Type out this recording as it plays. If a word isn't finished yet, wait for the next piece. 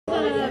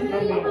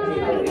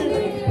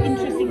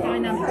interesting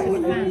dynamics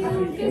with the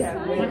family.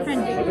 My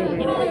friend,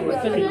 you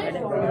know, fully her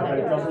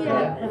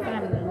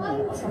family.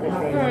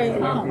 Very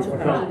hard to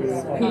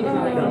balance.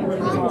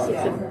 All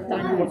sorts of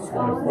dynamics.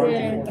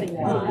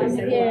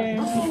 Yeah.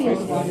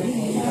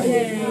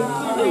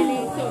 Really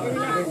sort of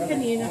relaxed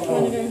opinion of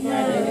one of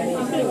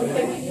them.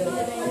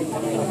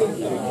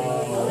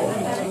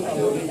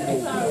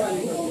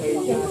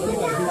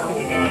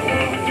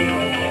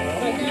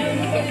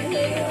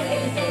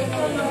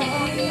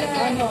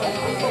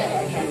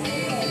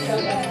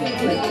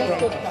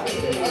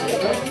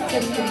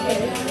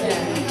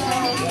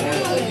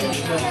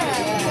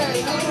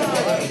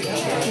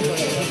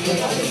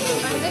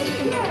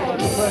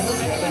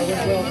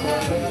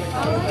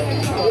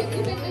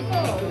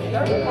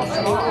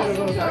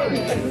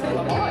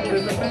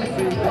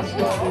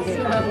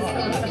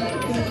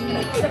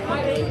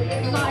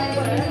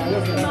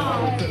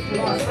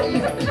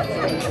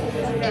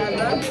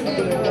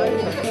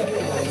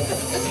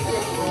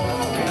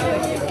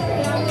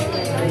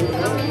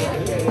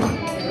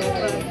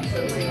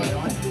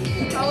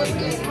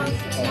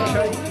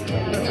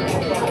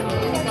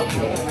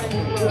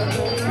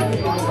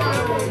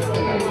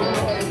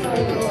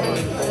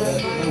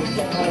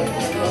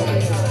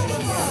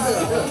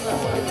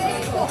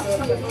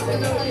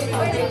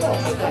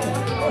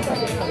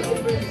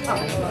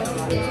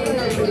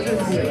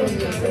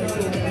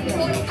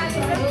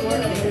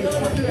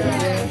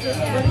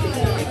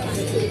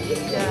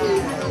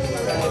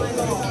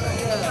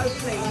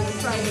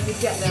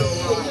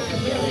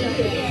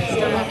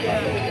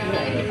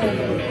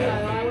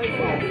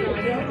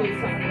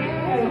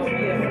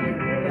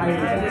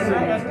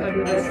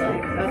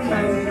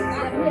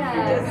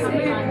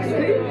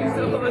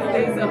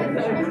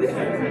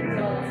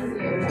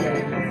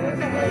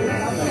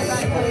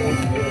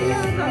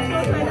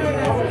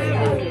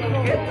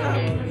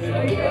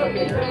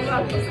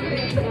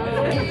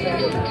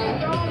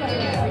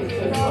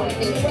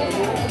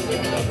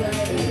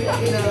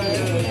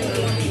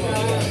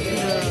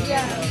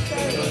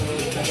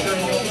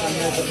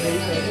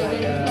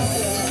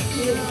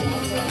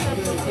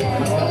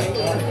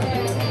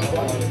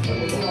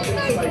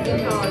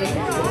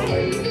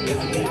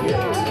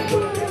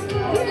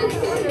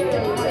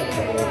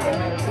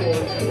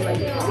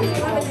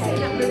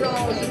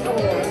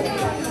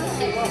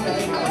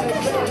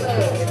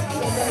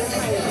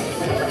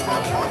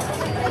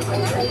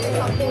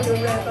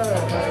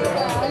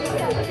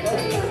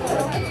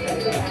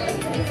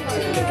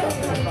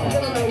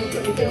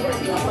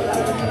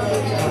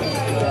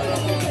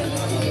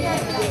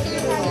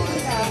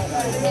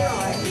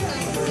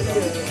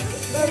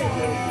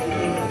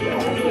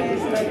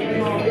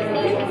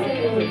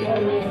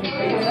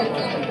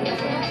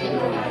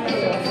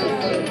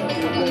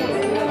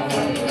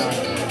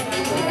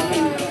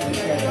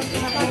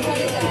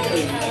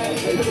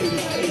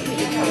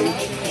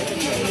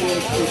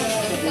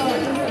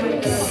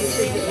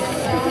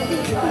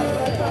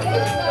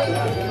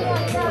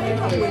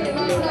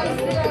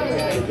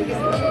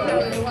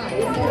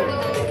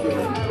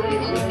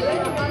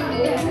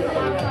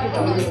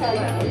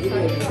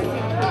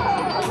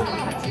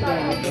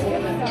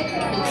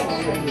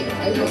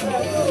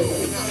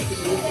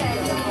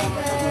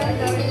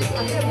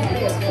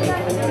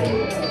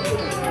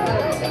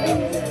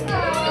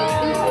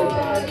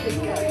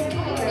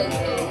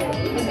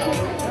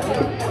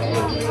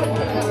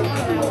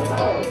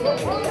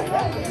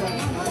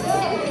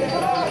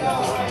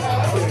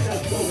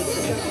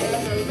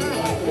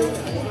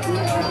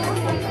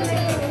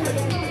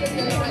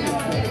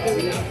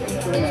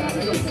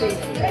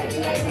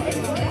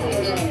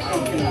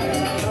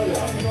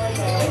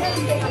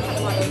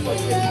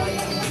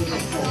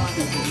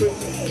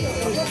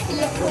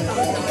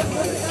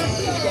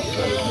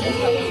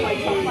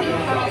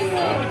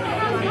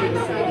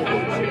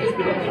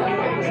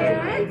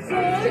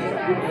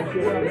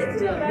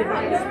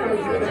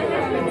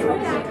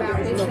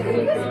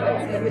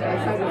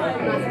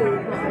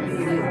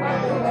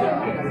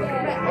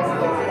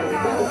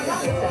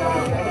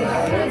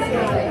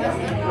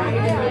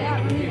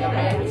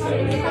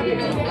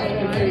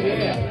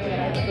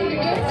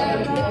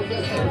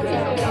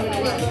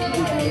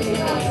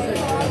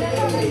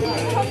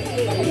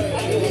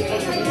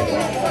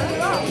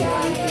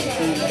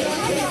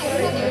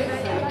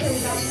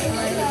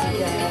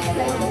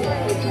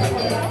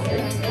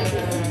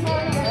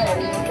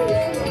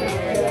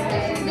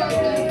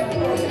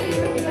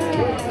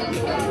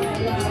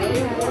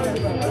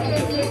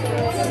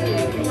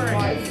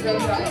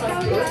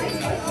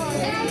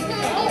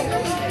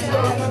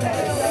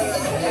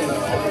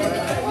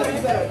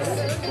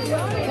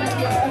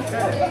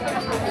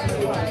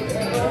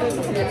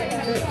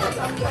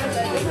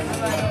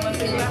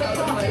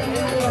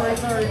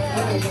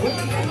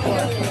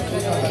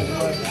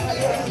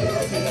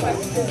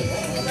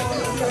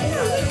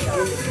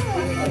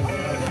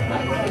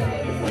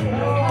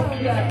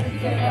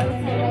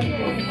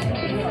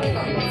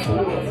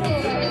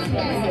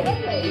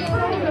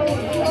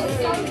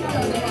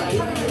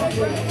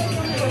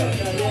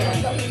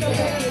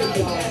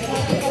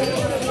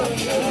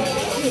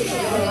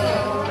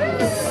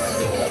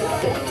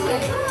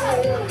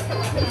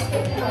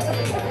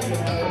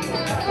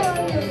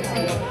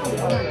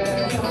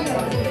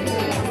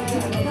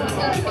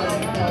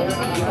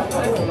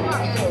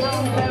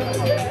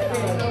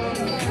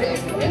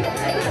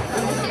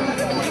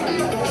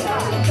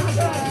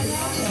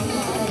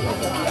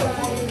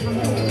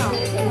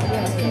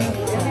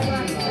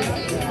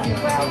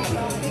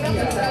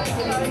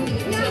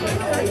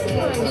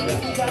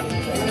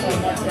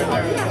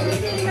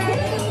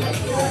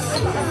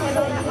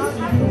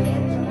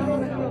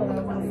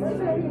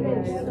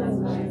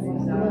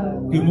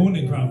 Good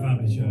morning, Crown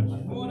Family Church.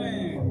 Good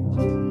morning.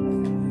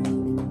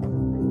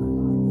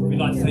 We'd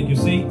like to take your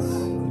seats.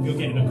 If you're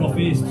getting a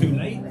coffee, it's too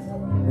late.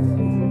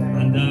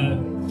 And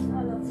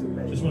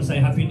just want to say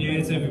Happy New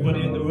Year to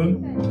everybody in the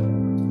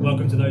room.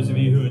 Welcome to those of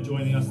you who are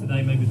joining us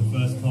today, maybe the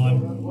first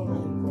time.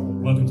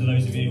 Welcome to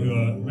those of you who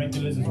are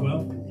regulars as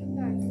well.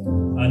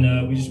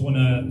 And we just want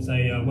to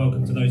say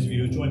welcome to those of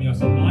you who are joining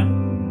us online.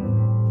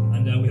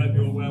 And we hope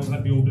you're all well,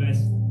 hope you're all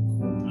blessed.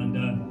 And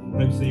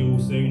hope to see you all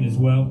soon as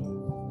well.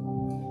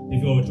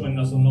 If you're joining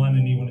us online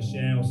and you want to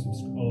share or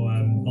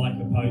like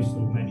the post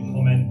or maybe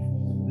comment,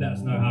 let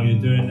us know how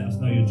you're doing, let us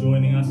know you're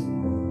joining us.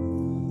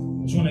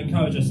 I just want to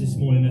encourage us this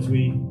morning as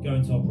we go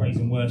into our praise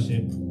and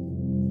worship,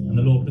 and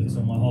the Lord put this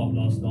on my heart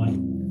last night.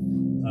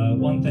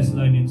 1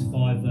 Thessalonians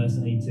 5 verse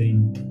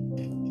 18,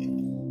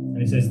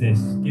 and it says this: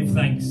 give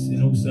thanks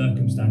in all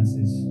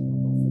circumstances,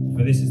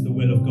 for this is the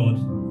will of God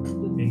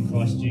in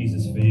Christ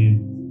Jesus for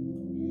you.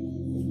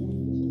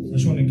 I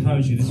just want to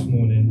encourage you this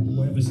morning,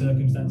 whatever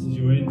circumstances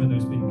you're in, whether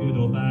it's been good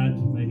or bad,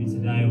 maybe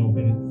today, or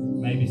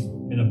maybe it's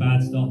been a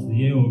bad start to the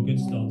year or a good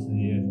start to the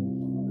year.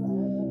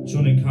 I just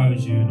want to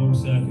encourage you in all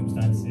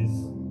circumstances,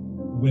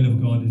 the will of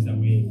God is that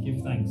we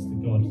give thanks to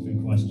God through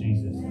Christ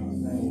Jesus.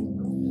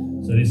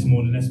 So this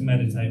morning, let's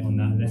meditate on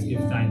that. Let's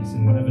give thanks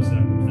in whatever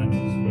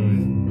circumstances we're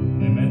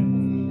in. Amen.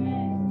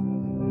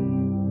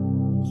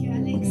 Thank you,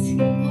 Alex.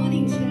 Good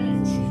morning,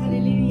 church.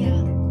 Hallelujah.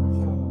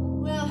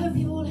 Well, I hope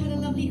you've all had a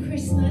lovely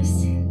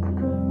Christmas.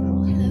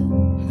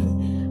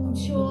 I'm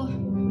sure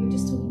we were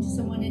just talking to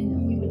someone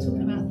and we were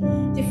talking about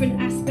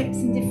different aspects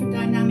and different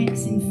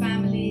dynamics in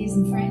families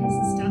and friends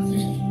and stuff,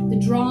 and the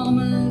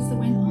dramas that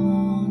went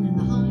on and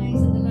the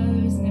highs and the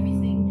lows and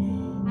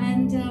everything.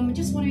 And I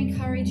just want to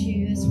encourage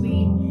you as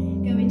we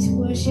go into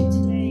worship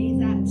today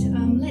that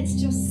let's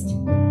just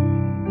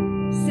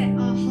set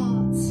our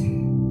hearts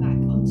back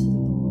onto the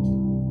Lord.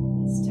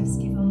 Let's just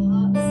give our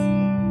hearts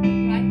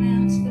right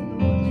now to the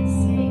Lord. Let's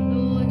say,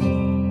 Lord,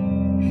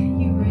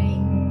 you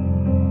reign.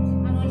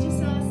 And I'll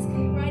just ask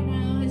right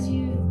now, as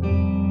you, I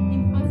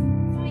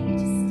invite you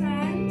to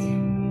stand.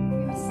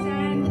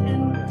 Stand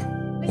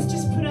and let's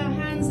just put our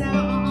hands out,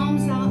 our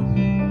arms up.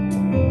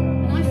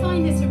 And I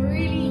find this a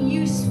really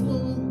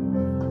useful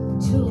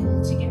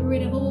tool to get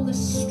rid of all the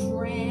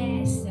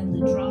stress and the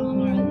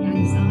drama and the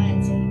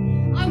anxiety.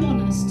 I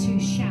want us to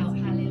shout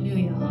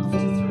hallelujah after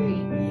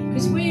 3,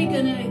 because we're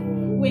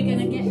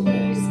gonna get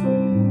those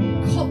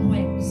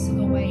cobwebs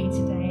away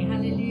today.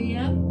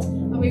 Hallelujah.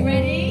 Are we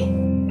ready?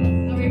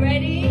 Are we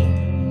ready?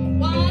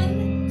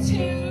 1,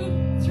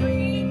 2,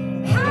 3.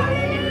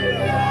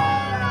 Hallelujah!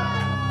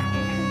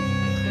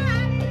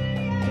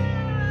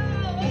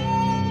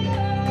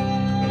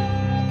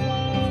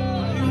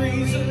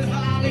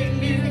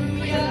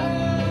 Hallelujah!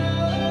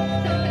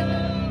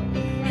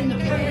 In the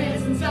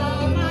presence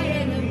of my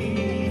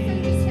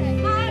enemies,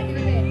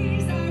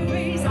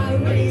 I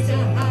raise a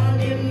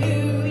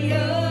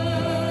hallelujah,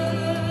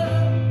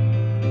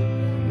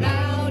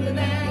 louder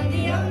than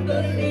the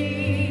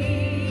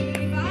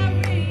unbelief.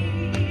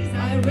 I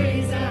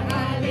raise a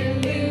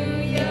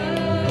hallelujah.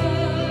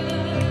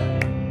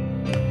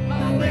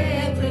 My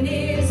weapon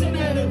is a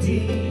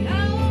melody.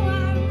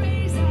 Oh,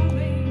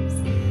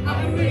 I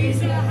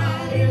raise a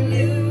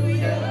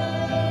hallelujah.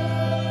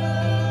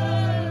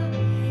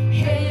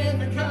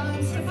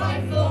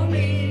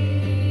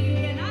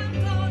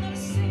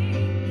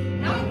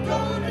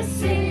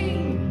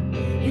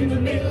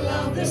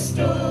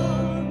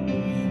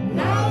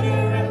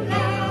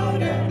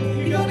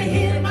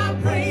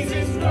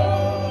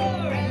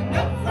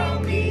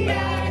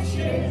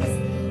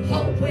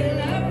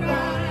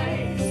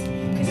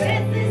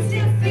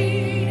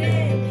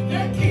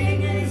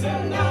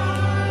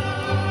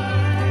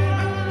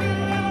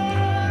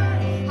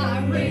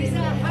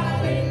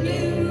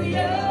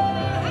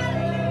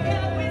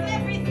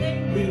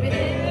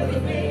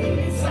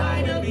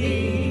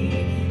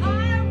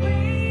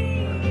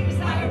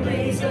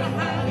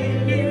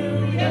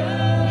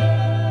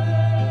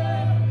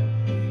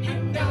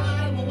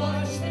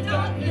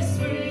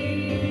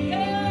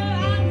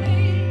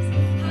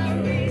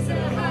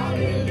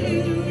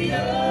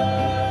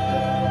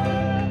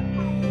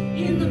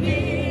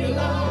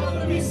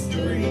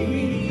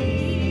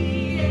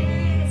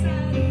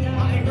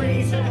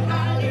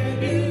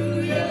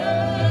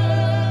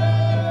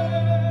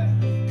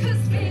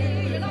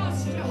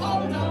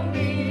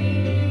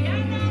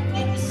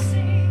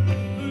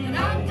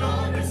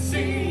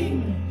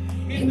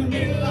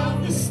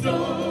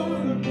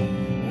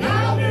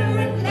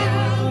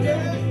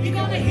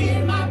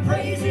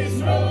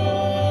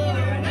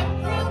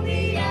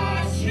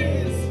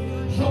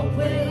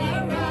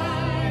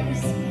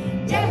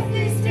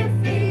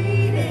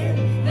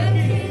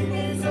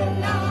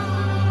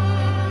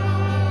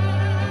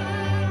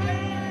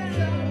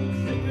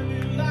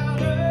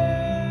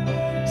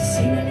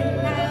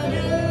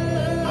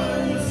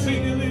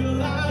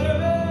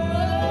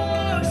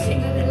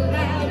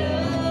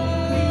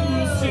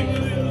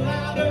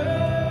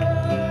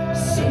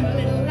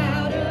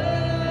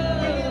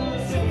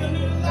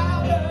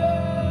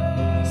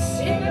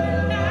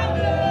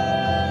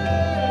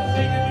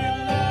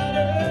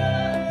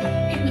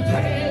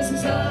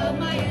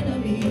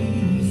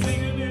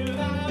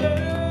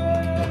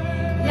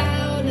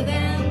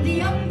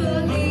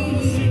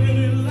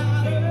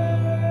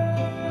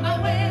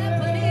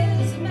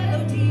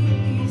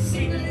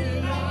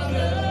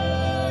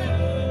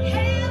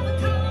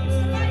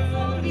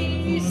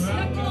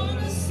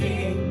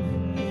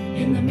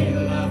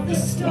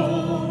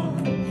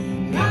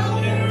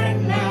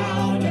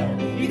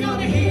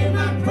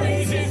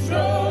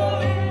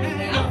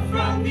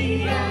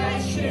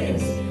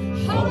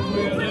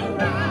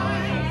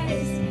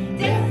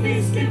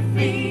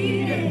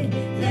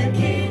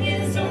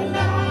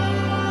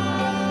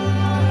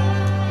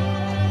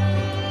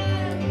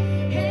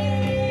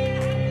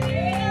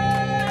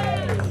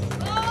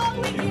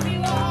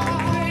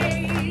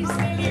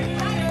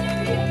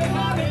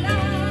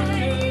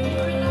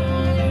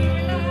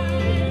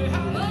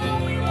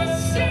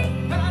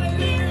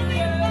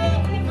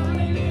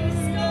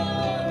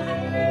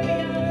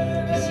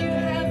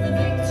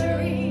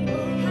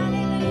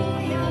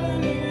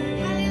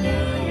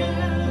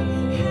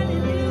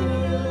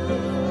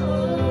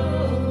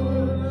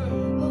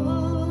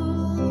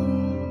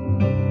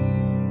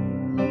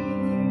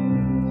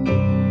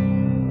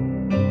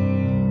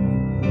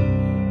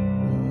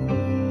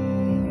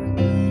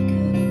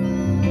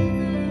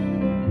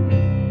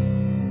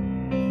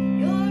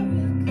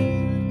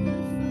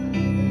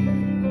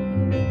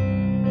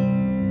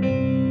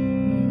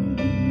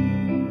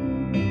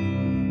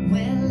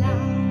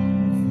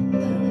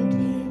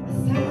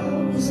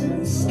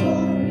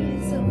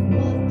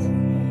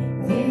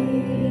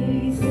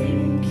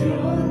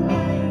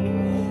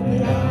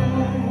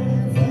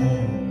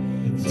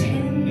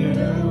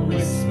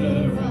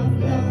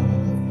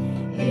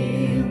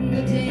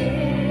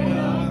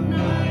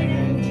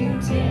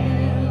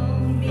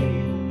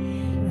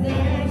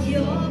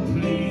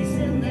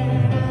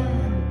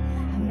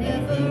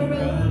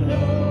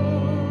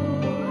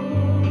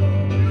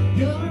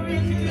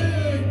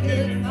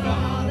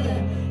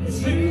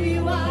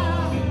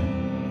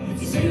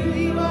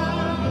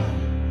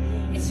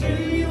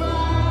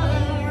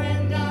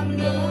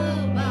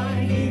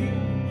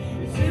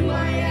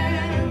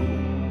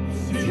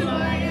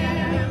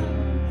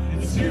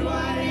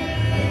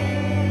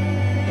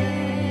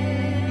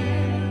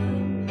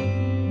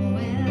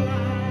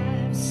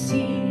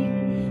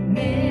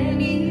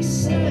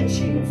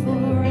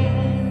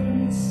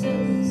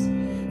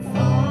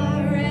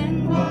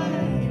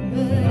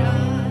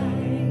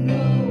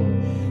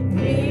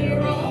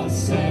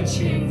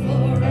 searching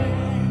for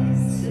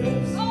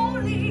answers.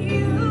 Only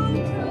you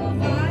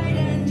provide,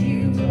 and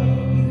you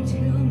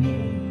tell me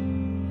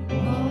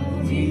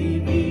all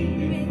you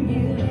need when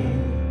you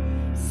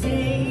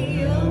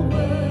say a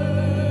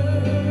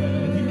word.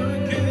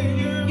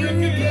 You're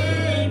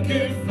a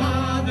good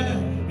Father.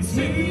 It's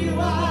who you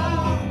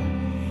are.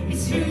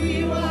 It's who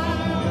you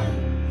are.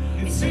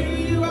 It's who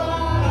you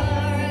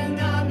are, and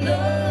I'm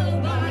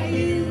loved by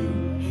you.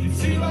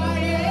 It's who I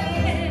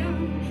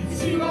am.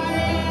 It's who I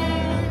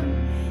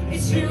am.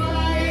 It's who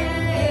I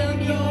am.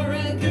 You're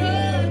a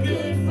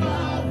good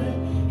Father.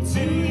 It's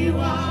who you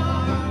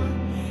are.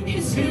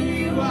 It's who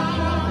you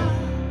are.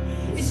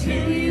 It's who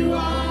you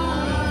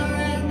are,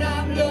 and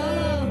I'm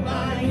loved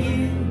by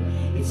you.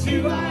 It's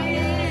who I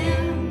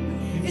am.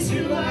 It's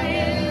who I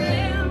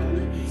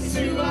am. It's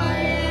who I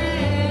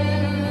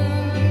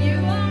am.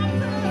 You are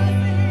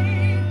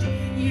perfect.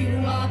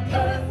 You are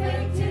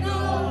perfect in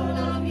all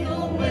of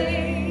your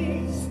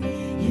ways.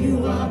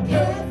 You are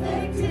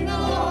perfect in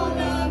all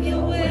of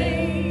your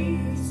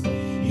ways.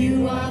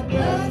 You are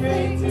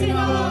perfect in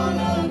all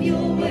of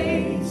your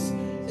ways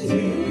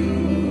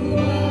to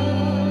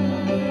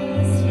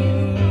us.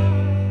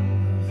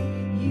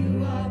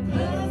 You are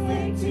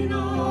perfect in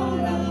all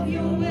of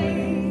your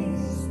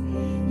ways.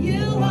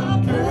 You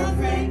are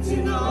perfect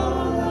in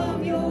all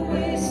of your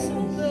ways.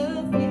 So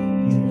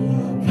perfect.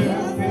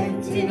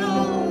 Perfect in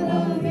all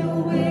of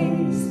your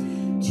ways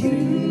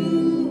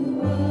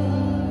to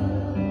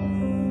us.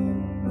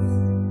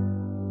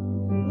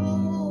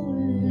 Oh,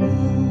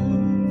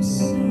 love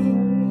so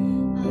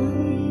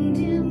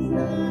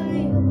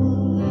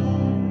undeniable,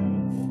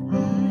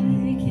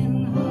 I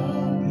can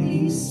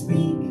hardly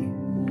speak.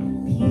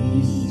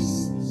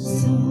 Peace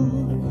so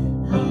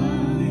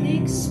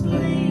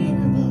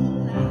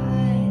unexplainable, I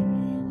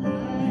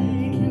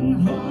can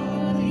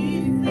hardly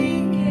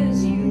think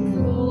as you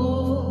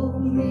call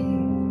me.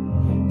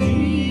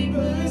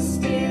 Deeper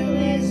still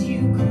as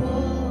you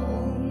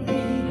call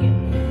me.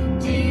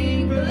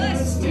 Deeper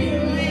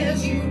still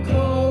as you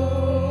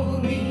call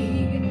me.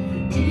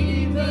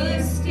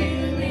 Deeper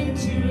still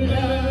into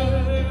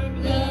love,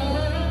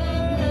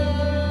 love,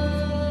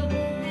 love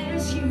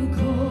as you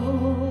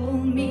call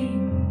me.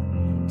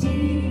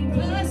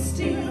 Deeper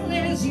still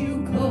as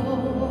you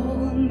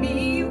call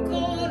me. You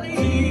calling.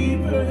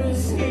 Deeper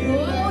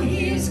still. Oh,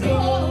 he's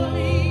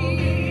calling.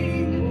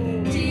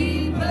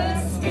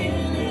 Deeper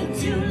still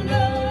into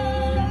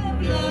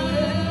love,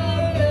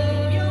 love,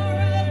 love. You're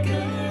a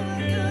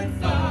good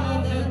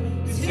Father.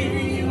 It's who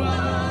you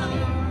are.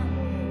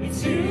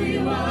 It's who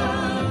you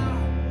are.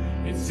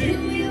 It's who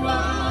you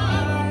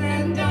are,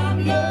 and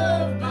I'm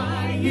loved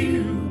by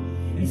you.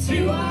 It's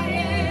who I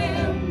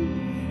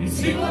am. It's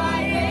who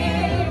I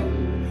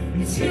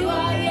am. It's who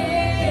I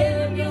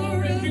am.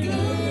 You're a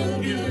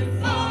good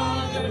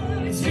Father.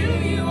 It's who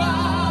you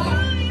are.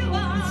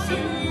 It's who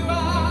you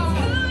are.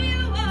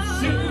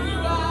 It's who you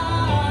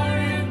are,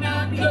 and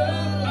I'm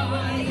loved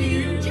by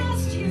you.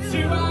 Just you. It's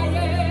who I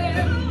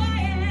am.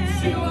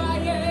 It's who I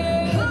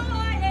am.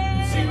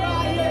 It's who I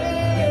am.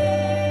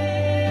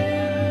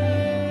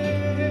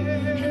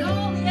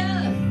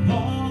 And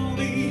all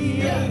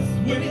the earth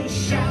will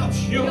shout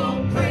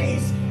your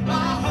praise.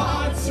 Our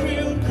hearts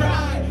will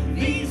cry.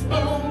 These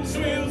bones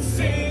will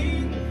sing.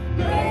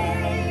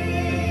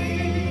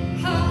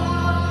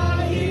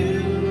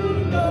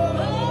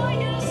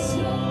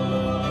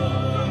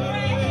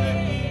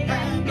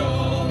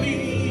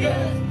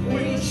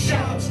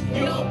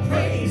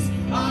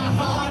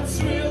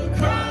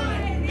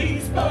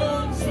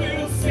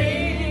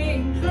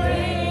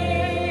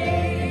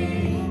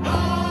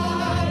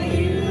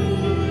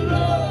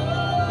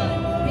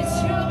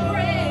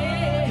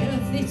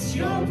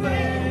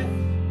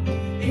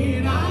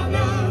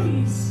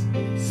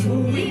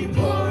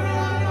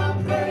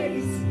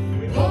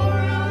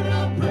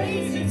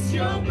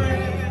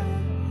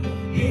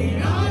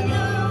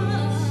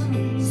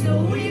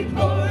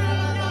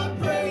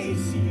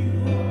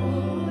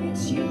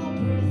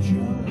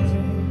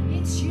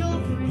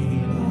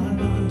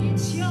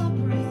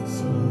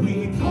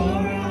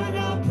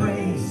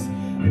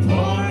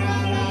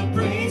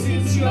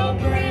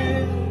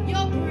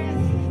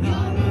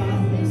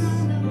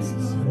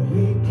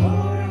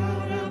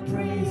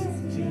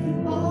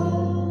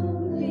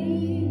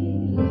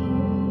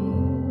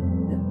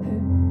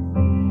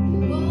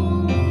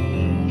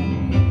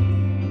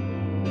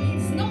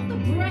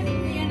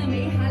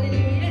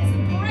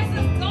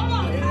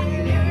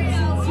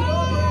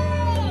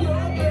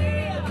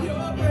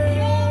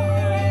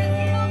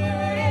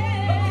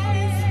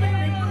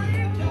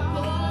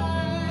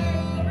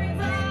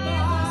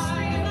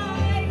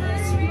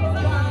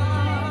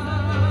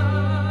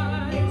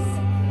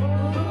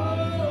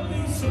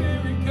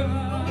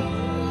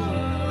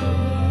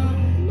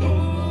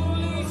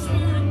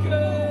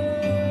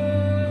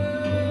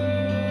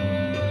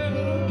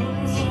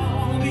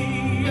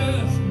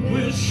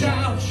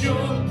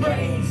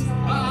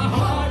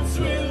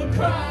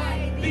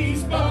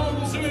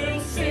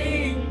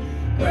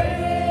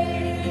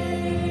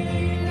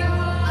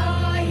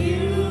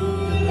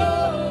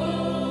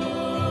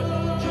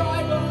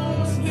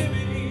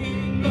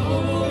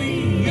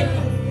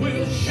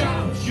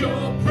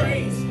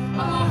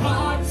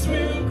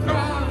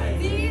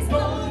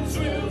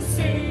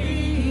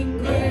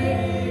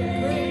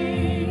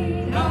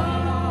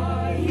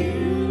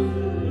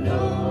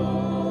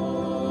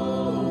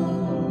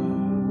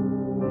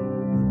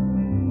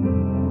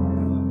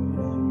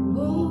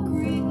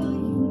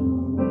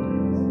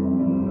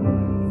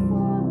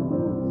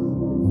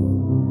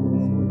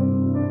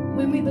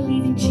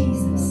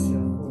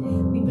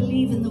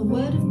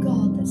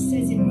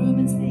 says in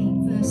Romans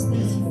 8, verse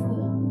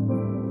 34,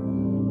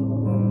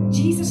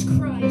 Jesus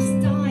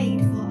Christ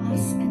died for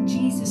us and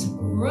Jesus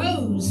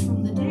rose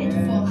from the dead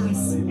for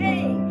us.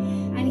 Hey,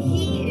 and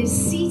he is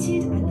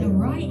seated at the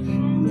right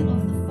hand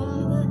of the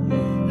Father,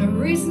 the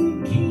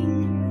risen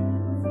King,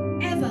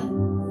 ever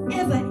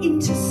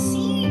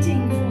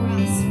interceding for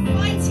us,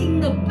 fighting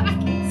the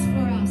battles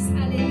for us.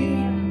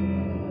 Hallelujah.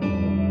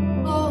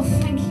 Oh,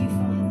 thank you,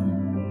 Father.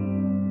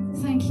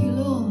 Thank you,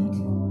 Lord.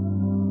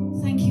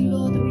 Thank you,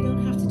 Lord, that we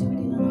don't have to do it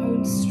in our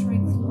own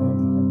strength,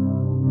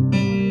 Lord.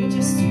 We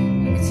just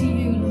look to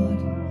you, Lord.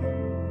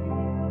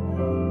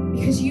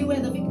 Because you wear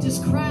the victor's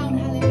crown.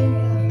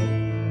 Hallelujah.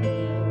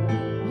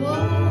 Oh,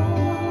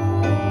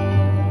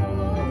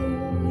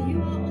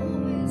 you are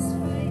always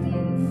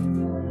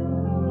fighting.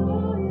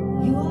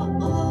 You are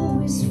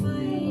always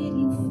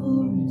fighting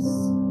for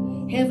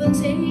us.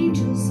 Heaven's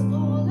angels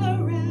all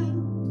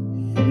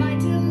around. My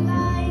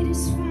delight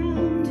is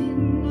found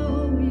in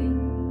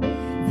knowing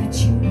that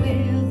you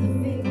wear the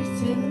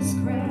victor's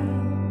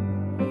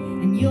crown.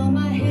 And you're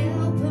my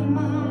helper,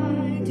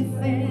 my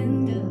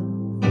defender.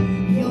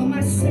 You're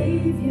my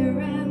savior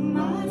and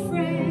my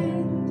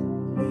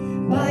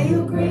friend. By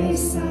your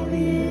grace I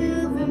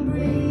live and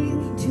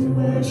breathe to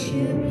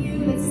worship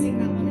you. Let's sing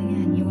that one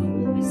again. You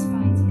are always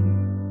fighting.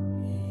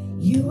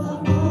 You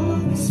are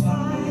always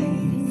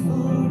fighting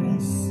for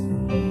us.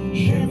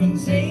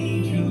 Heaven's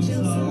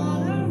angels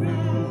all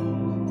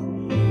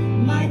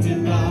around. My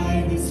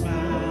delight is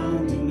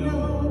found in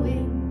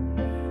knowing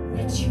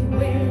that you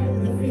wear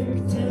the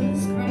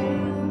victor's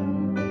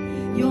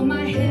crown. You're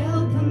my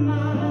helper,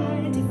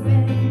 my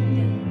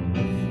defender.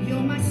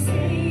 You're my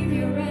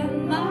savior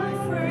and my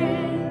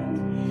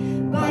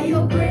friend. By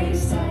your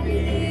grace I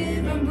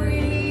live and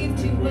breathe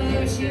to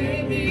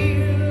worship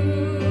you.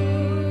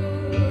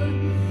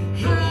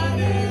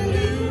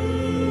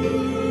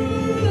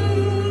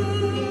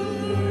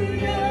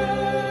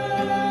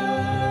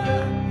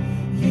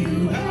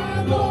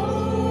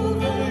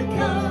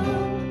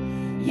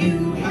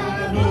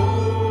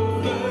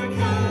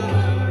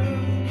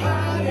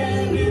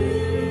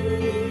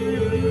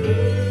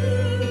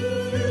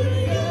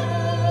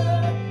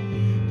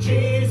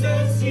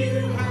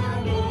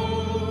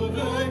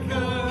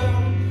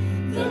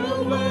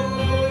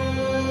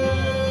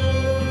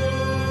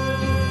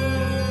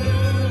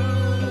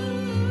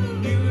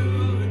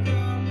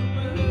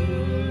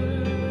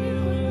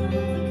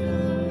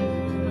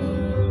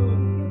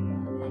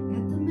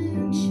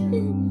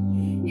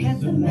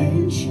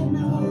 Mention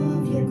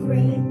of your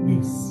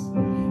greatness,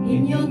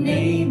 in your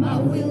name I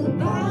will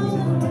bow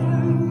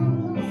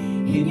down.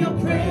 In your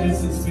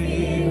presence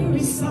fear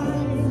is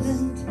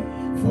silent,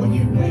 for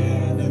you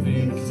wear the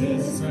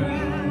victor's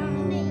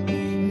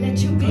crown. Let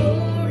your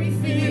glory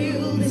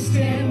fill this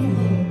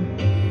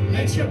temple,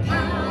 let your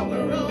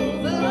power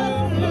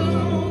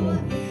overflow.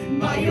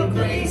 By your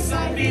grace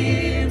I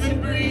live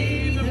and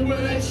breathe and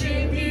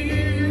worship you.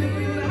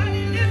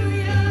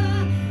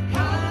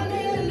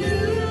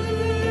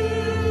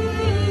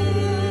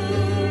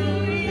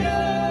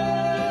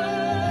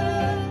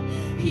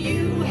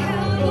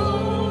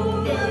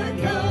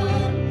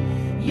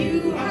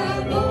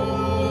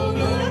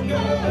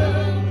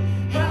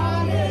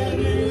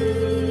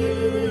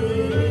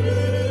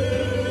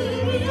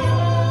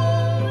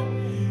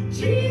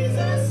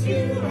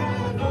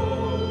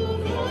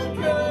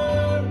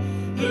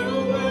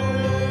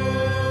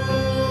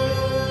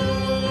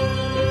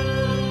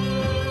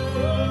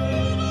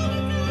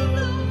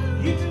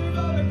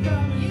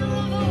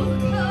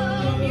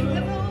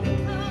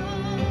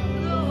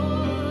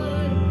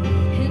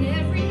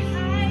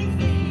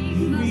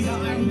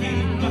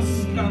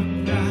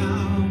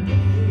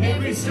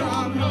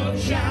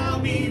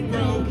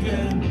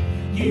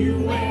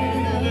 You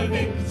wear the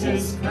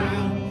victor's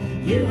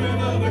crown. You have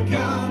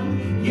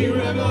overcome, you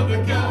have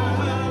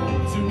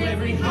overcome. So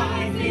every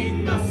high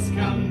thing must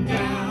come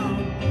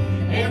down.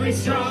 Every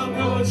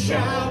stronghold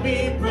shall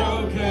be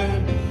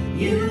broken.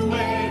 You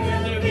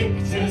wear the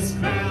victor's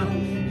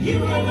crown. You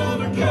have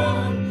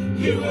overcome,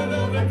 you have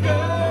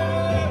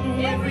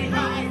overcome. Every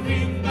high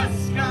thing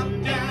must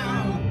come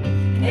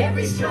down.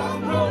 Every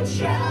stronghold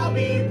shall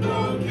be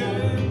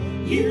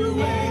broken. You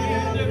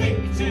wear the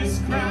victor's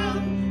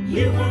crown.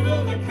 You have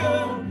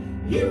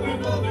overcome, you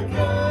have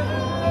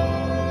overcome.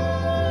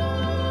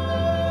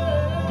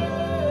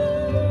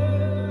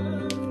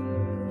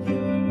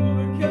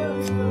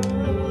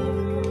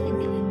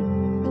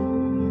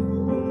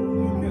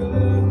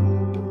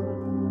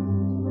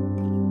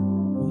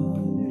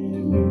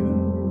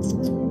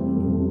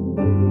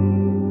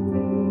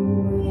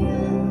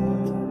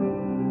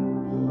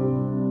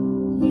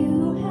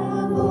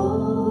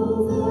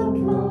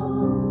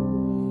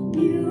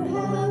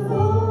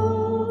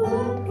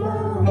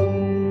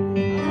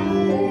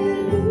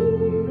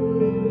 Hallelujah.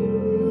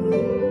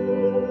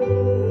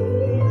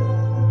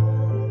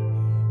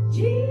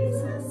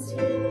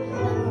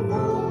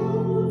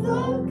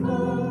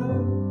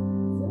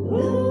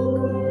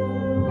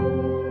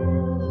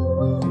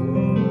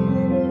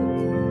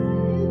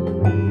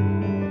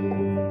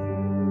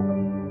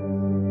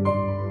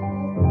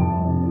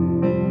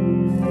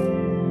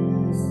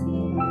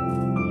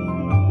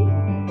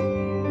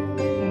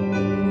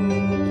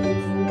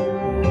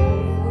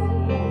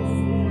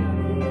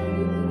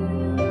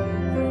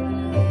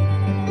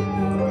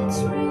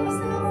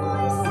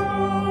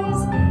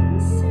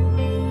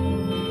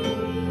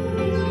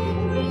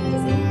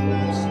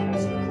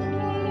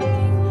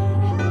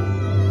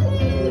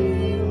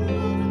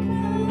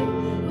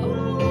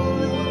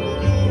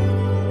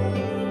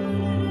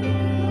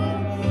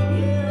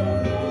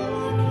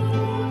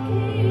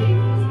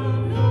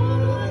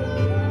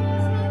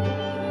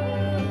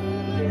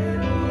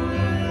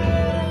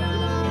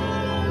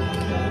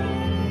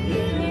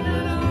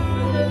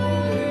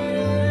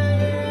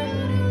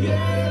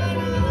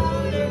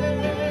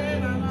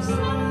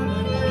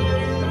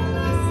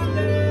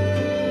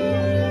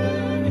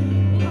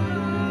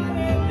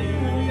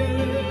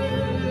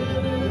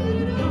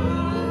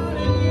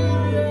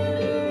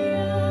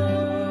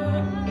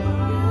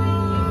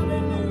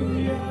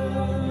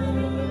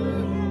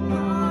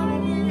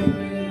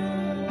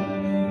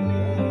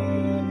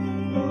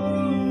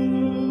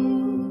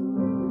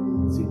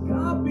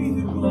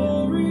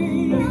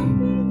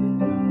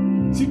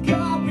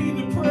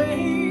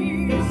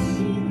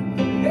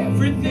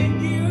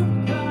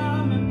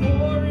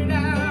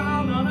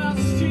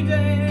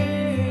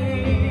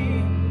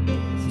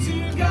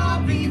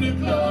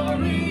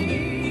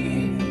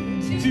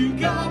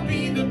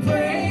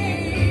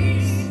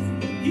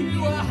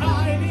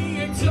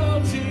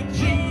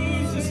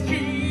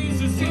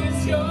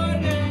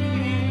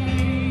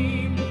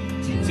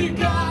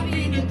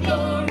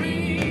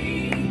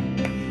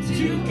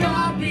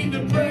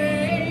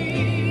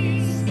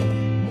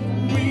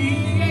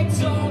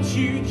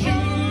 you,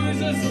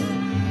 Jesus.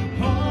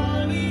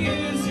 Holy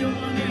is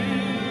your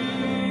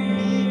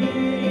name.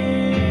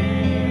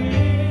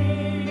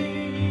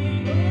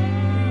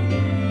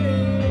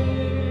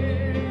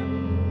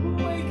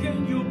 Awaken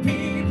your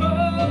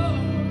people.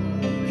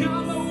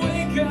 Come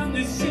awaken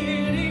the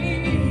city.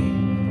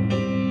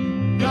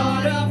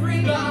 God of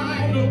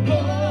revival,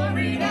 pour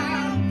it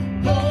out,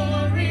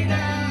 pour it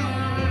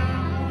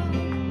out.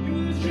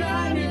 You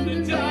shine in the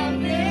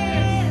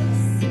darkness.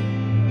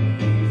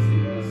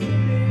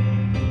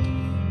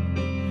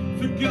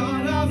 The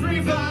God of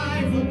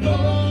revival,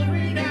 pour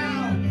it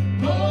out,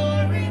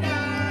 pour it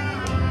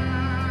out.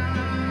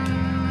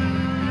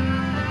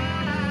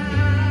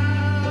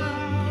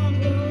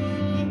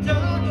 The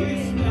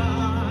darkest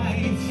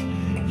night,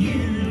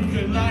 you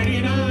can light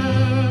it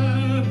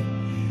up.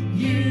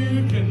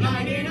 You can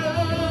light it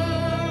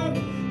up,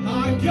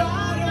 our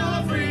God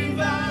of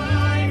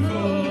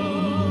revival.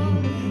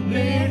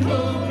 Let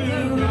hope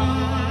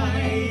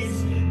arise,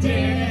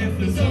 death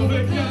is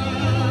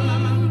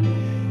overcome,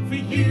 for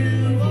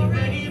you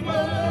already won,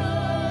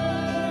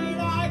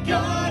 our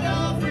God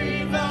of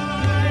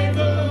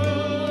revival.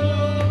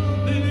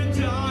 In the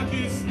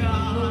darkest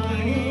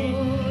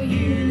night,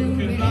 you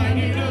can light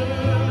it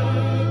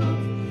up,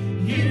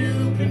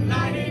 you can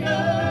light it up.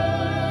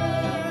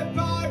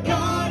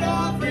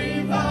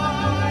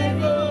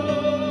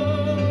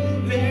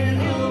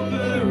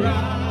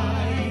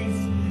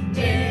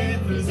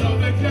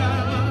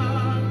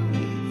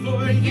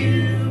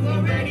 You've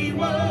already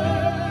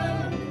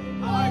won,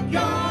 our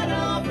God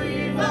of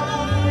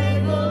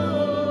revival.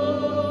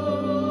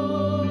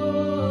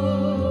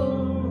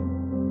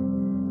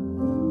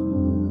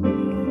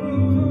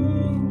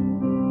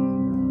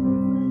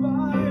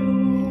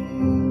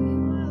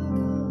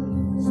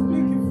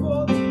 Speaking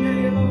for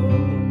today, Lord.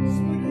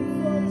 Speaking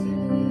for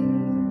today.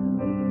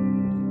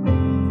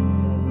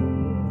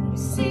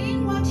 Seen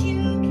what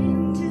you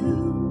can do,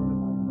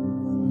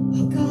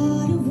 oh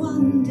God of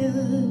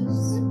wonders.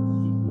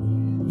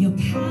 Your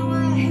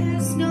power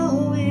has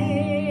no end.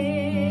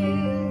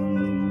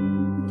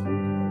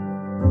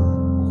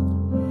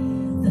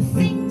 The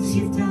things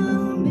you've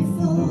done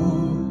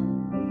before,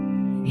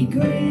 in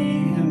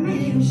greater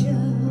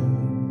measure,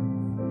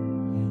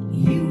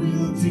 you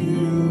will do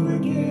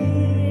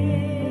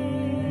again.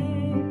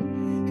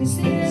 'Cause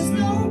there's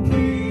no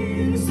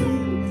prison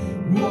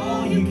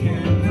wall you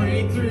can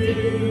break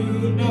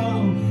through, no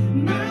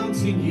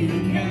mountain you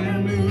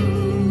can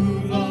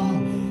move. All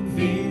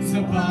things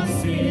are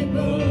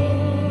possible.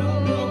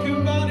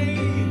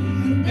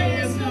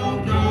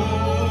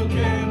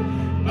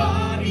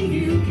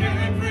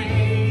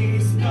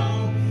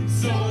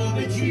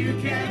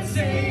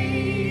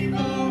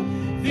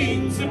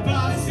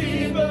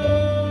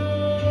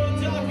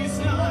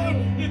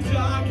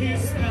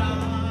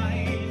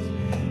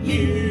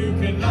 You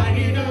can light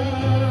it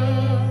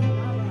up,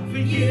 for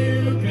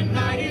you can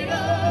light it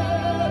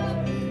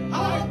up,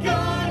 our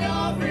God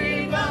of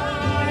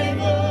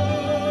revival.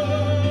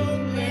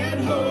 Let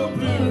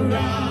hope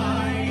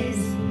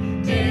arise,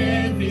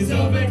 death is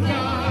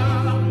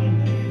overcome,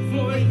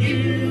 for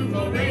you've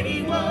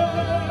already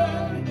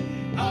won,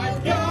 our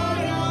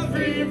God of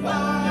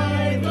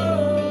revival.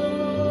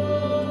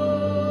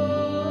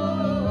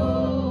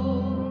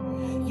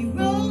 You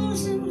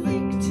rose in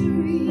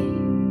victory,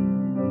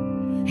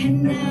 and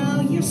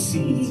now you're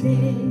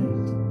seated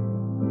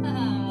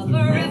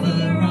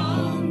forever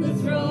on the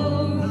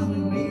throne.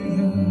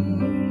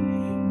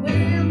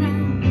 Well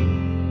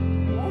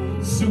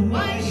now, so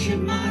why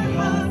should my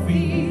heart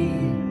fear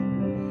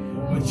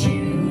what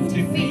you've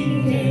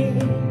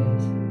defeated?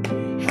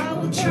 I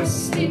will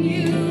trust in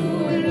you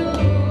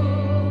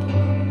alone.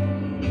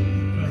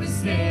 'Cause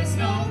there's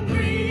no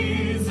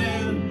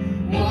prison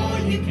wall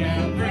you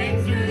can break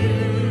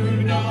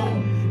through, no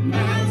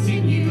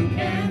mountain you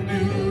can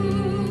move.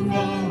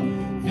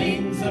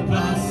 Things are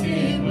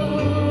possible,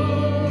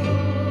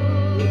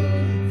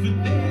 for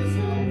there's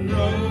no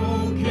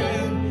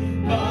broken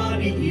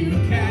body you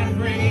can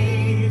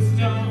raise,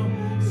 no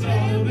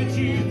soul that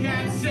you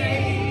can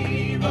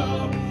save.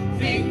 All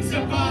things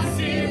are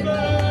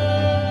possible.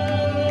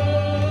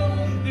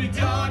 The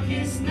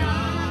darkest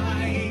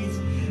night,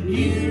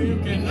 you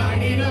can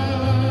light it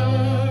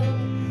up,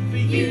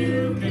 for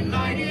you can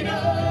light it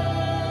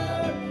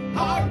up,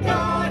 our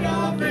God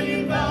of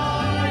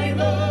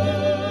revival.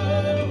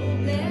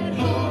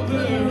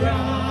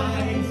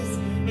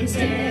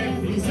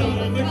 Death is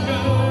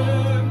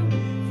overcome,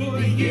 for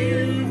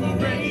you've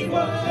already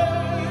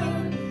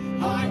won,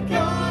 our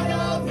God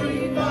of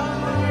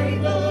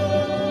revival.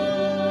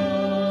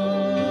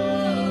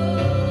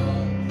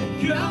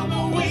 Come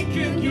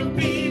awaken your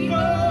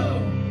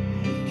people,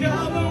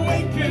 come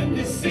awaken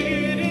the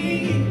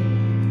city.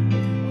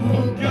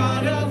 Oh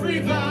God of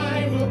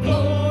revival,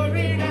 pour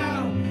it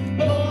out,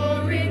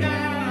 pour it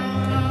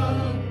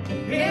out.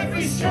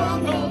 Every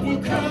stronghold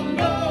will crumble.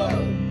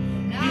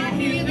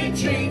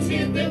 Chains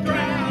hit the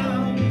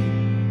ground.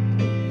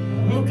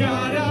 Oh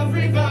God of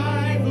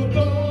revival,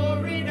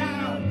 pour it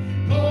out,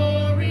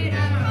 pour it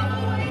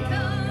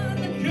out.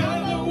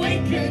 Come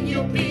awaken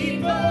your people.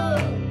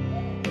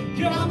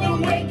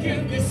 work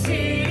in this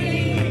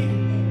city.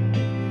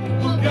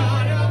 Oh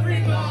God of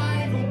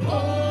revival,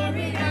 pour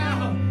it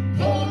out,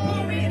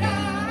 pour it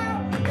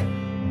out.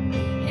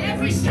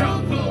 Every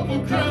stronghold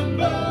will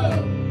crumble,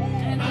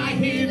 and I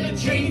hear the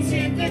chains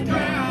hit the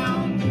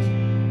ground.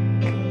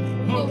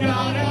 Oh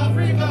God of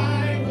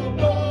revival,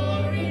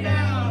 pour it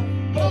out,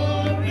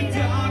 pour it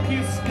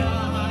darkest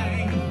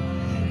night.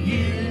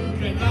 You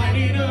can light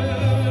it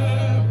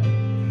up,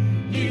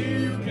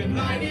 you can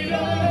light it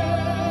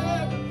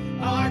up.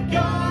 Our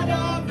God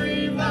of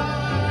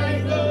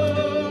revival,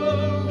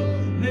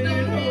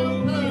 let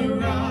hope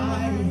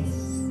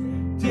arise.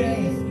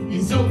 Death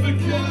is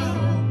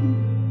overcome,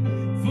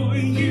 for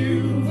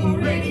you've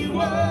already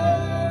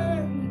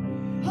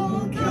won.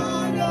 Oh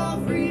God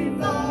of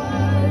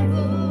revival.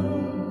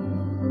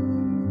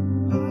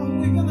 Oh,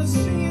 we're gonna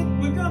see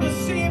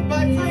it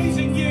by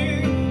praising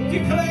you,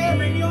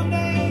 declaring your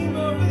name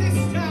over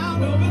this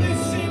town, over this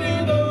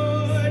city,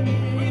 Lord.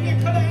 We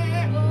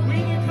declare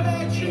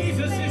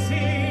Jesus is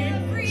here.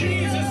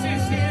 Jesus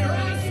is here.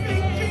 I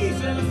speak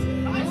Jesus.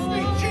 I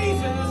speak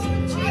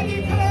Jesus. I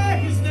declare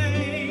his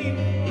name.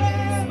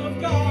 Lamb of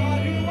God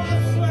who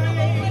was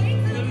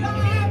slain. The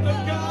Lamb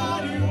of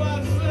God who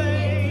was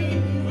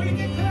slain. We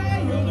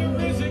declare you're the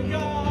risen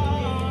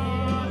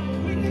God.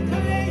 We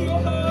declare your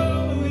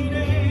holy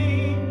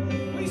name.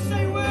 We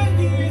say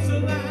worthy is the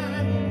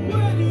Lamb.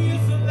 Worthy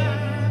is the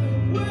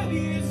Lamb.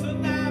 Worthy is the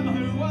Lamb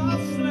who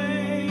was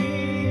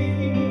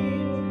slain.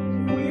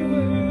 We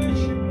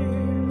worship you.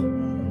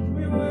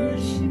 We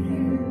worship you.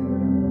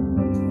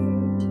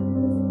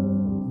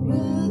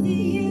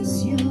 Worthy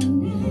is your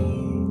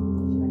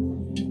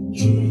name,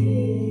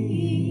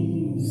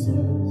 Jesus.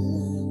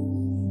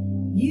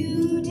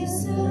 You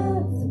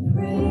deserve the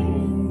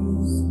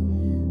praise.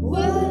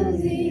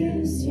 Worthy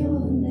is your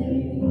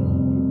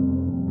name.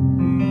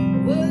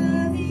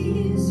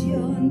 Worthy is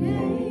your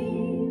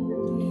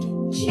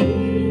name,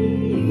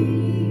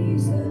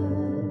 Jesus.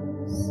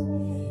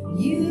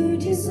 You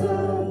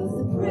deserve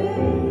the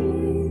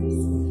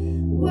praise.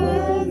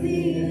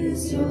 Worthy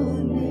is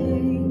your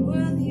name.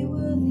 Worthy,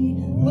 worthy,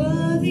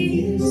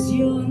 worthy is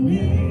your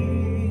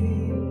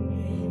name,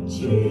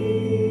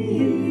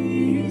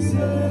 Jesus.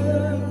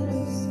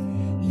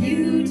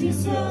 You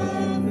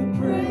deserve the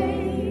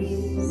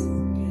praise.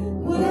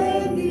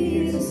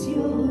 Worthy is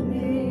your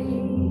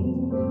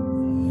name.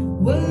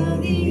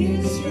 Worthy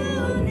is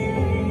your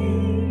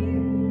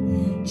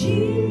name,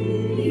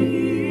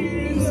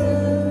 Jesus.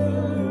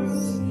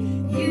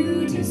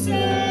 You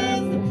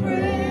deserve the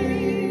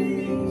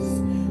praise.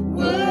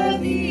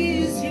 Worthy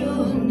is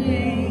your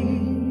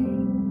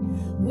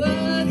name.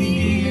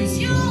 Worthy is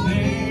your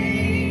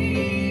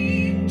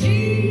name,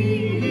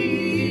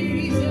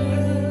 Jesus.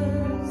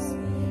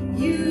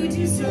 You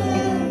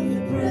deserve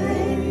the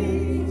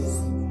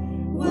praise.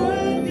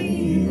 Worthy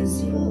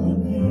is your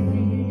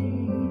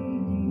name.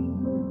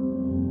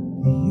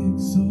 Be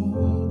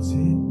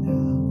exalted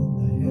now in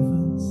the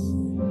heavens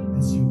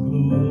as your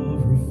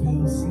glory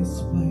fills this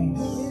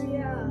place.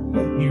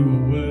 You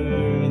are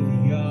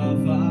worthy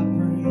of our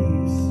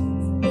praise.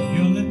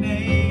 You're the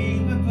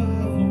name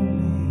above all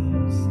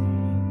names.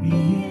 Be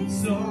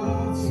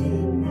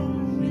exalted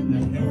now in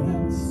the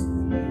heavens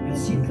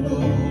as your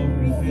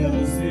glory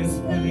fills this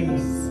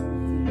place.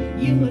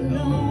 You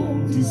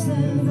alone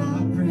deserve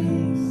our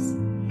praise.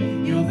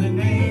 You're the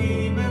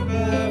name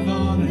above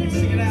all names.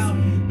 Sing it out.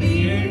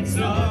 Be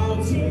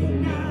exalted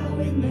now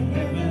in the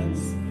heavens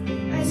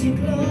as your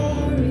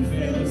glory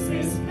fills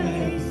this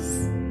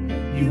place.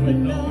 You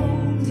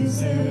alone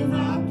deserve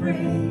our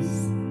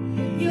praise.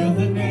 You're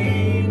the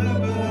name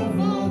above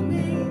all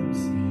names.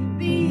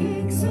 Be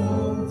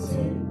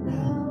exalted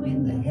now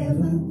in the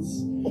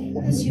heavens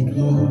as your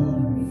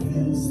glory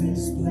fills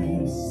this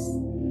place.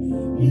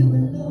 You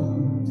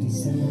alone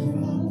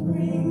deserve our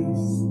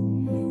praise.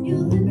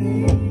 You're the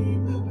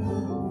name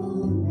above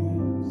all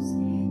names,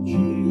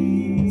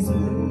 Jesus.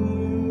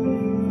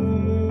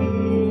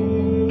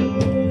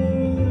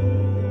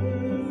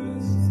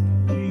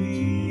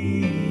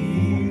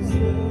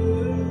 Jesus.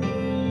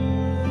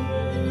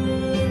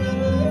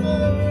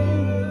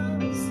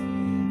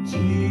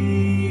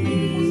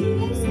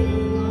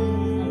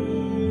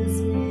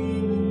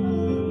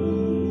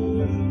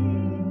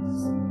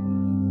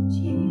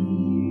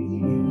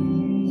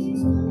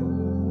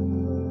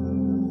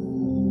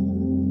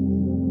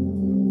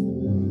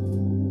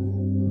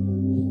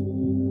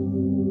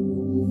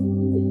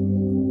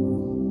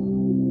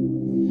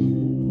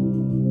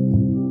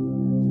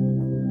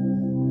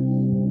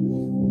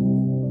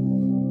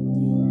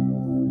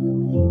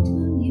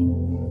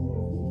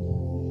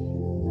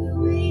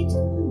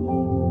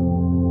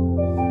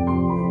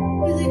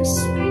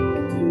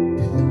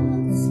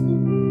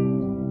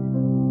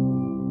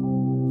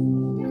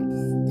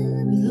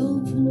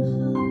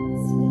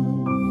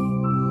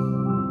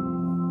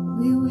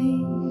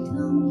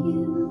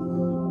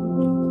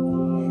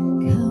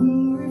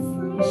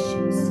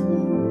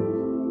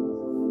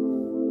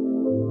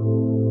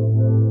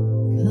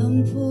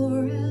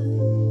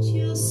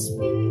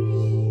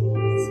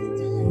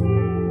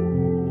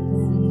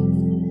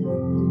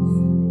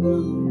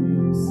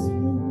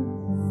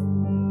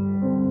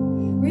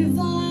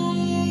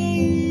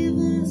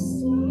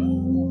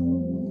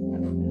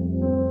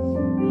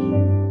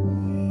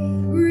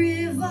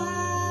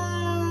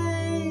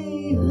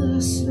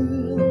 us,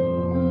 Lord.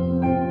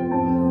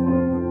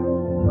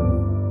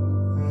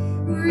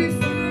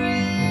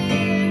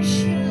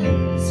 Refresh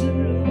us,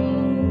 Lord.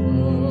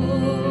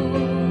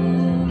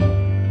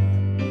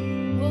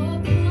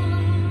 Oh,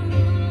 come,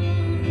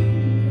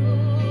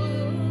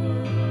 Lord,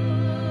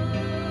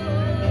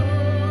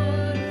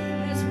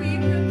 as we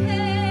prepare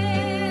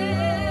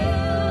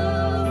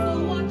for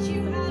what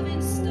you have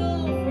in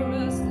store for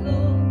us,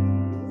 Lord.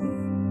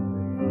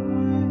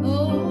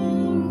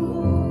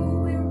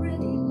 Oh, we're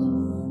ready,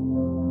 Lord.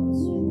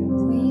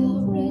 We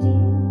are ready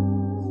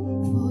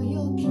for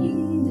your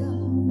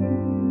kingdom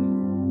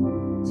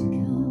to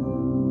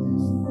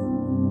come.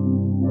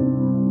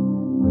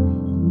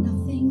 And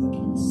nothing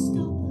can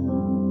stop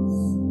us.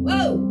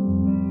 Whoa!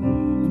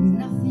 And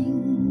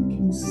nothing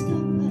can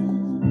stop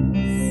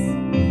us.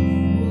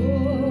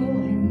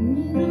 Oh,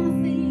 and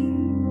nothing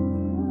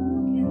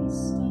can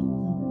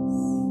stop us.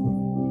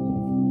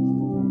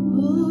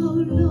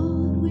 Oh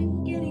Lord,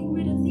 we're getting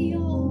rid of the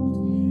old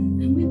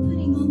and we're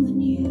putting on the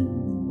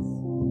new.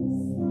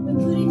 We're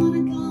putting on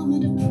a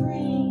garment of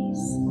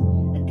praise,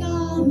 a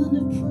garment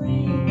of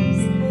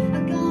praise,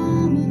 a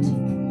garment of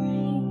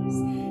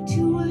praise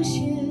to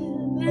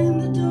worship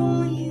and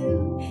adore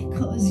you,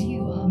 'cause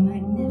you are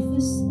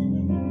magnificent.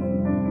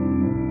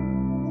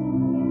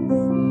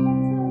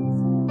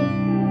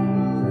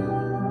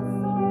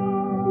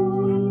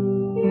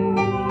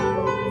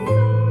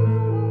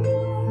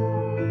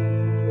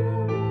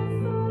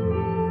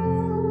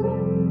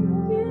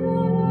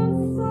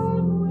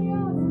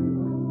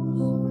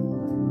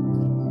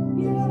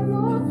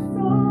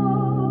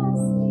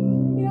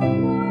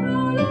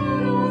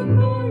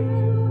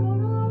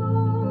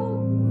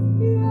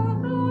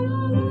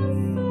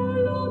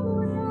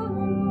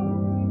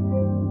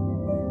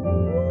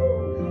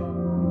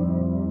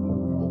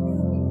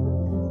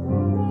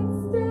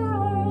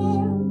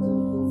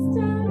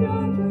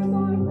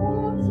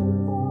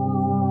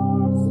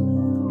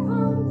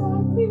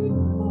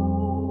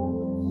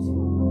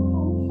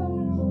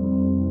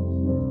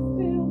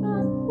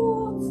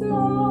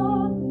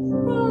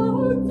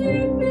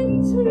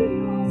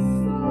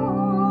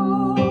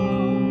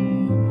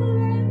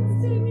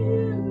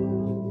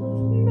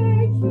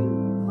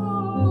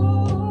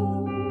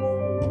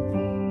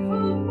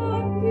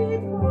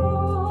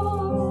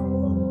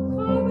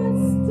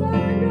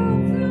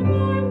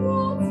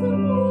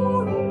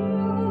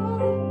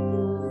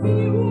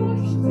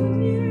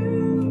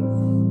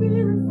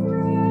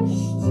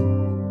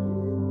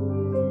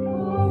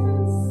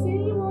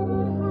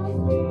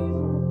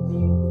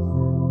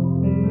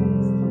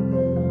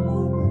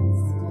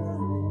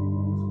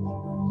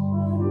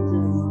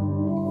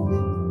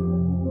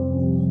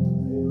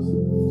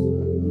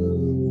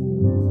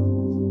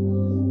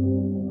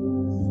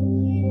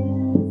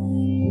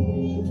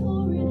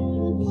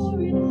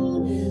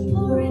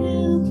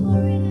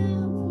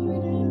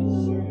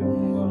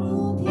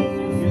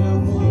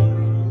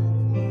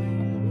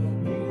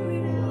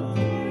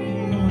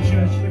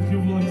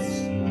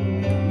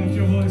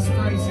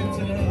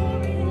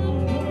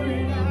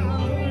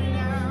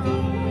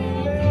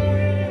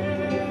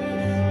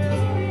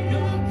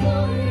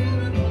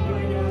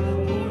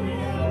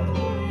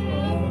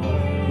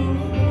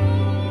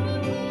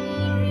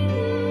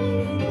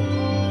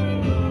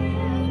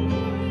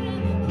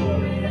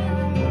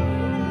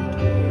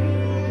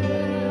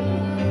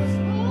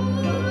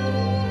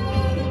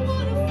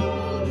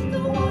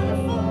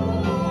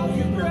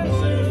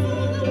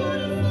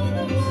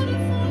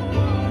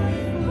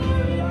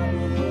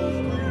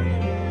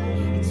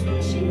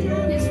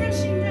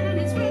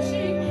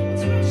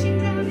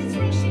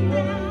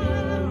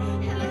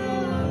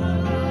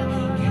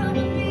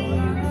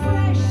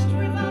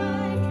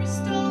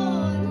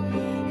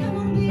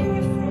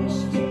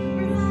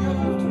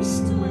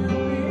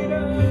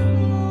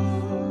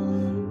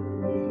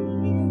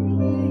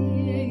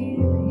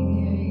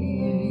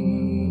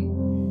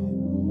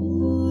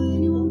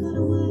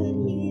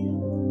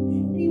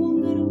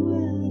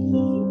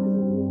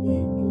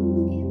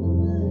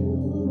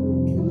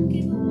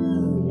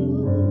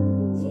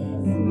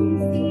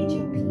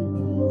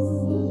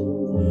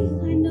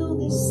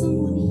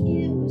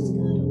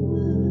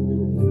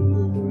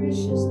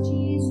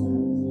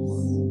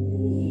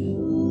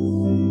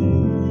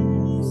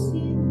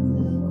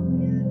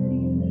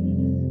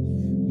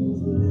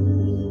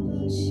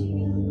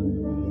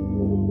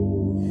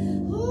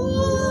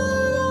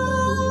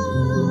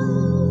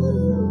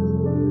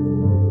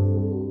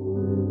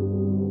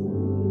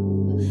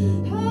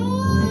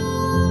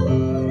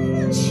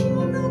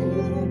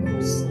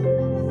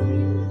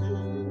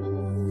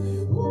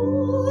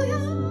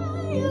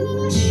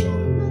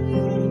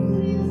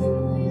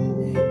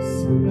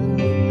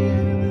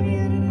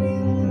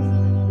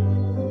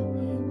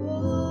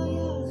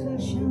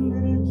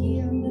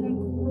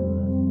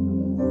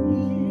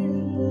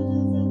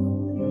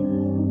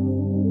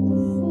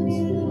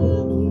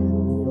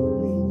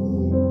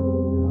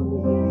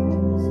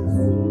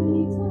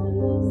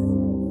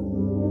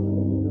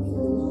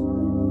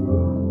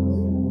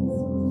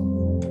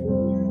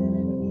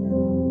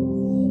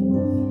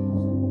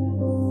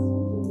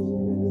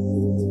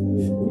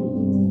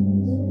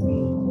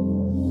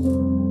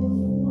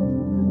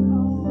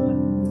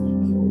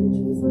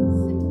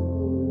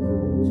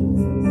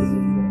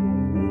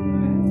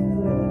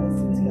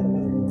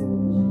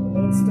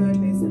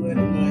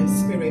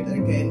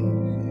 Spirit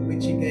again,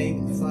 which he gave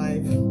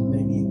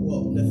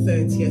on the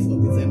 30th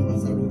of December,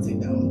 so I wrote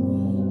it down.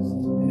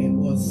 And it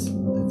was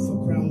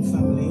for Crown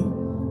Family,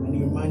 and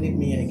he reminded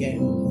me again,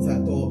 because I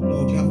thought,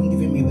 Lord, you haven't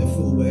given me the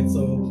full word,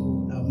 so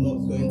I'm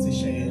not going to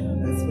share.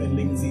 That's when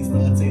Lindsay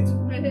started.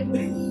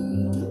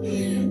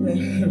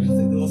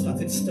 The Lord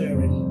started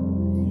stirring.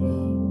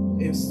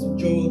 It's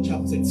Joel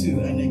chapter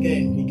 2, and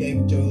again, he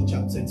gave Joel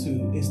chapter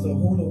 2. It's the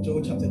whole of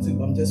Joel chapter 2,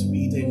 but I'm just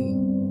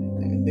reading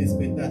this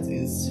bit that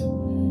is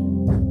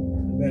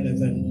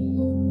relevant.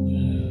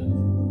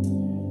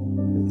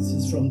 This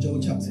is from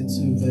Joel chapter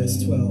 2,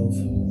 verse 12.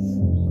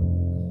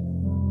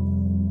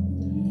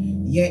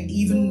 Yet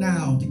even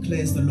now,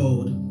 declares the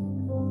Lord,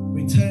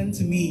 return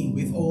to me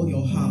with all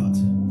your heart,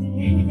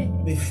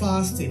 with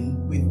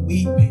fasting, with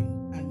weeping,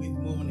 and with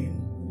mourning,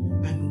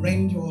 and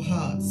rend your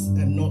hearts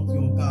and not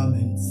your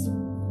garments.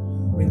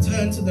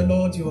 Return to the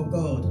Lord your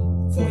God,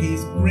 for he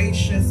is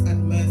gracious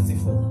and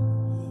merciful,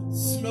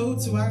 slow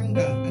to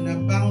anger and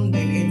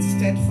abounding in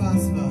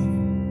steadfast love,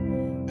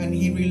 and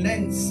he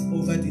relents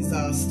over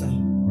disaster.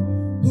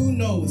 Who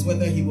knows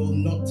whether he will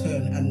not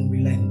turn and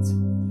relent,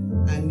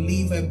 and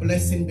leave a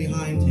blessing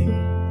behind him,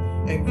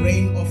 a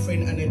grain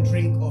offering and a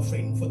drink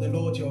offering for the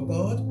Lord your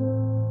God?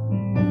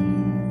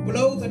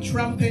 Blow the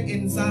trumpet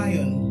in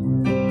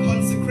Zion,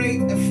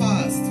 consecrate a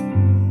fast,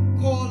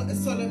 call a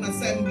solemn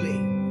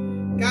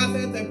assembly,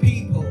 gather the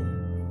people,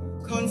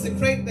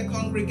 consecrate the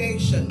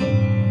congregation,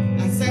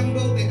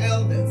 assemble the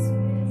elders,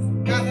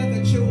 gather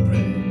the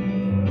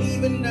children,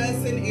 even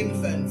nursing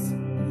infants.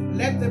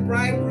 Let the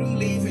bridegroom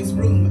leave his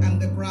room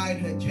and the bride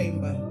her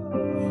chamber,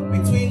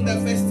 between the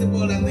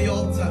vestibule and the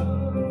altar.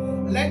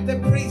 Let the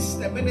priests,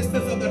 the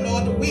ministers of the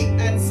Lord, weep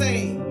and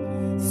say,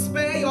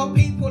 spare your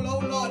people, O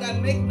Lord,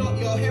 and make not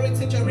your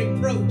heritage a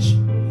reproach,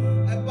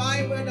 a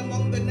byword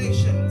among the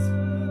nations.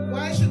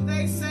 Why should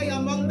they say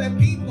among the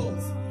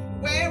peoples,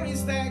 where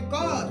is their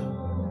God?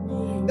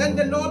 Then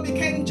the Lord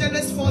became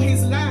jealous for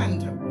his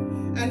land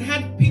and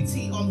had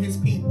pity on his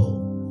people.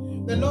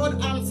 The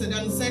Lord answered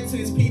and said to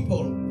his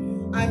people,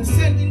 I am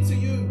sending to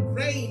you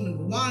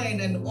grain, wine,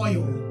 and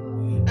oil,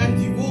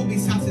 and you will be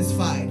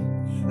satisfied.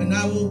 And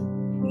I will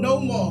no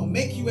more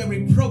make you a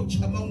reproach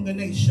among the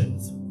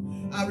nations.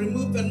 I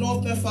remove the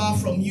northerner far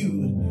from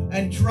you,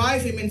 and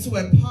drive him into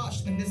a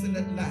parched and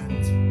desolate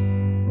land.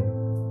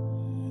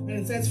 And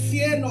it says,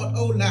 fear not,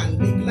 O land,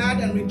 be glad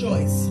and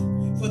rejoice,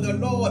 for the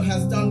Lord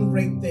has done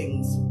great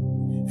things.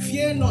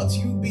 Fear not,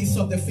 you beasts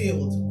of the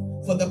field,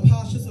 for the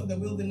pastures of the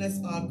wilderness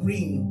are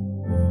green.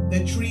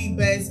 The tree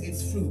bears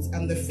its fruit,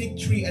 and the fig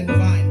tree and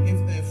vine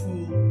give their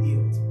full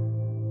yield.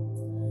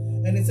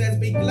 And it says,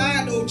 be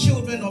glad, O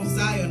children of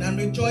Zion, and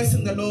rejoice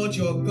in the Lord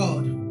your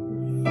God.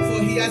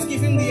 For he has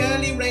given the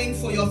early rain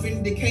for your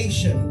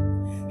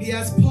vindication. He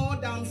has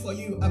poured down for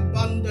you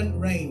abundant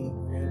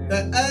rain,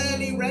 the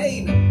early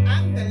rain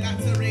and the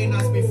latter rain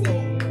as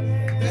before.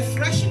 The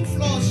threshing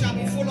floors shall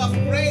be full of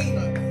grain,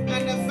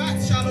 and the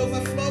vats shall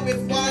overflow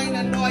with wine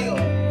and oil.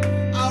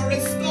 I'll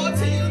restore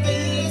to you the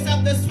years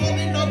that the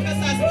swarming locust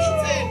has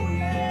eaten,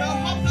 the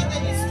hopper, the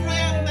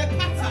destroyer, and the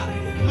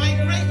cutter, my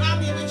great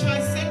army which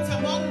I sent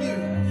among you.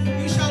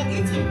 You shall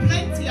eat in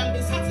plenty and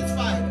be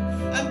satisfied,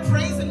 and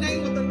praise the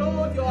name of the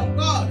Lord your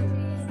God,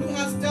 who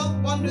has dealt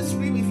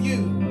wondrously with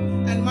you.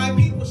 And my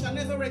people shall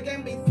never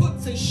again be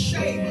put to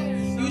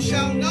shame. You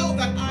shall know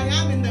that I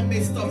am in the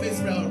midst of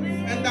Israel,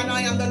 and that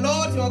I am the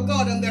Lord your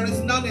God, and there is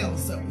none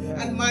else.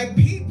 And my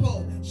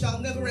people shall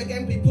never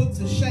again be put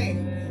to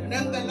shame. And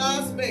then the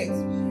last bit,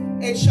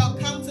 it shall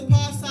come to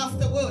pass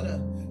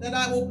afterward that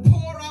I will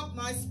pour out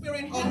my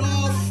spirit on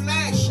all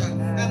flesh,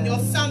 and your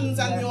sons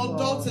and your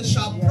daughters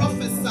shall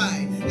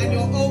prophesy, and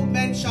your old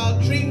men shall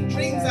dream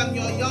dreams, and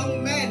your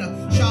young men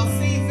shall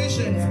see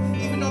visions,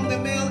 even on the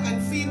male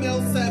and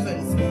female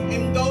servants.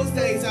 In those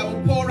days I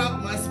will pour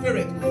out my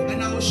spirit,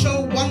 and I will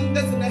show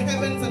wonders in the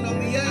heavens and on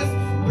the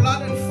earth,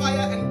 blood and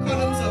fire and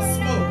columns of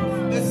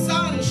smoke. The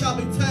sun shall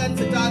be turned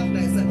to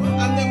darkness,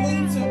 and the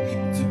moon to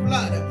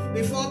blood,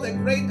 before the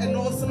great and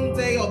awesome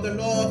day of the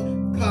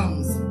Lord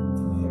comes.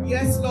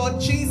 Yes, Lord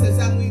Jesus,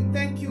 and we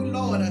thank you,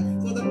 Lord,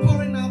 for the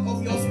pouring out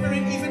of your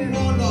spirit even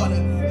more, Lord.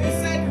 You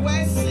said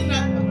where sin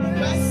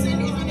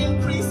even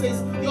increases,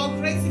 your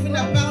grace even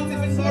abounds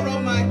even more, oh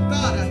my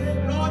God.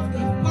 Lord,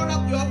 pour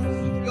out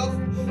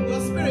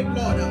your spirit,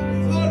 Lord.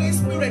 Holy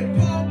Spirit,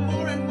 pour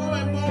more and more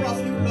and more of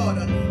you, Lord.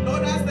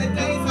 Lord, as the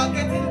days are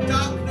getting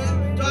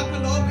darker,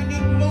 Lord, we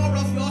need more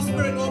of your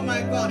spirit, oh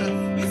my God.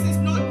 This is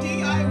not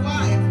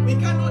DIY. We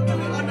cannot do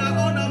it on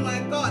our own, oh my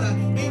God.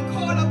 We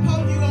call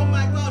upon you, oh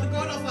my God,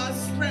 God of our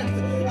strength,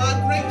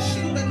 our great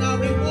shield and our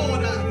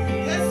rewarder.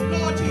 Yes,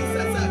 Lord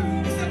Jesus.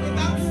 You said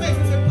without faith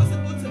it's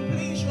impossible to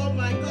please you, oh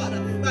my God.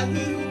 But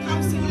he who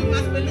comes to you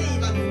must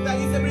believe that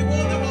he's a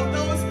rewarder of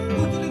those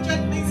who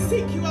diligently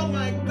seek you, oh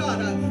my God.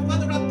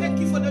 Father, I thank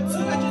you for the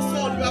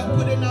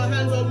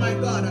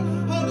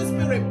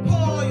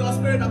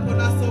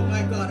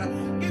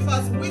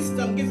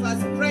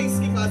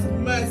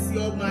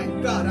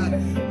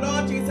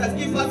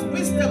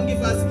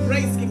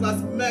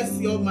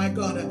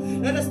God.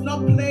 Let us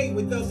not play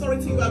with the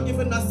authority you have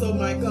given us, oh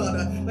my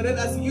God, but let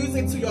us use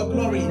it to your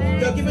glory.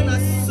 You have given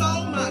us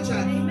so much.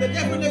 The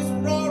devil is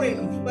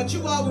roaring, but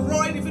you are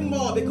roaring even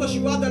more because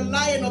you are the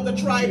Lion of the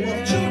tribe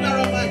of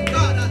Judah, oh my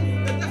God.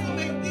 The devil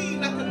may be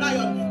like a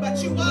lion,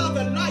 but you are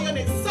the lion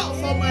itself,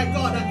 oh my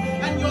God.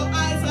 And your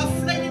eyes are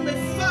flaming with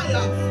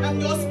fire,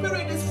 and your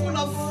spirit is full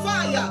of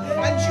fire,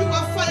 and you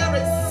are fire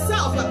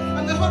itself.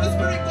 And the Holy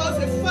Spirit goes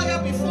with fire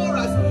before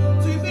us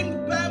to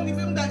even burn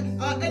even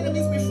our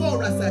enemies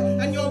before us.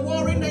 And your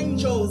warring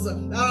angels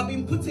are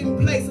being put in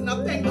place. And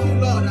I thank you,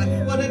 Lord,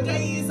 for the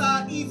days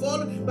are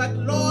evil, but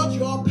Lord,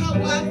 your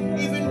power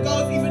even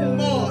goes even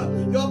more.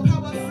 Your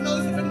power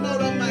flows even more,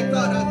 oh my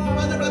God.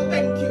 Father, I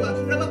thank you. You are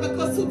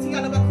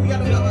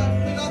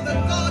the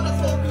God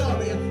of all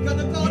glory. You are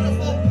the God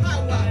of all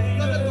power.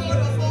 You are the God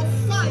of all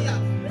fire.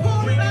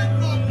 Pour it out,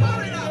 Lord.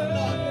 Pour it out,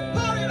 Lord.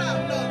 Pour it out,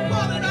 Lord.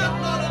 Pour it out,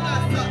 Lord, on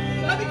us.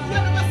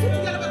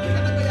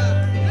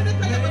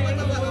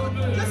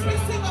 Just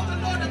receive of the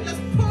Lord and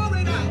just pour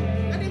it out.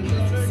 Let him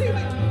just receive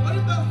it. Or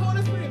if the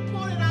Holy Spirit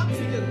pour it out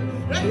to you.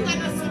 Thank you.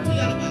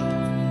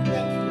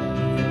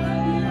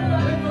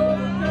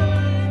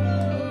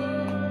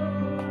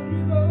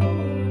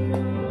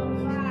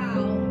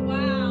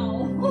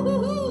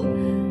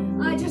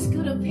 I just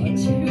got a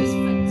picture. It was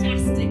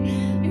fantastic.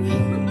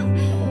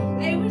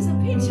 It was a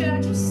picture. I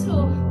just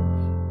saw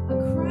a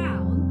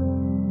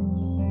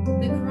crown, the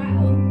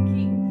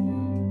king,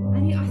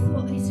 and I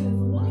thought it's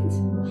over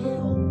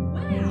Wellington.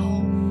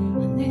 Wow.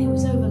 And then it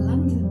was over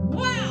London.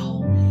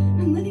 Wow.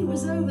 And then it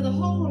was over the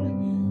whole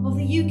of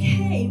the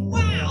UK.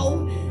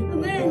 Wow.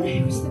 And then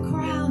it was the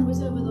crown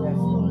was over the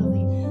whole of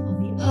the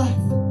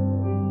earth.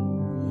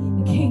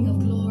 The King of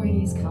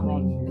Glory is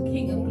coming. The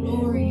King of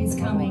Glory is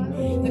coming.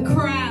 The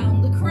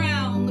crown, the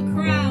crown, the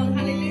crown.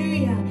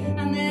 Hallelujah.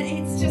 And then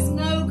it's just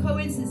no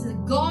coincidence. It's a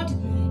God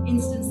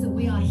instance that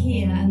we are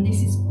here, and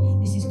this is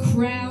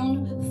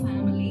Crown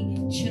Family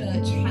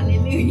Church.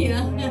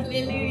 Hallelujah.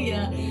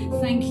 Hallelujah.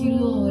 Thank you,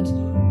 Lord,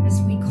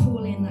 as we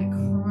call in that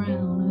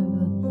crown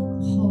over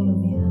the whole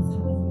of the earth.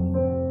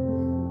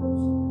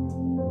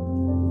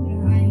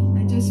 Hallelujah.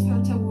 I just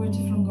felt a word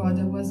from God.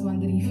 I was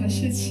wondering if I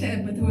should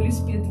share, but the Holy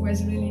Spirit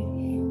was really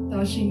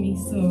touching me.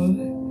 So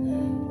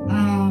I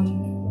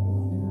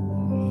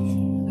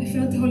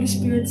felt the Holy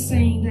Spirit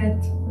saying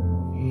that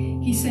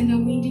He sent a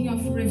winding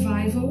of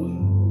revival.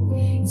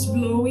 It's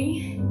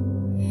blowing,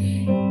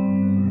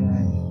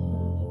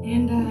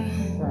 and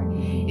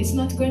it's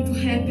not going to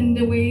happen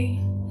the way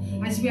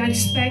as we are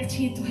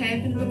expecting it to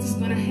happen, but it's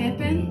going to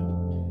happen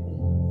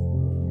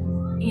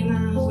in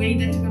a way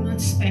that we're not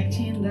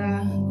expecting.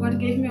 God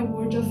gave me a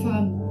word of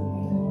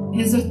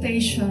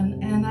exhortation,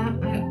 and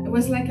it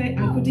was like I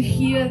could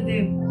hear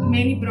the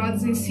many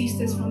brothers and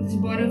sisters from this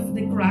body of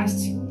the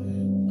Christ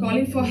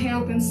calling for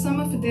help, and some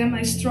of them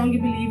are strong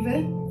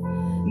believers,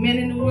 men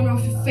and women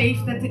of faith,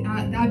 that they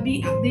are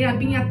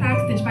being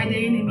attacked by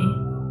the enemy.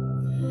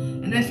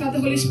 And I felt the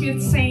Holy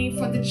Spirit saying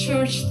for the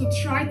church to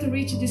try to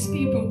reach these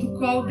people, to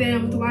call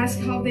them, to ask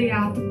how they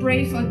are, to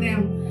pray for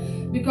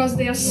them, because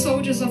they are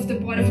soldiers of the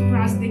body of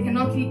Christ. They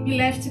cannot be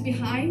left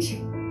behind.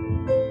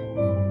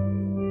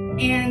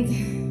 And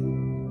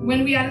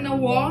when we are in a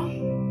war,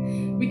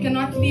 we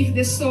cannot leave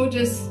the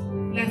soldiers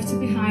left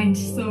behind.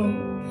 So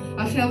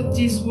I felt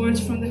these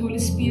words from the Holy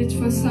Spirit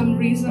for some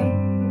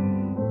reason.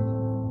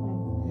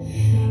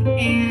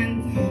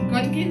 And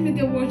God gave me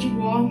the word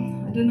war.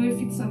 I don't know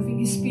if it's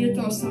something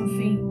spiritual or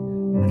something.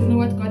 I don't know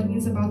what God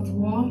means about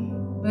war.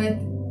 But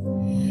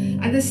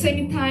at the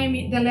same time,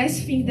 the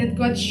last thing that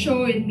God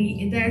showed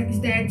me is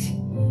that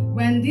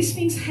when these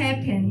things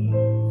happen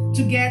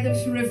together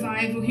through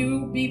revival, He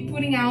will be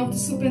putting out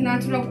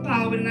supernatural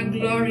power and a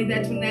glory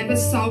that we never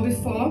saw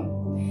before.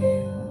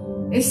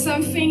 It's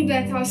something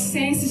that our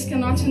senses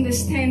cannot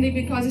understand it,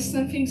 because it's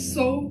something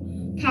so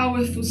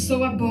powerful,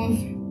 so above.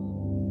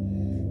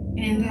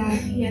 And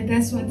yeah,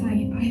 that's what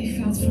I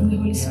felt from the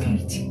Holy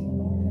Spirit. Thank you.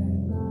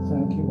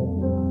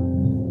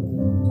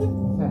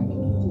 Thank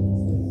you.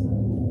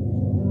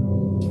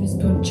 Praise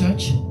God,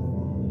 church.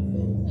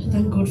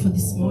 Thank God for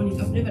this morning.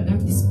 I've never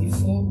done this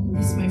before.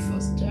 This is my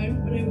first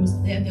time. When I was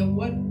there, the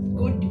word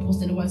God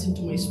deposited words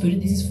into my spirit.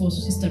 This is for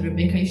Sister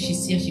Rebecca. If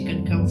she's here, she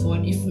can come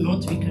forward. If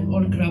not, we can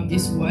all grab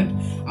this word.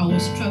 I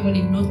was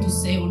struggling not to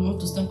say or not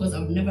to start because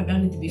I've never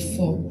done it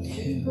before.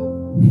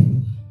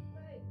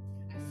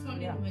 I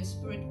found in my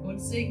spirit God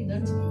saying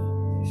that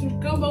we should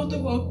come out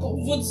of our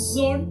comfort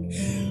zone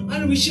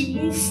and we should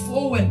move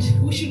forward.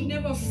 We should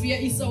never fear.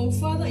 It's our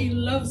Father. He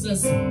loves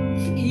us.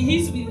 He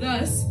is with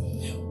us.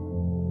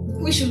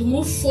 We should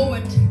move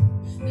forward.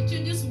 The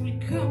changes will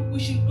come. We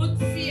should not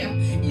fear.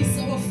 It's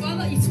our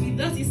Father. It's with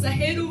us. It's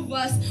ahead of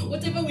us.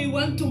 Whatever we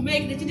want to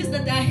make, the changes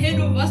that are ahead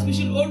of us, we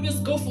should always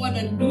go forward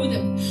and do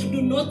them.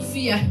 Do not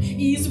fear.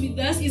 He is with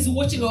us. He's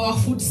watching our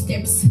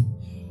footsteps.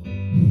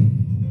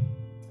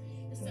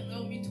 Just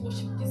allow me to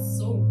worship this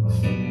song.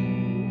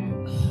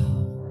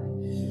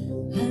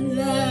 I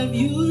love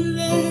you,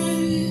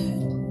 Lord.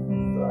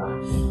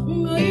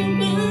 Oh, your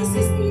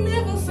mercy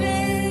never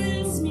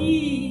fails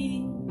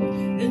me.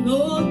 And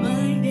all my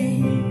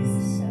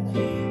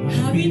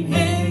I've been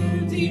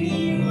held in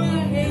your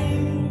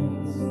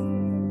hands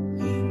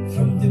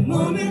from the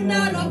moment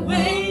that I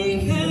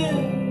wake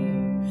up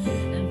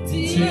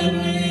until I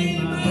lay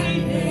my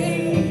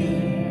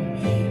head.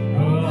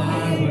 Oh,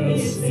 I will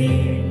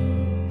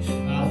sing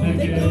of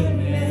the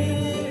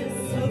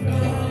goodness of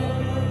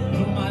God.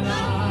 All my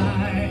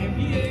life,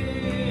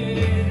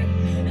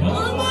 yeah.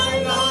 All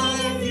my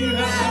life you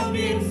have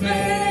been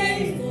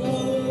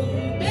faithful.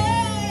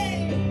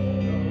 Hey.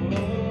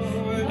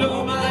 And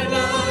all my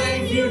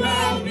life you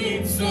have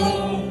been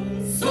so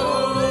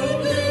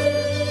good.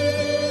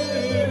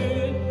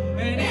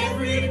 And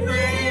every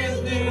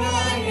breath that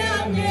I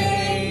am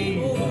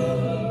able,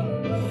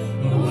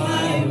 oh,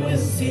 I will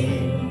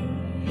sing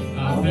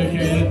of the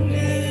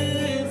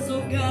goodness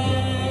of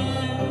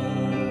God.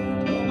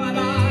 All my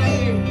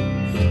life,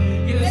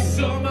 yes,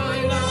 all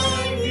my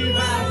life you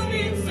have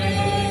been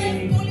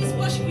faithful. Please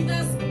worship with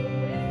us.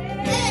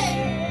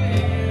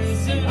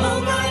 Yes, and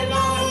all my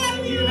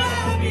life you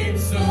have been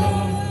so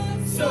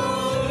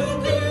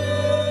good.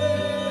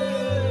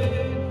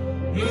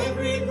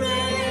 Every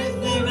breath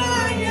that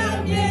I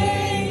am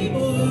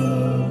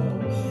able,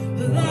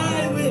 that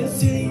I will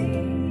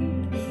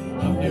sing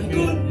of the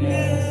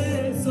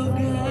goodness of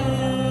God.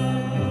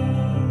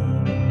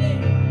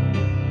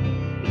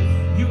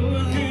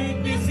 Your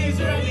goodness is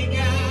running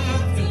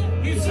after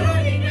me.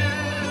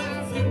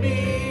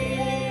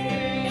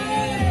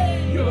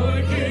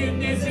 Your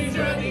goodness is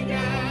running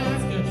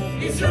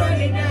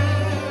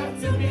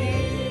after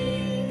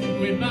me.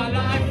 With my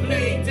life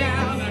laid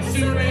down, I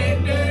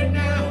surrender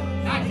now.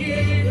 I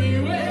give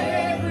you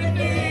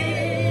everything.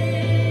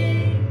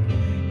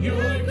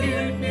 Your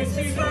goodness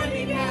is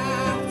running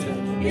after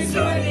me.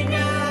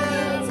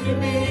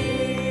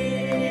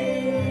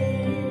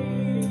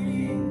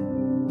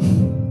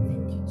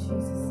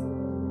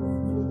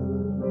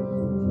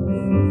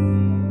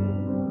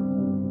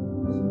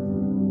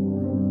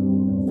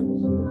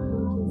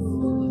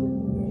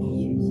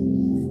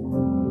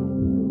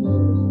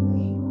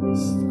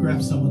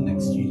 Grab someone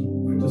next to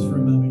you, just for a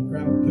moment.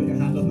 Put your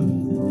hand on them,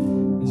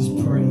 and just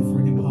pray for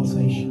an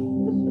impartation.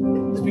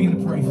 Just begin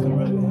to pray for them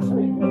right now.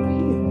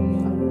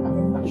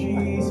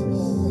 Jesus,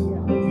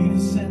 be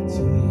the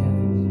center.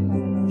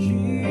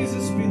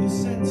 Jesus, be the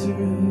center.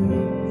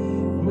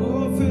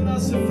 Oh, fill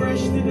us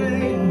afresh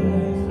today.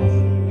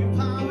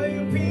 Empower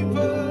your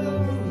people.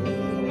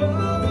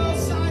 Oh,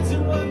 signs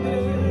and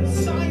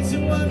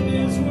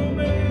wonders will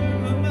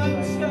move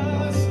amongst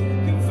us.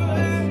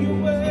 Confirm your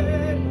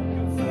word,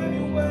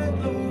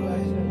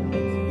 Lord.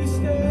 This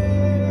day,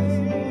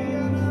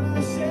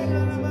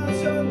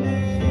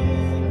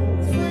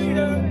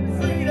 freedom,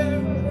 freedom,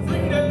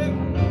 freedom,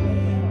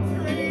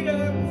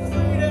 freedom,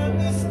 freedom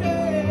this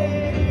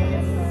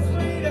day.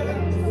 Freedom,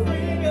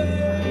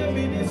 freedom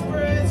in His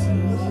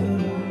presence.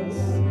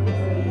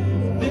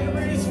 There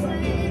is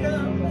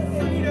freedom,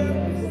 freedom,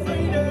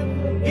 freedom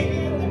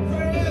in the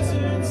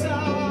presence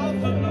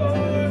of the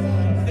Lord.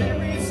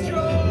 There is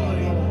joy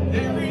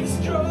in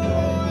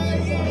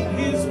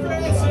His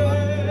presence.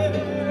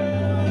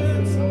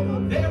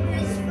 There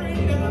is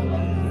freedom,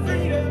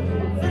 freedom,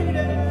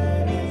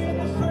 freedom in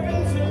the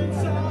presence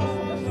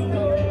of the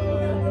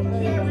Lord.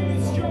 There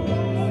is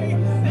joy,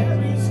 and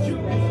there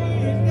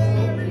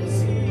is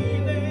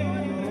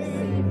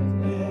healing.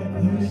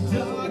 The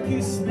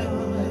darkest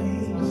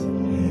night,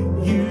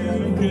 you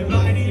can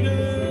light it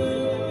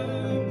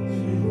up.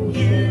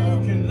 You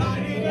can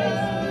light it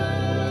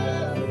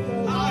up.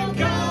 Our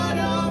God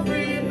of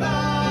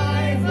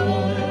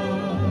revival.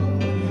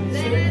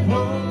 Let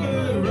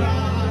hope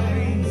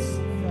arise,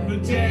 but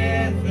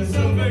death is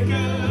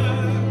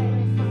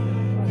overcome.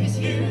 'Cause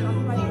you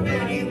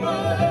already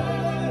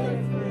won.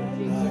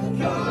 Our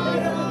God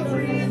of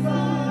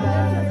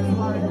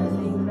revival.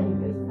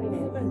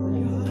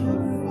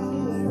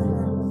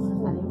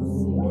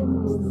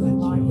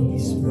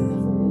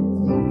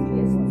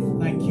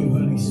 Thank you,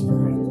 Holy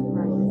Spirit.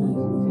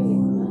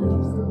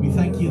 We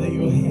thank you that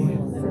you're here.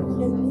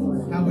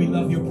 How we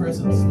love your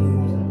presence,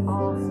 Lord.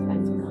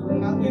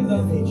 How we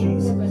love you,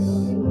 Jesus.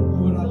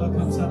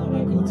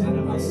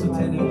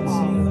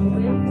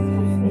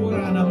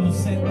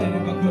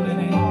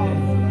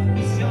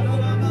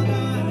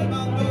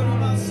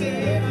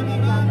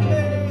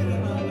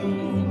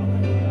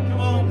 Come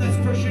on, let's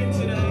push in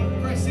today.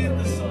 Press in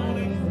this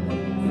morning.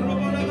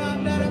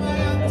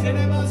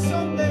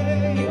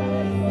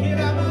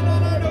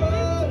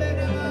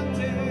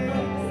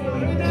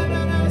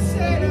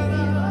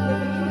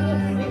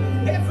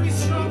 Every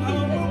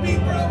stronghold will be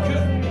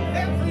broken.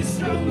 Every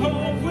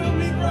stronghold will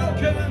be broken.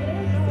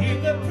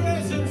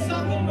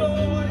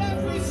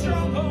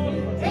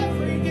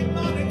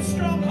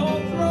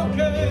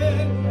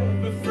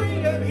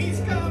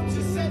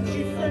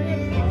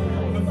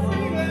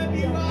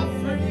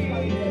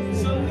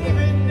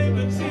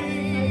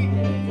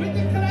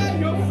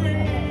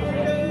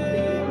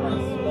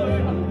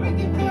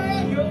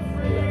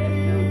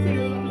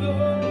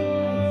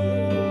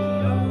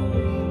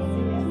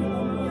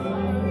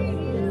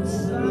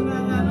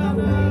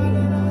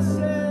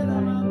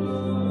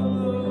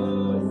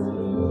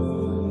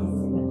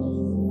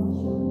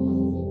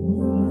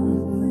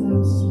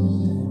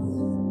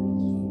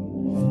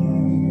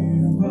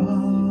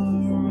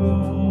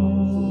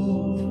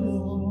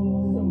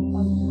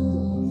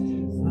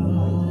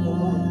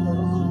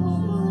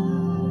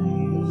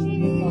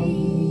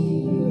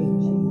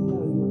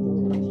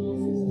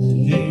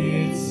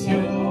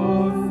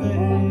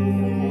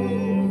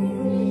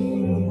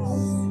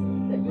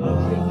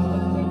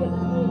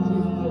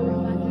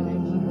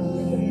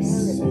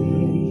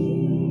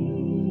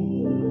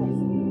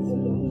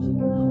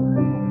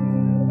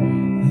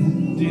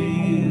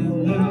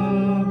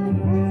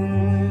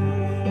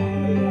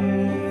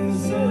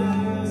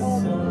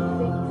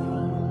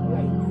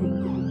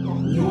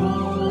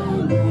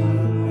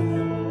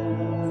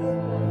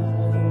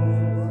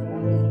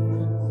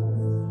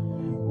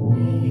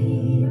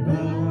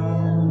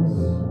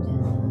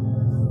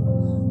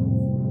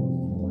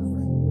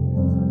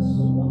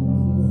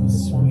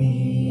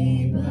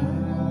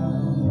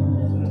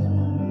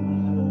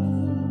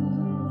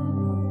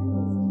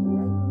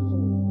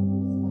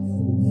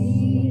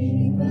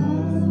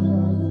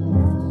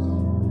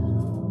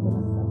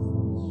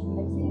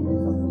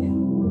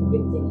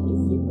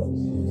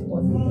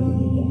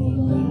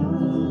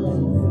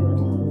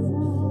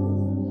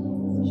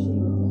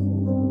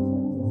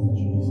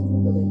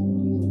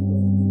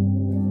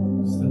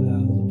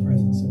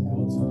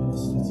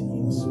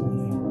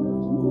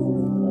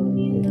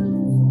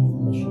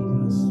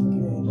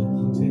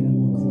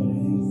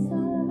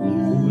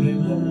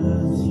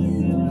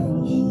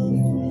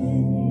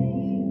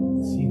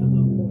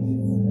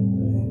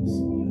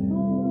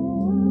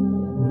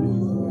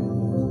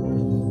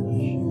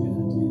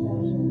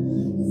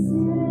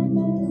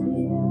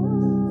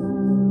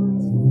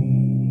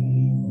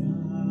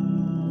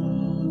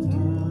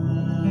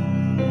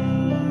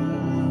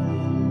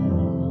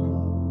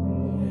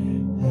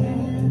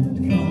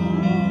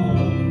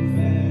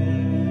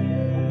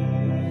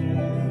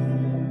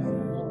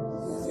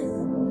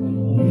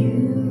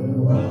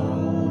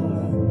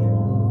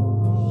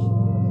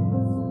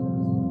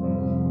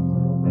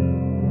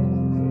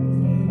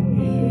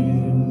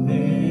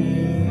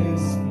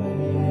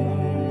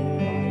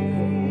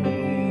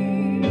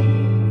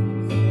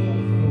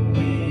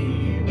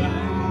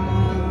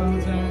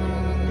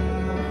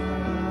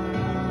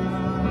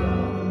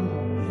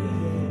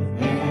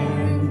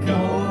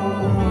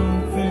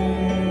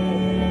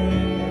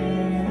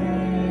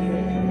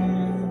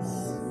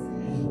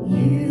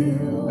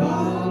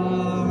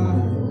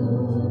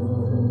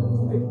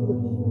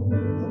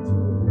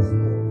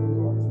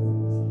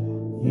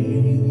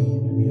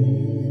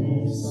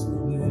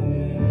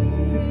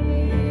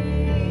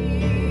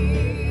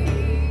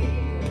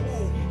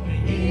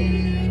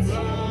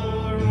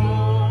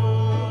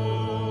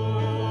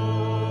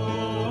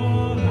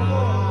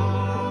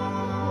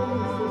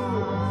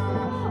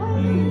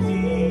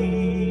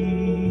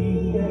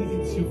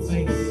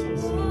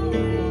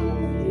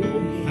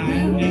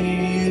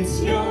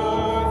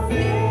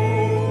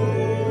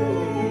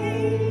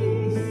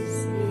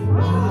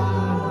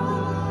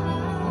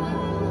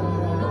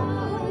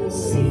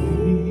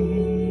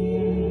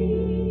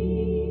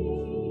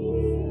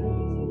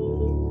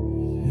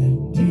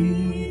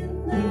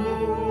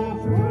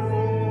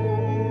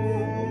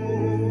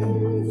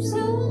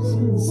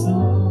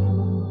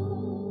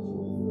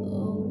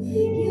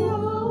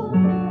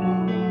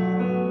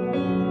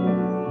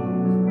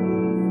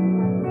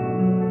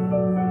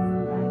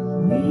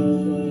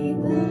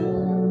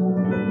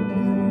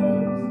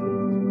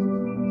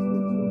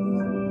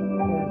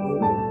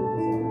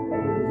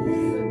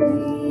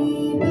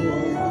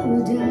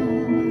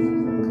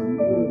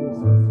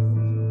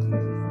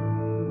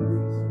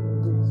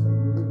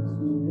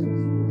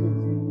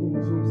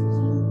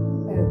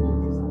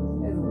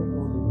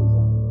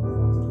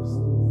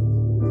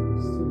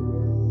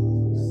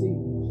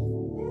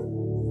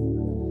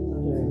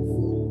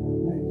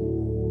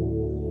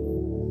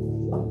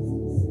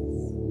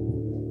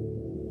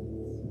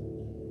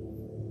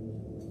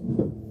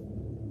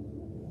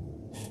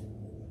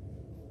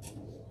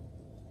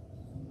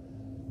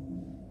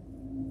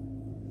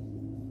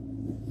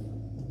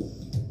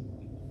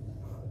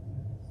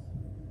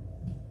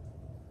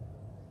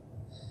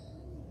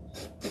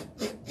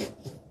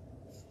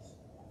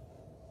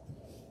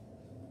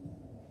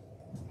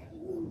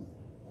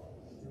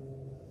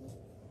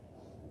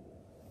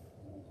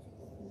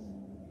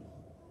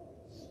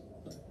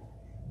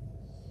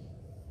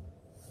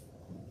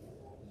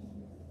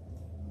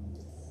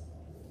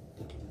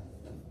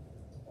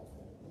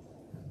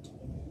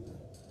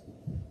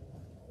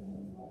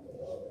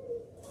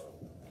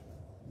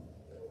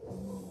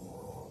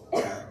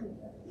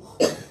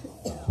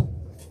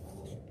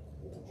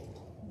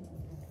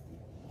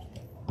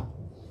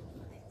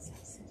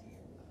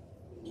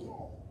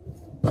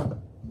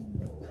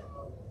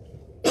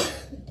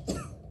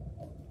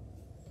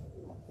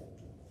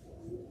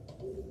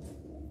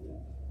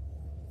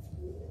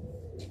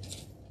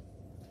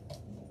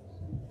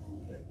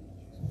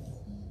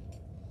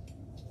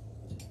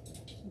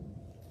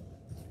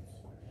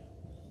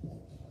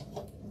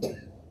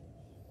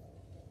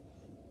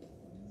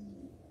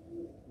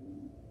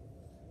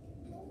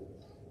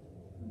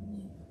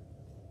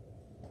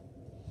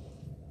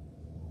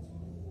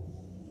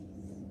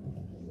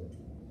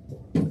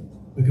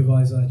 of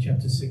Isaiah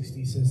chapter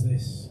 60 says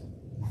this: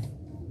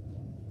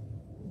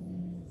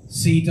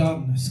 "See,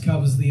 darkness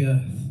covers the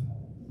earth,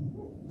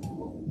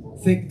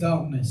 thick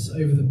darkness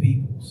over the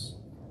peoples.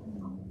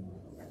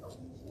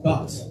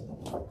 But,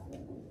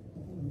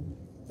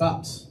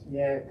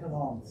 Yeah, come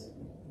on.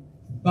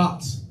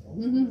 but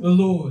the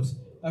Lord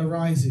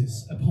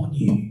arises upon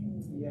you,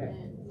 Yeah.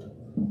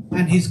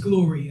 and his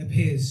glory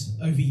appears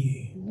over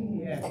you.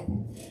 Yeah.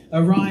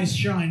 Arise,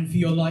 shine, for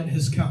your light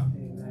has come.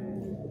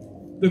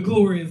 The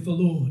glory of the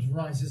Lord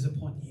rises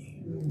upon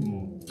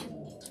you.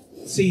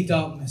 See,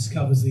 darkness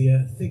covers the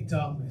earth, thick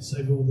darkness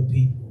over all the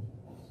people.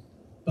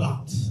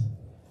 But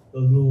the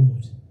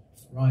Lord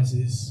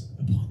rises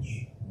upon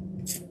you."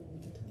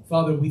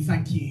 Father, we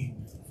thank you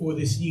for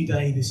this new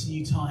day, this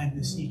new time,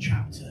 this new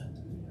chapter.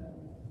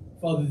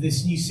 Father,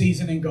 this new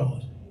season in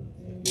God.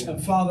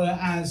 And Father,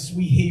 as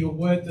we hear your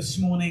word this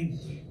morning,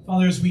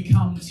 Father, as we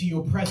come to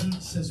your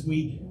presence, as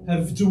we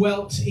have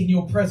dwelt in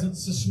your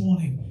presence this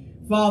morning,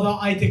 Father,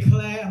 I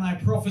declare and I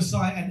prophesy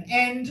an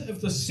end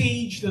of the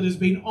siege that has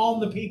been on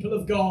the people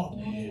of God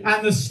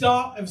and the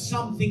start of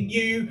something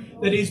new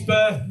that is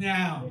birthed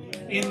now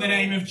in the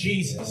name of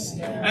Jesus.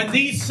 And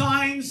these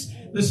signs,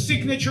 the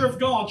signature of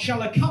God,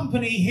 shall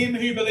accompany him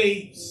who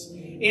believes.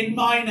 In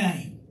my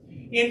name.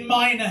 In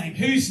my name.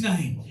 Whose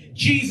name?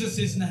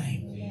 Jesus'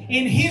 name.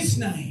 In his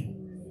name.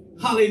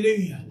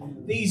 Hallelujah.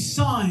 These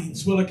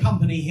signs will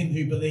accompany him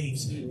who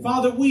believes.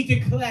 Father, we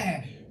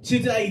declare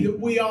today that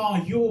we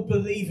are your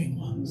believing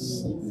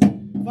ones.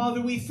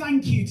 Father, we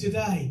thank you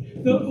today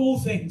that all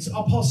things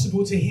are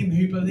possible to him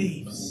who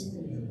believes.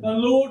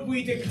 And Lord,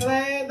 we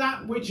declare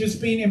that which has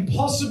been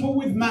impossible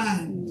with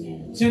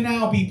man to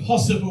now be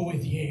possible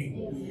with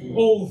you.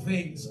 All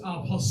things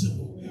are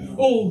possible.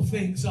 All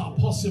things are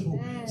possible.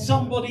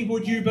 Somebody,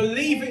 would you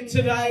believe it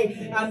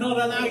today and not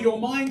allow your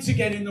mind to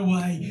get in the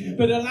way,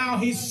 but allow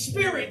his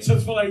spirit to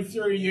flow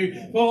through you,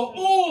 for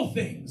all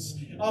things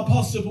are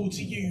possible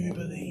to you who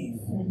believe.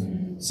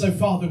 So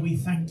Father, we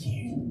thank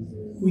you.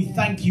 We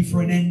thank you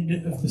for an end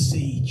of the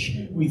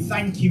siege. We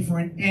thank you for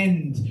an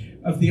end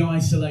of the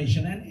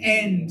isolation, an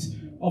end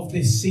of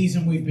this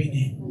season we've been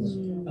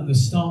in, and the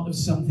start of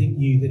something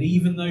new, that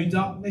even though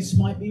darkness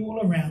might be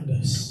all around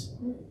us,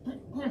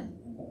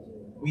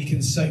 we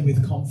can say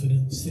with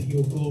confidence that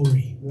your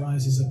glory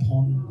rises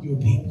upon your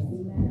people.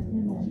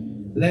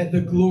 Let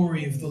the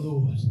glory of the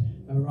Lord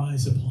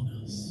arise upon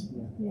us.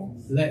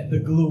 Let the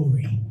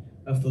glory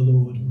of the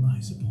Lord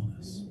rise upon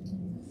us.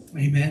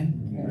 Amen.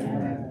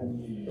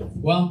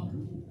 Well,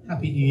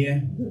 Happy New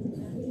Year.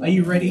 Are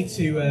you ready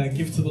to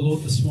give to the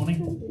Lord this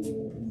morning?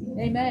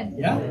 Amen.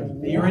 Yeah?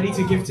 Are you ready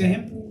to give to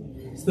him?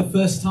 It's the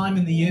first time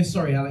in the year.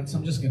 Sorry, Alex,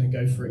 I'm just going to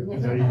go for it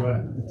because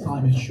the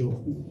time is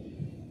short.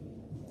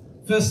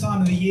 First time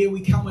of the year,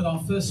 we come with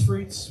our first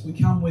fruits. We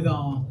come with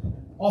our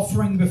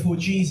offering before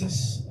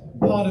Jesus.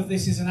 Part of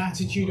this is an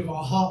attitude of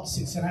our hearts.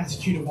 It's an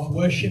attitude of our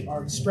worship,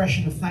 our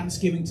expression of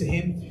thanksgiving to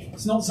him.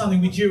 It's not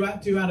something we do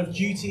out of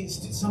duty.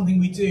 It's something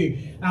we do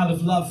out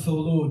of love for the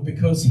Lord,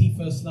 because he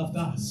first loved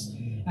us.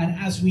 And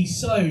as we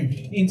sow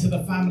into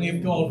the family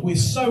of God, we're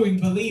sowing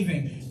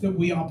believing that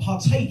we are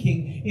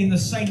partaking in the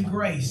same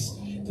grace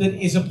that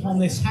is upon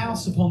this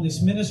house, upon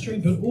this ministry,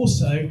 but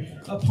also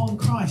upon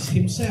Christ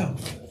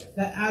himself.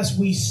 That as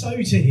we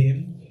sow to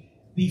him,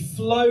 the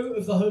flow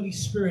of the Holy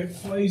Spirit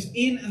flows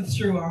in and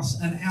through us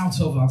and out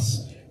of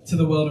us to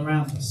the world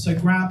around us. So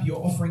grab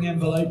your offering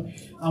envelope.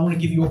 I want to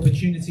give you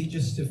opportunity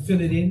just to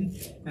fill it in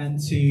and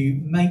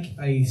to make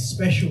a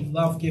special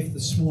love gift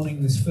this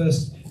morning, this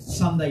first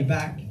Sunday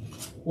back.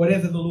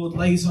 Whatever the Lord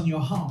lays on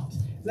your heart.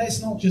 Let's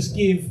not just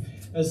give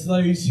as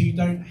those who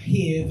don't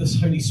hear this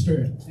Holy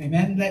Spirit.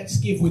 Amen. Let's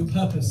give with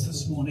purpose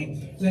this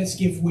morning. Let's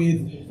give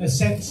with a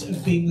sense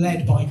of being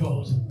led by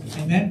God.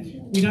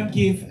 Amen. We don't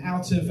give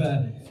out of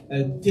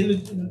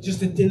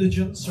just a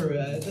diligence or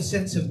a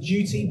sense of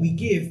duty. We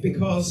give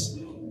because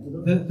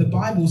the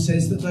Bible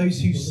says that those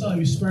who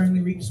sow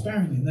sparingly reap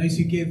sparingly, and those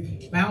who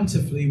give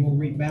bountifully will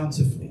reap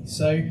bountifully.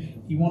 So if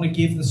you want to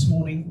give this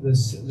morning,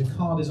 the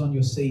card is on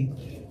your seat.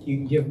 You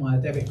can give my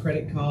debit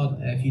credit card.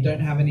 If you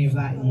don't have any of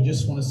that and you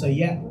just want to say,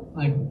 yeah,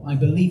 I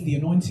believe the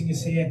anointing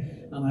is here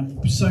and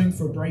I'm sowing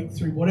for a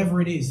breakthrough, whatever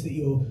it is that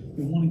you're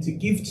wanting to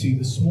give to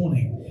this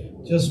morning,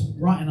 just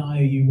write an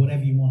IOU,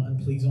 whatever you want, and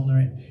please honour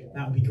it.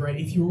 That would be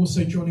great. If you're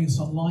also joining us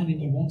online and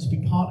you want to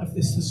be part of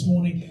this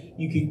morning,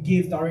 you can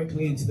give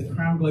directly into the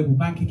Crown Global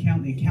Bank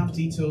account. The account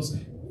details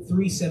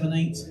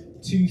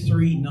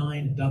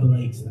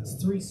 378-239-88. That's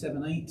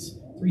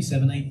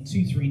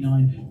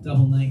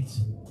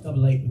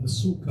 378-239-88 with the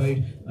sort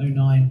code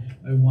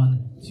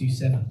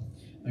 090127.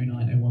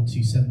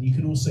 090127. You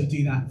can also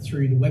do that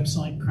through the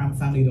website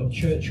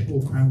crownfamily.church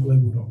or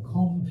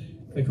crownglobal.com.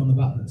 Click on the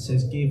button that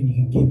says give, and you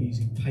can give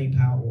using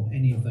PayPal or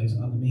any of those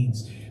other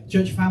means.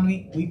 Church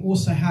family, we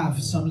also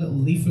have some little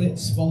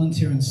leaflets,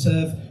 volunteer and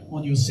serve,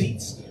 on your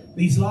seats.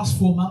 These last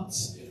 4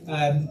 months,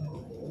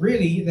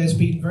 really there's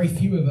been very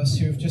few of us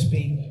who have just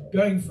been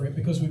going for it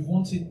because we've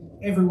wanted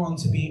everyone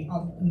to be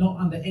not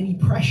under any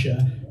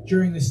pressure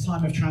during this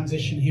time of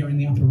transition here in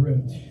the upper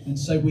room. And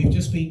so we've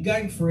just been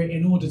going for it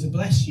in order to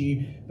bless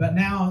you, but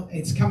now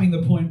it's coming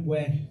the point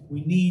where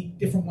we need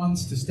different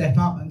ones to step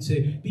up and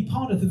to be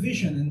part of the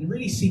vision and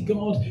really see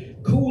God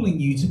calling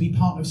you to be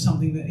part of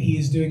something that he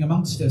is doing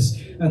amongst us.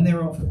 And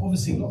there are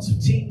obviously lots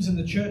of teams in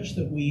the church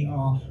that we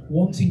are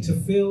wanting to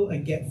fill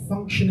and get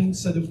functioning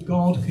so that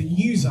God can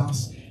use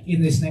us in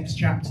this next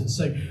chapter.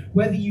 So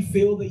whether you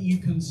feel that you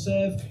can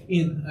serve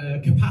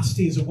in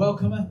capacity as a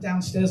welcomer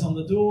downstairs on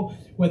the door,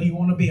 whether you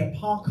want to be a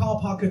car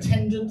park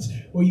attendant,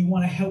 or you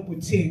want to help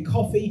with tea and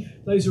coffee,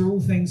 those are all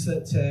things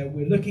that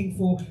we're looking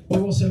for.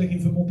 We're also looking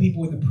for more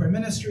people in the prayer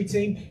ministry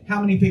team. How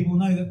many people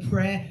know that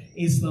prayer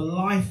is the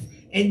life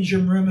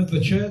engine room of the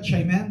church?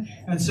 Amen.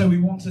 And so we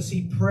want to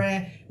see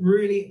prayer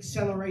really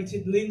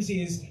accelerated.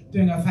 Lindsay is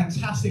doing a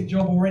fantastic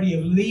job already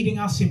of leading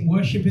us in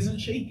worship, isn't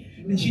she?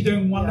 Isn't she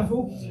doing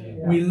wonderful?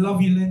 We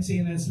love you, Lindsay,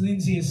 and as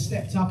Lindsay has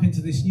stepped up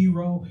into this new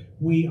role,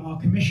 we are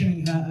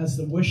commissioning her as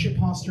the worship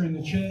pastor in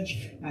the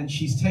church, and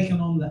she's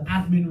taken on the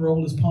admin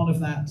role as part of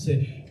that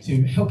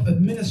to help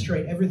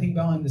administrate everything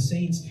behind the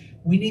scenes.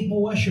 We need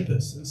more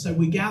worshippers, and so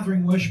we're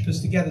gathering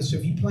worshippers together. So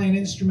if you play an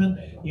instrument,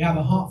 you have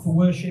a heart for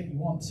worship, you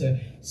want to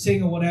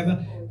sing or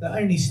whatever, the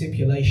only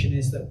stipulation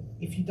is that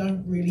if you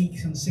don't really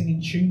can sing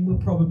in tune,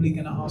 we're probably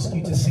going to ask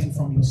you to sing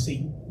from your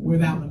seat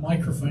without the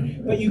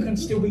microphone. But you can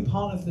still be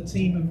part of the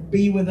team and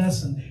be with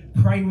us and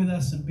pray with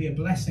us and be a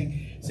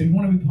blessing. So if you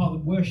want to be part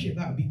of worship,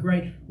 that would be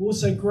great.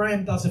 Also,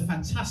 Graham does a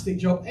fantastic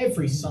job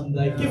every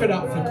Sunday. Give it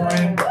up for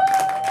Graham.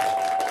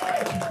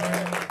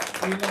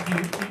 We love you.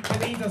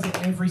 And he does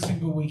it every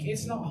single week.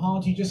 It's not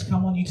hard. You just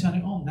come on, you turn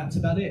it on. That's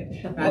about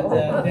it. And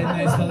then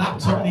there's the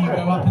laptop that you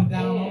go up and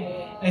down on.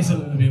 There's a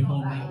little bit more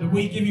than that. But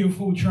we give you a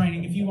full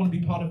training. If you want to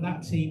be part of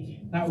that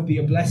team, that would be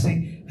a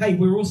blessing. Hey,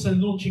 we're also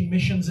launching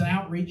missions and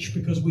outreach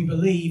because we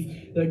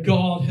believe that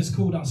God has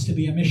called us to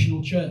be a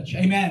missional church.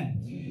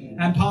 Amen.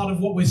 And part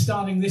of what we're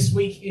starting this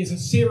week is a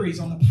series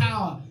on the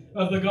power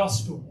of the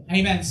gospel.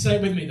 Amen. Say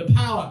it with me. The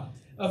power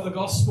of the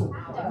gospel.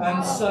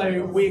 And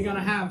so we're going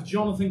to have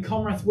Jonathan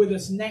Conrath with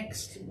us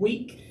next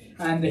week.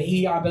 And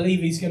I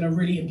believe he's going to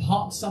really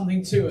impart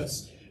something to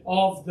us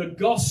of the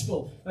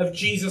gospel of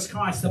Jesus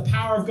Christ, the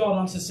power of God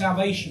unto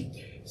salvation.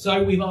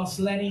 So we've asked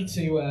Lenny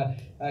to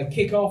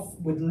kick off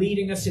with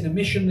leading us in a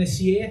mission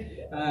this year.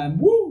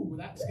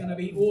 That's going to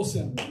be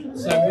awesome.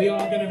 So we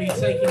are going to be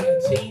taking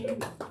a team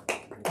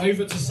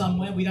over to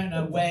somewhere. We don't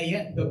know where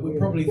yet, but we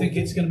probably think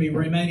it's going to be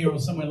Romania or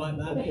somewhere like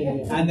that.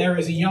 And there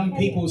is a young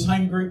people's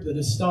home group that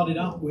has started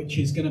up, which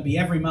is going to be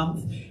every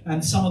month.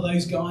 And some of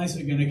those guys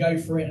are going to go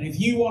for it. And if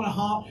you want a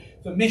heart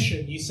for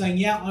mission, you're saying,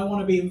 yeah, I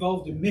want to be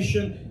involved in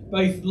mission,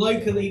 both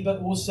locally but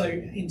also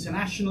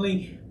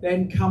internationally,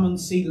 then come and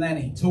see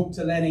Lenny. Talk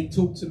to Lenny,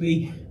 talk to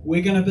me.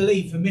 We're going to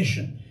believe for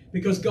mission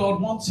because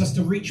God wants us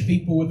to reach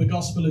people with the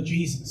gospel of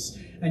Jesus.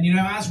 And you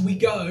know, as we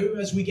go,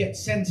 as we get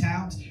sent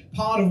out,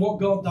 part of what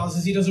God does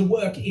is he does a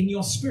work in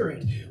your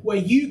spirit where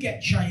you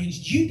get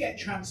changed, you get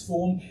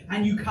transformed,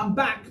 and you come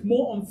back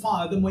more on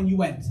fire than when you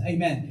went.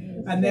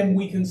 Amen. And then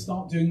we can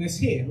start doing this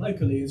here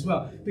locally as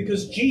well.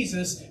 Because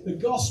Jesus, the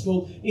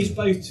gospel, is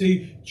both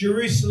to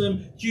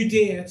Jerusalem,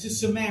 Judea, to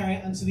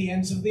Samaria, and to the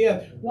ends of the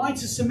earth. Why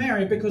to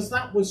Samaria? Because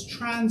that was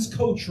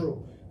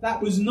transcultural.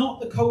 That was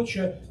not the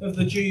culture of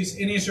the Jews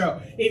in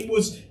Israel. It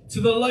was to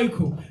the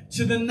local,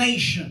 to the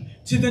nation,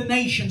 to the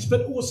nations,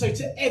 but also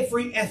to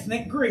every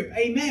ethnic group.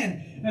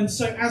 Amen. And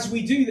so as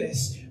we do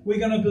this, we're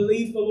going to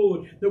believe the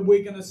Lord that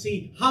we're going to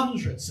see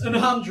hundreds and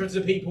hundreds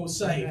of people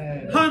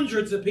saved.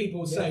 Hundreds of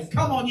people saved.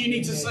 Come on, you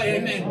need to say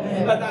amen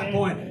at that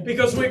point,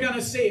 because we're going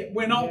to see it.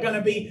 We're not going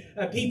to be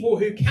people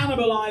who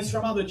cannibalize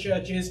from other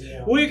churches.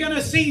 We're going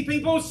to see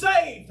people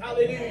saved.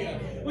 Hallelujah.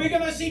 We're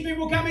going to see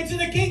people come into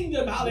the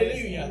kingdom.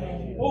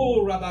 Hallelujah.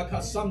 Oh,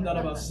 Rabakasanda,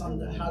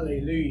 Rabasanda.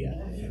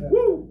 Hallelujah.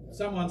 Woo.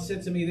 Someone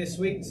said to me this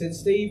week, said,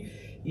 Steve,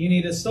 you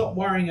need to stop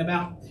worrying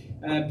about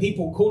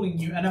people calling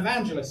you an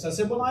evangelist. I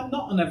said, well, I'm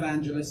not an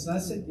evangelist.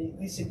 And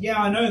they said,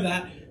 yeah, I know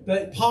that.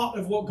 But part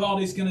of what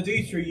God is going to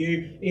do through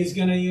you is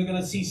you're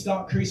going to see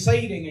start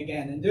crusading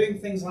again and doing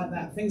things like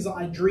that. Things that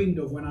I dreamed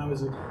of when I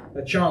was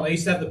a child. I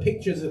used to have the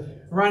pictures of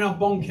Reinhard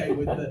Bonnke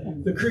with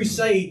the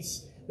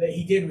crusades that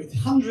he did with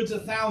hundreds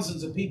of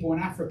thousands of people in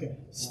Africa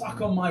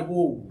stuck on my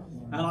wall.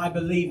 And I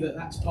believe that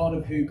that's part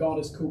of who God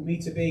has called me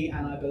to be.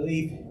 And I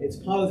believe it's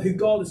part of who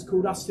God has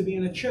called us to be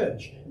in a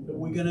church. That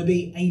we're going to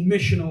be a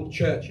missional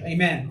church.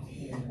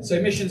 Amen. So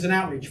missions and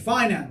outreach,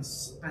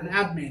 finance and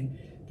admin.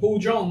 Paul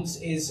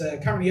Johns is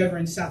currently over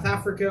in South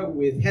Africa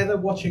with Heather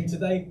watching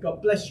today.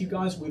 God bless you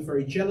guys. We're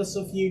very jealous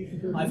of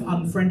you. I've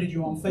unfriended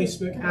you on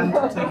Facebook and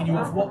taken you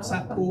off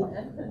WhatsApp,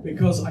 Paul,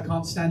 because I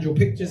can't stand your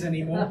pictures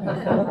anymore.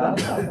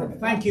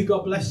 Thank you.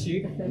 God bless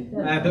you.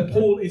 But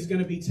Paul is going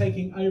to be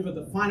taking over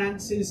the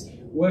finances,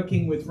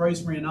 working with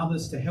Rosemary and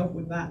others to help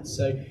with that.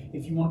 So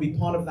if you want to be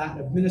part of that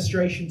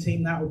administration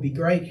team, that would be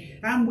great.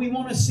 And we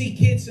want to see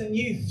kids and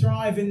youth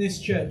thrive in this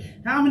church.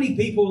 How many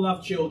people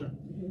love children?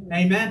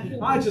 Amen.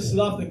 I just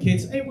love the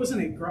kids.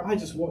 Wasn't it great? I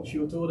just watched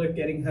your daughter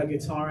getting her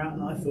guitar out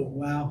and I thought,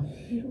 wow,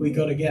 we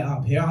got to get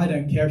up here. I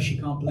don't care if she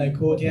can't play a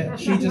chord yet.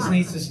 She just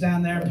needs to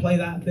stand there and play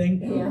that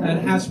thing.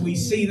 And as we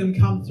see them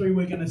come through,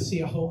 we're going to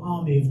see a whole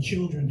army of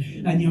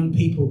children and young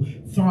people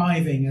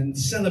thriving and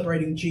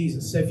celebrating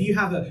Jesus. So if you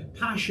have a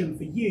passion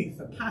for youth,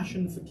 a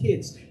passion for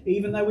kids,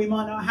 even though we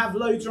might not have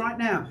loads right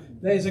now,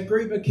 there's a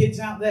group of kids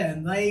out there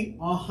and they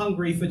are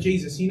hungry for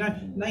Jesus. You know,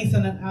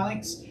 Nathan and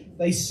Alex,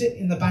 they sit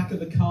in the back of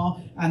the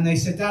car and they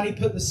said, Daddy,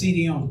 put the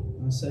CD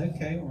on. I said,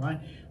 okay, all right.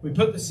 We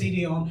put the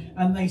CD on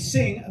and they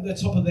sing at the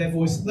top of their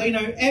voice. They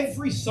know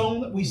every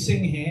song that we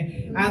sing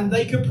here and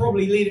they could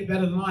probably lead it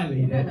better than I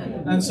lead it.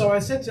 And so I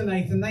said to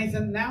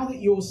Nathan, now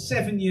that you're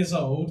 7 years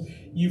old,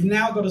 you've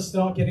now got to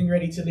start getting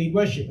ready to lead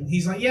worship. And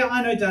he's like, yeah,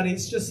 I know, Daddy.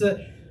 It's just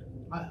that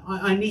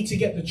I need to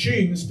get the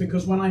tunes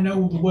because when I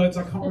know all the words,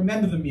 I can't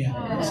remember them yet.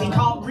 So he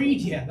can't read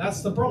yet.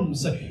 That's the problem.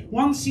 So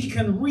once he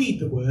can read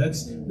the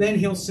words, then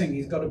he'll sing.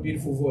 He's got a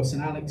beautiful voice.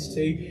 And Alex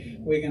too.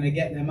 We're going to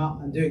get them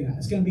up and doing that.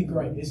 It's going to be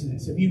great, isn't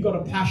it? So if you've got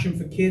a passion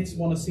for kids,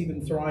 want to see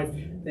them thrive,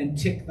 then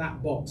tick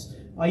that box.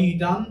 Are you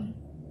done?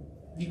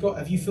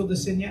 Have you filled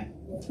this in yet?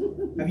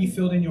 Have you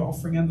filled in your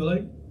offering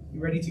envelope? You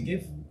ready to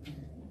give?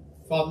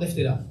 Father, lift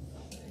it up.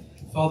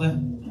 Father,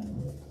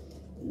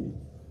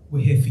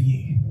 we're here for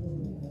you.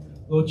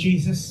 Lord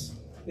Jesus,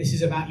 this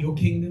is about your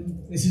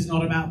kingdom. This is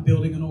not about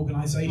building an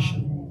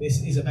organization.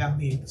 This is about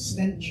the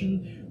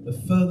extension, the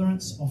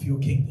furtherance of your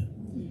kingdom.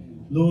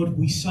 Lord,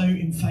 we sow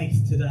in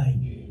faith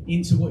today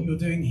into what you're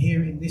doing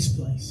here in this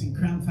place, in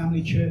Crown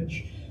Family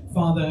Church.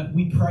 Father,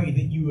 we pray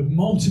that you would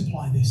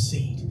multiply this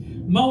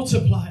seed.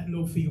 Multiply it,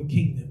 Lord, for your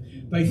kingdom,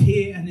 both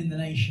here and in the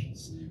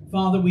nations.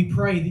 Father, we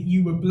pray that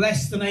you would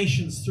bless the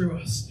nations through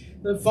us.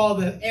 That,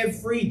 Father,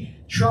 every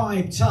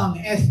tribe, tongue,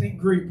 ethnic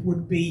group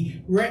would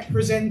be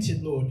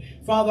represented, Lord.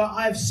 Father,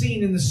 I've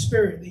seen in the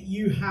Spirit that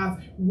you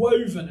have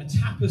woven a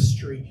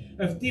tapestry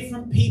of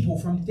different people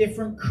from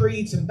different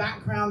creeds and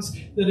backgrounds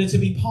that are to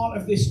be part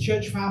of this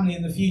church family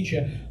in the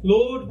future.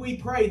 Lord, we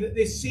pray that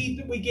this seed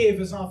that we give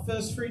as our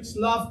first fruits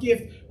love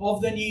gift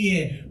of the new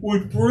year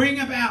would bring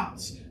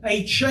about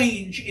a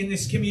change in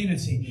this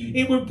community.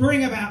 It would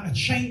bring about a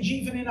change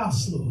even in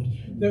us, Lord,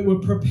 that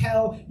would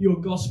propel your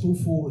gospel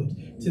forward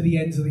to the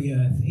ends of the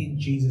earth in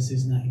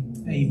Jesus' name.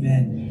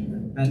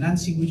 Amen. And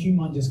Nancy, would you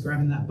mind just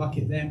grabbing that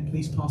bucket there and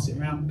please pass it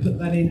around, put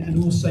that in,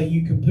 and also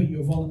you can put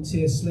your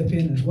volunteer slip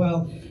in as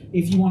well.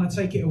 If you want to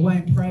take it away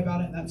and pray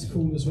about it, that's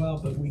cool as well,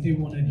 but we do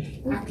want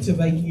to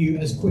activate you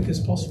as quick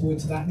as possible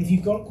into that. And if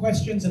you've got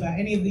questions about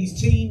any of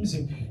these teams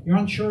and you're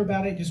unsure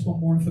about it, just want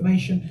more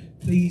information,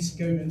 please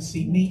go and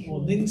see me or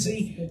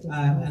Lindsay,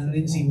 and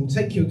Lindsay will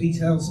take your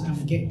details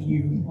and get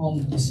you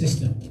on the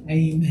system.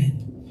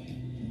 Amen.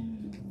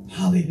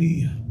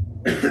 Hallelujah.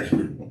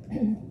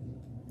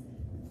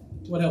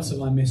 What else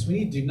have I missed? We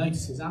need to do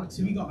notices. Alex,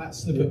 have you got that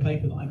slip of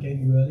paper that I gave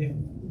you earlier?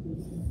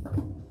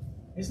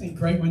 Isn't it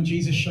great when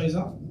Jesus shows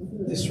up?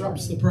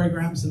 Disrupts the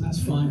programs, and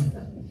that's fine.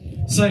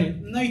 So,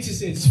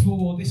 notices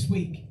for this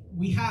week.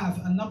 We have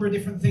a number of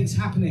different things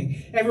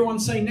happening. Everyone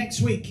say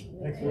next week.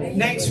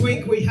 Next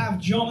week we have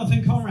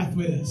Jonathan Conrath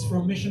with us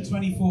from Mission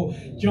 24.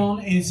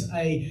 John is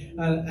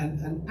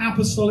an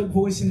apostolic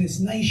voice in this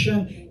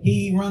nation.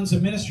 He runs a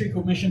ministry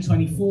called Mission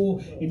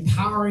 24,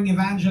 empowering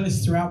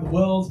evangelists throughout the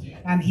world.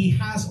 And he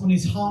has on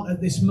his heart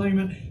at this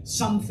moment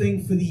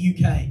something for the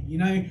UK. You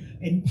know,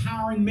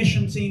 empowering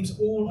mission teams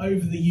all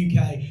over the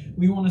UK.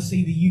 We want to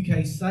see the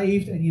UK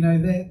saved, and you know,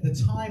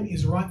 the time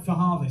is right for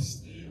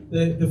harvest.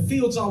 The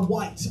fields are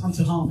white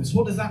unto harvest.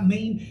 What does that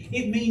mean?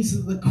 It means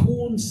that the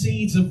corn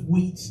seeds of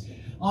wheat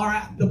are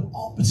at the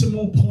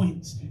optimal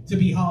point to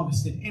be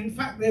harvested. In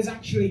fact, there's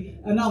actually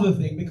another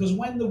thing, because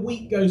when the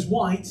wheat goes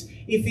white,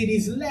 if it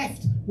is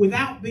left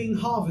without being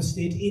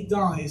harvested, it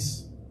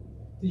dies.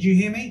 Did you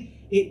hear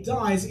me? It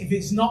dies if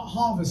it's not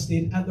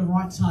harvested at the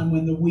right time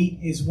when the wheat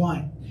is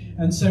white.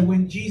 And so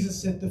when Jesus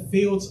said the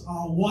fields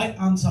are white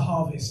unto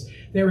harvest,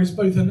 there is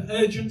both an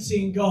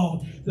urgency in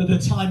God that the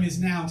time is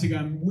now to go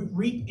and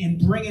reap and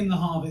bring in the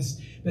harvest,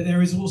 but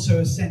there is also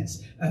a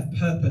sense of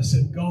purpose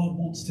that God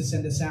wants to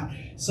send us out.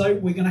 So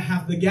we're going to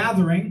have the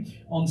gathering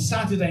on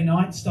Saturday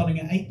night starting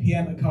at 8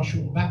 p.m. at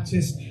Carshalton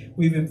Baptist.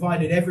 We've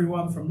invited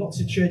everyone from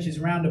lots of churches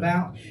around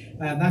about.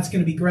 That's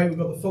going to be great. We've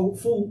got the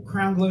full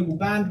Crown Global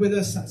Band with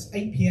us. That's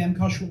 8 p.m.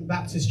 Carshalton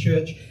Baptist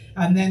Church.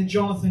 And then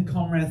Jonathan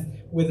Conrath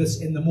with us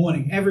in the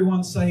morning.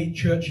 Everyone say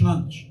church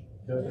lunch.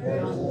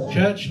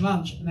 Church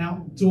lunch.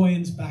 Now,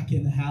 Doyen's back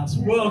in the house.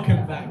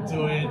 Welcome back,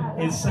 Doyen.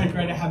 It's so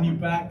great to have you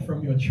back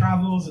from your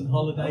travels and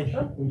holiday.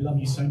 We love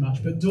you so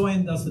much. But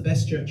Doyen does the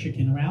best jerk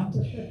chicken around.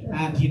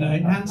 And, you know,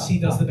 Nancy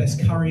does the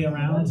best curry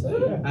around.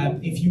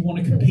 If you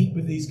want to compete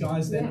with these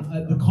guys, then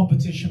the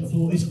competition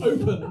floor is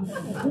open.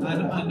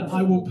 And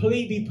I will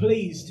be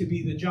pleased to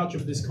be the judge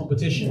of this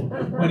competition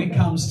when it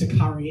comes to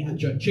curry and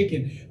jerk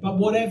chicken. But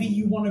whatever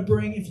you want to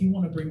bring, if you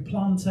want to bring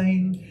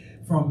plantain,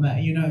 from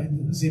you know,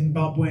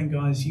 Zimbabwean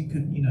guys, you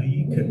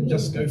can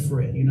just go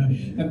for it, you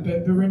know.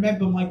 But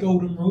remember my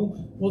golden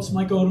rule. What's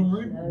my golden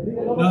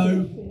rule?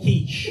 No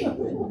quiche.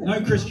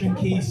 No Christian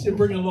quiche, you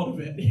bring a lot of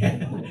it.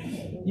 Yeah.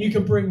 You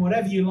can bring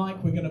whatever you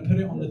like. We're going to put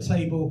it on the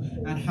table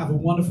and have a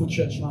wonderful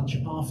church lunch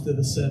after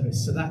the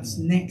service. So that's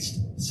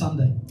next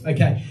Sunday.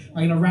 Okay, I'm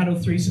going to rattle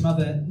through some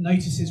other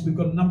notices. We've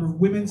got a number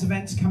of women's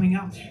events coming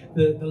up.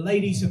 The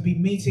ladies have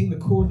been meeting, the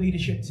core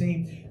leadership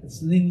team.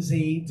 It's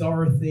Lindsay,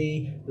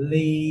 Dorothy,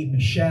 Lee,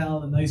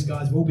 Michelle, and those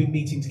guys have all been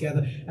meeting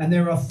together. And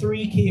there are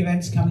 3 key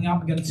events coming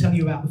up. I'm going to tell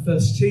you about the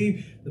first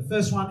 2. The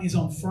first one is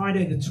on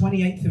Friday, the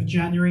 28th of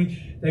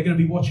January. They're going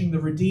to be watching the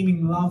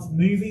Redeeming Love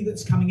movie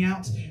that's coming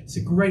out. It's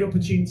a great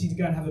opportunity to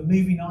go and have a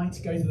movie night,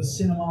 to go to the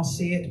cinema,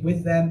 see it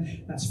with them.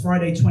 That's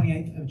Friday,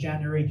 28th of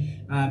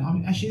January.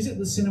 Actually, is it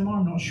the cinema?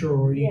 I'm not sure.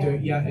 Or you do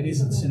it? Yeah, it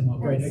is at the cinema.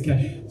 Great.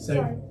 Okay.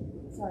 So.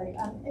 Sorry,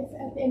 if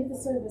at the end of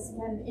the service,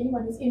 can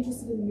anyone who's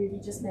interested in the movie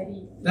just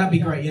maybe... That'd be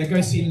great, yeah,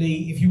 go see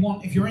Lee. If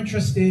you're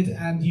interested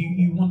and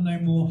you want to know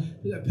more,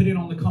 put it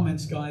on the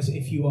comments, guys,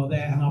 if you are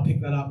there, and I'll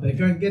pick that up. But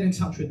go and get in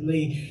touch with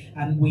Lee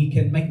and we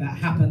can make that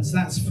happen. So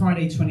that's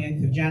Friday,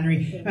 28th of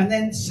January. And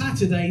then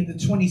Saturday, the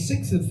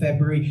 26th of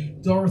February,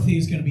 Dorothy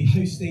is going to be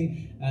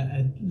hosting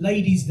a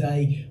ladies'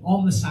 day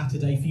on the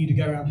Saturday for you to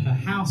go around her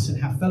house and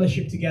have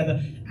fellowship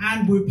together.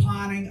 And we're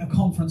planning a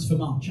conference for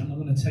March. I'm not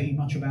going to tell you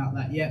much about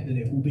that yet, but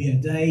it will be a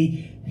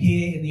day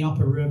here in the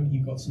upper room.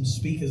 You've got some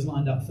speakers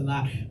lined up for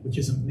that, which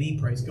isn't me,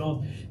 praise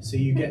God. So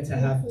you get to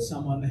have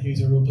someone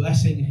who's a real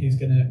blessing, who's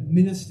going to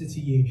minister to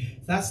you.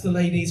 That's the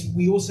ladies.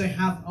 We also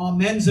have our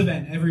men's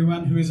event.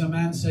 Everyone who is a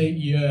man say,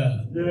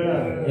 yeah.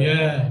 Yeah.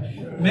 Yeah.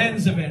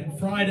 Men's event,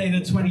 Friday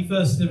the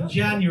 21st of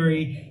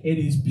January. It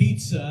is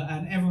pizza,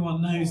 and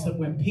everyone knows that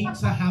when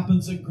pizza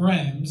happens at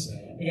Graham's,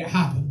 it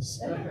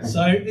happens.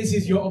 So this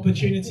is your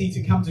opportunity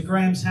to come to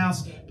Graham's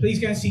house. Please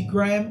go and see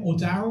Graham or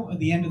Daryl at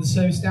the end of the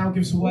service. Daryl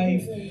gives a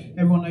wave.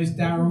 Everyone knows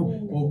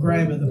Daryl or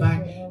Graham at the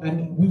back.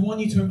 And we want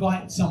you to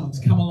invite someone to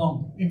come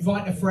along.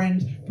 Invite a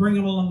friend. Bring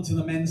them along to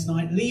the men's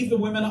night. Leave the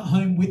women at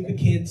home with the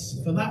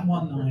kids for that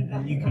one night,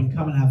 and you can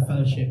come and have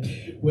fellowship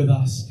with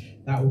us.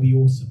 That would be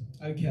awesome.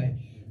 Okay.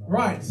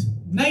 Right.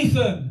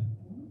 Nathan.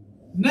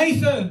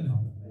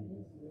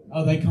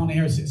 Oh, they can't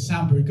hear us. It's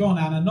soundproof. Go on,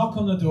 Anna. Knock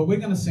on the door. We're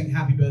going to sing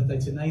happy birthday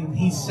to Nathan.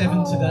 He's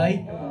 7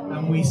 today,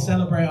 and we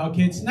celebrate our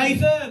kids.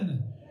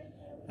 Nathan!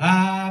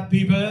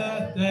 Happy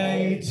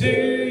birthday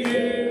to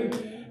you.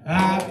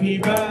 Happy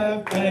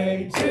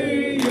birthday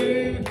to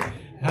you.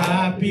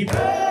 Happy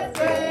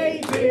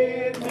birthday,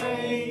 dear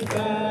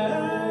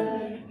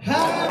Nathan.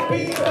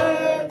 Happy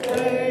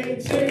birthday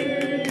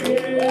to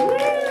you.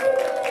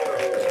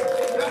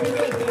 Happy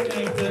birthday,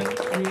 Nathan.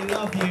 We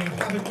love you.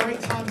 Have a great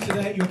time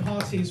today at your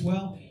party as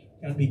well.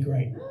 Going to be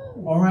great.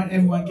 All right,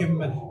 everyone, give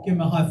him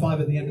a high five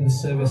at the end of the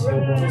service. He'll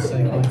want to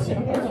say hi to you.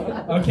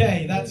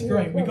 Okay, that's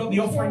great. We got the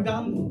offering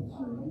done.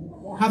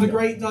 Have a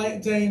great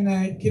day in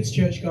the kids'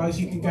 church, guys.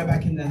 You can go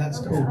back in there. That's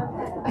cool.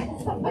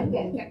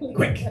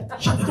 Quick,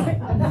 shut the door.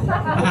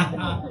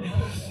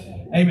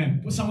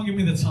 Amen. Will someone give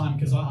me the time,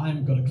 because I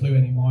haven't got a clue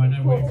anymore. I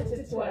know we're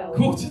 12.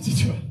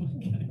 11:45.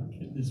 Okay,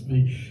 goodness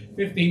me.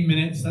 15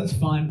 minutes. That's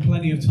fine.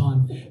 Plenty of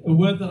time. The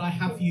word that I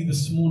have for you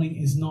this morning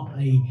is not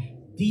a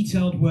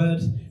detailed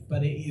word,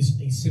 but it is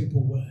a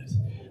simple word.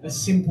 A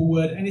simple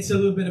word, and it's a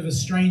little bit of a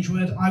strange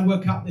word. I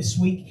woke up this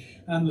week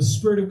and the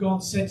Spirit of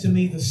God said to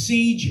me, the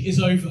siege is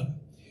over.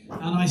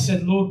 And I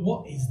said, Lord,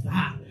 what is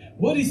that?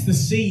 What is the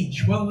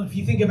siege? Well, if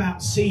you think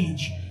about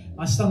siege,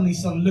 I suddenly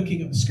started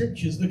looking at the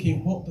scriptures, looking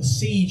at what the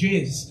siege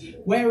is.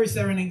 Where is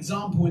there an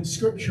example in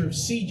scripture of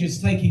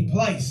sieges taking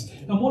place?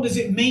 And what does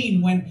it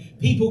mean when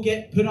people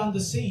get put under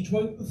siege?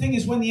 Well, the thing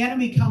is, when the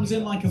enemy comes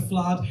in like a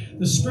flood,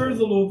 the Spirit of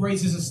the Lord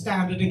raises a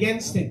standard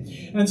against him.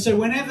 And so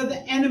whenever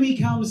the enemy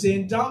comes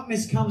in,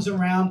 darkness comes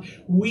around,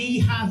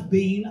 we have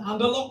been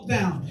under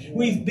lockdown.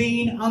 We've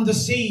been under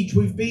siege.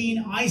 We've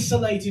been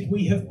isolated.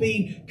 We have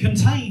been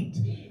contained.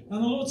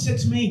 And the Lord said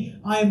to me,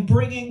 I am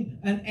bringing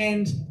an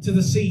end to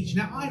the siege.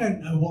 Now, I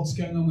don't know what's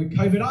going on with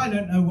COVID. I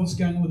don't know what's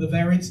going on with the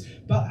variants,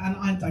 and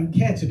I don't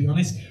care, to be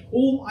honest.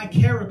 All I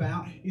care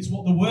about is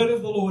what the word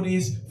of the Lord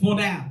is for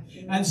now.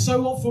 And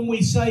so often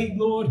we say,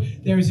 Lord,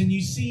 there is a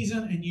new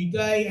season, a new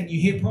day, and you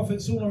hear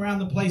prophets all around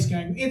the place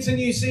going, it's a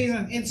new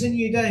season, it's a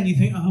new day. And you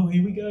think, oh,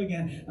 here we go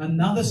again.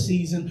 Another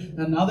season,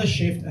 another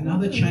shift,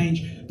 another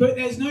change. But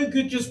there's no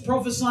good just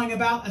prophesying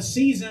about a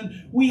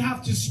season. We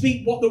have to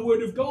speak what the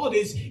word of God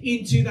is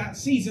into that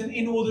season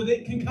in order that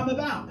it can come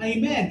about.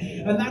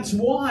 Amen. And that's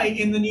why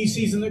in the new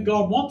season that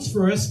God wants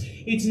for us,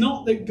 it's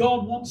not that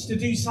God wants to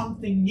do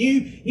something new.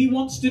 He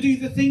wants to do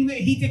the thing that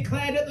he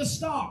declared at the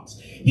start.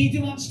 He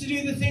wants to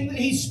do the thing that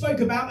he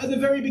spoke about at the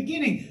very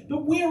beginning.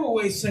 But we're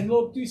always saying,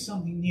 Lord, do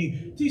something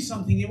new. Do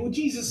something new. Well,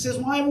 Jesus says,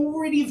 well, I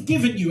already have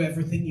given you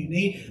everything you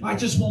need. I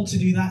just want to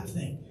do that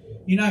thing.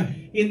 You know,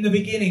 in the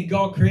beginning,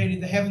 God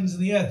created the heavens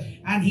and the earth,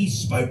 and he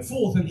spoke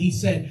forth and he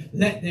said,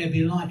 let there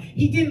be light.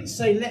 He didn't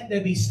say, let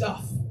there be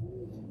stuff.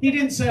 He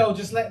didn't say, oh,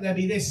 just let there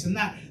be this and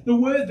that. The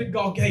word that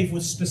God gave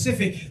was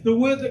specific. The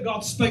word that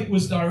God spoke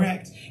was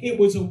direct. It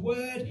was a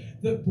word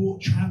that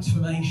brought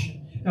transformation.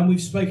 and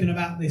we've spoken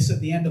about this at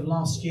the end of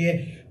last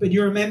year. But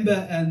you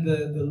remember, and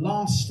the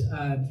last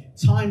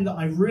time that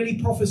I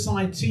really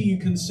prophesied to you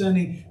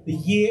concerning the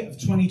year of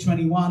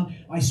 2021,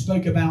 I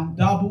spoke about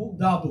double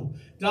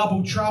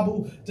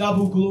trouble,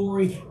 double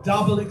glory,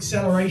 double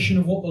acceleration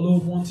of what the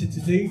Lord wanted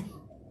to do.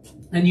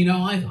 And you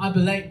know, I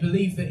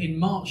believe that in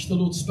March the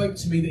Lord spoke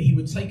to me that he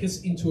would take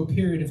us into a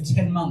period of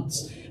 10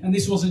 months. And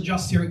this wasn't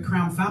just here at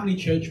Crown Family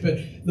Church, but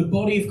the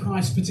body of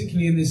Christ,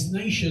 particularly in this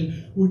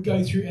nation, would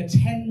go through a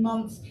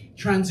 10-month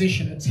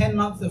transition, a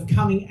 10-month of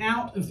coming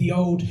out of the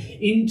old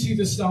into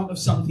the start of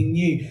something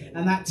new.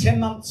 And that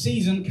 10-month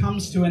season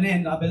comes to an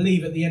end, I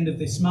believe, at the end of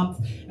this month.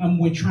 And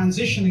we're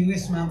transitioning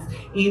this month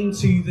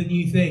into the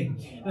new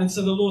thing. And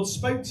so the Lord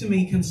spoke to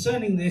me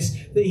concerning this,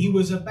 that he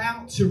was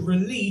about to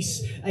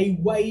release a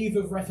wave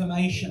of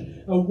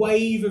reformation, a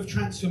wave of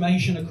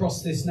transformation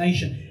across this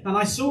nation. And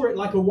I saw it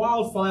like a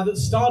wildfire that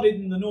started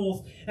in the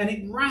north and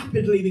it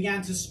rapidly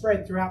began to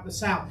spread throughout the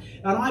south.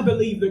 And I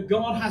believe that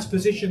God has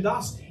positioned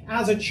us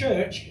as a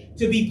church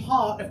to be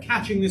part of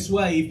catching this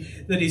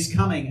wave that is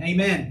coming.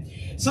 Amen.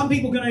 Some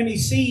people can only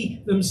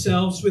see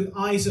themselves with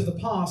eyes of the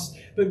past,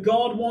 but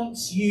God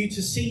wants you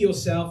to see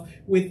yourself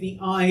with the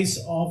eyes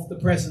of the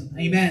present.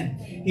 Amen.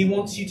 He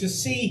wants you to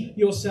see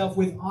yourself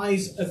with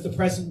eyes of the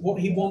present,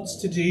 what he wants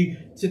to do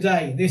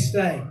today, this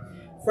day.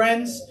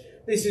 Friends,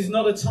 this is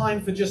not a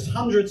time for just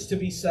hundreds to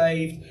be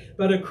saved,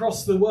 but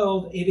across the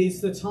world, it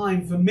is the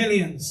time for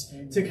millions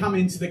to come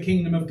into the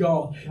kingdom of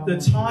God. The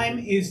time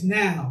is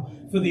now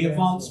for the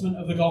advancement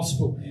of the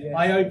gospel.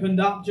 I opened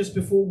up just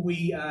before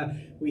we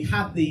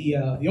had the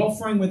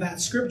offering with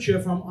that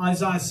scripture from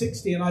Isaiah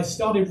 60, and I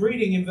started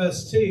reading in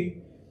verse 2.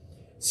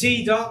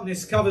 See,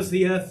 darkness covers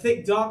the earth,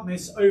 thick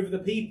darkness over the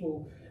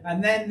people.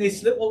 And then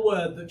this little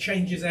word that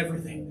changes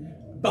everything.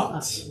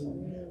 But,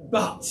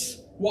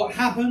 what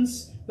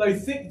happens? Though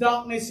thick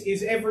darkness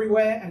is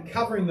everywhere and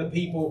covering the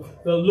people,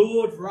 the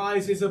Lord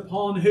rises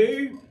upon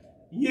who?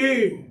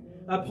 You.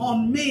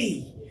 Upon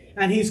me.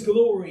 And his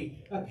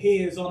glory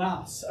appears on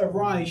us.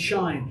 Arise,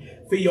 shine,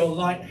 for your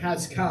light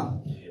has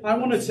come. I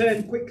want to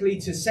turn quickly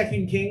to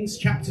 2 Kings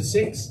chapter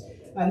 6.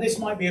 And this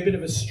might be a bit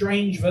of a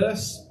strange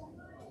verse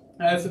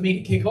for me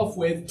to kick off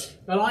with,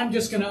 but I'm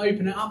just going to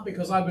open it up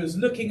because I was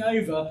looking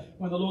over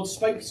when the Lord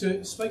spoke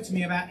to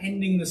me about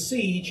ending the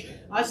siege.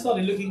 I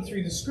started looking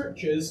through the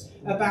scriptures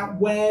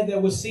about where there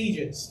were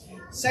sieges.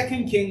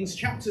 2 Kings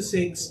chapter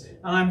 6,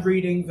 and I'm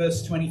reading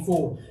verse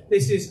 24.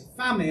 This is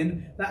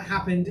famine that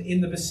happened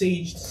in the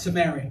besieged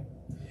Samaria.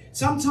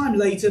 Sometime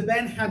later,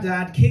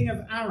 Ben-Hadad, king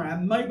of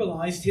Aram,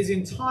 mobilized his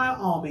entire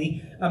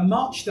army and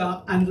marched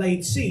up and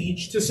laid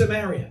siege to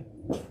Samaria.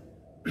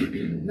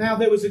 Now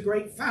there was a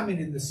great famine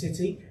in the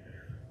city.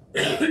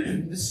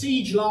 The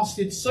siege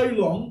lasted so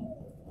long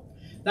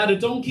that a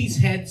donkey's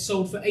head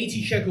sold for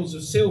 80 shekels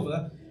of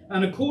silver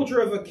and a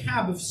quarter of a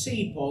cab of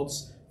seed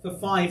pods for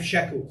 5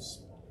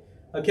 shekels.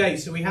 Okay,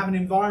 so we have an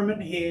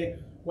environment here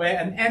where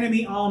an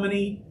enemy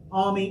army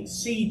brings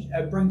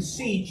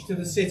siege to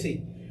the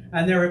city,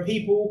 and there are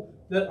people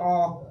that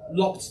are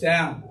locked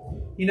down.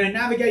 You know,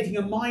 navigating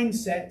a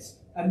mindset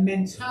and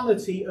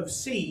mentality of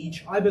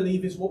siege, I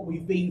believe, is what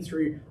we've been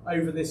through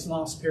over this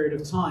last period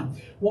of time.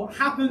 What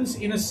happens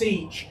in a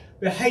siege?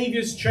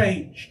 Behaviours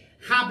change.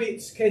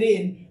 Habits get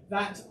in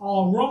that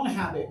are wrong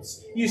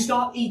habits. You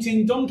start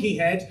eating donkey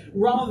head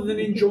rather than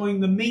enjoying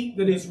the meat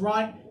that is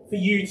right for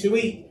you to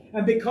eat.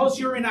 And because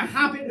you're in a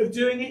habit of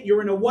doing it,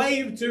 you're in a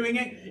way of doing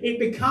it, it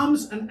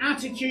becomes an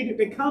attitude, it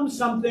becomes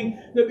something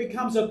that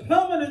becomes a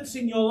permanence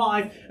in your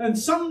life. And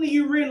suddenly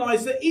you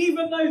realize that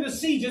even though the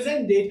siege has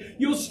ended,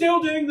 you're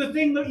still doing the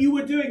thing that you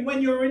were doing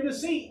when you were in the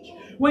siege.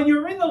 When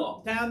you're in the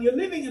lockdown, you're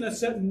living in a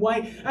certain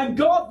way, and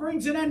God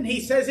brings an end. He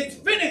says, it's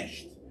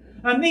finished.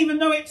 And even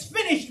though it's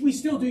finished, we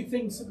still do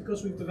things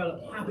because we've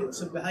developed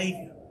habits of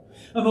behavior.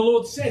 And the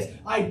Lord says,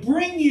 I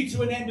bring you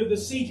to an end of the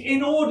siege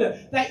in order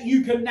that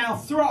you can now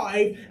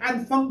thrive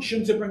and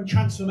function to bring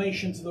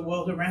transformation to the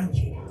world around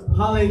you.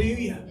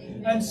 Hallelujah.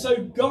 And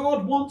so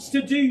God wants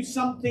to do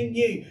something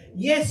new.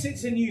 Yes,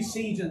 it's a new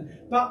season,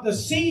 but the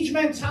siege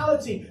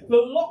mentality, the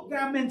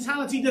lockdown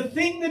mentality, the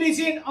thing that is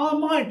in our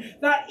mind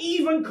that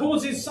even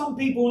causes some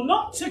people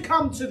not to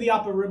come to the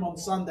upper room on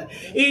Sunday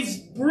is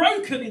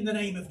broken in the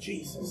name of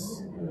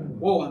Jesus.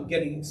 Whoa, I'm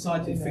getting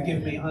excited.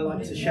 Forgive me. I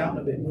like to shout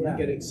a bit when I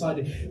get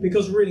excited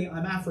because really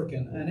I'm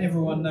African and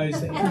everyone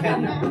knows that in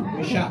Kenya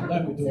we shout,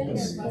 don't we,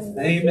 Dorcas?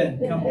 Amen.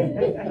 Come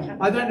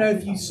on. I don't know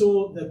if you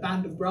saw the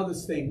Band of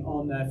Brothers thing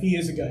on a few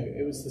years ago.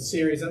 It was the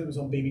series, I think it was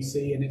on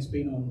BBC and it's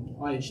been on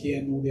IHDN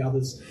and all the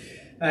others.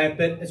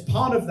 But as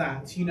part of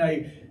that, you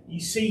know, you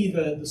see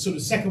the sort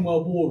of Second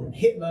World War and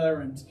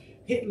Hitler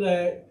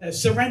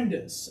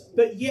surrenders.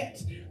 But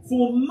yet,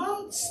 for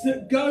months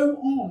that go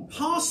on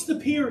past the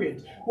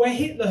period where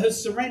Hitler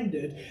has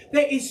surrendered,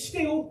 there is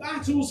still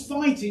battles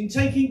fighting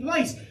taking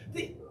place.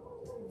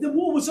 The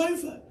war was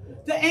over.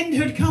 The end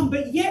had come,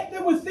 but yet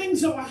there were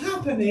things that were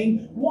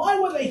happening. Why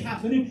were they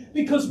happening?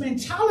 Because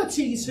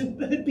mentalities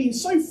had been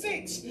so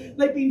fixed.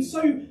 They'd been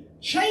so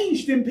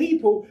changed in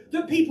people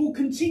that people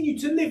continue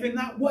to live in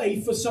that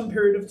way for some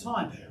period of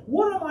time.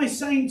 What am I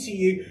saying to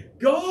you?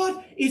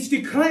 God is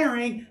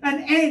declaring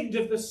an end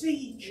of the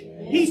siege.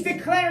 He's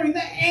declaring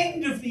the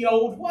end of the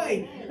old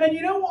way. And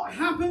you know what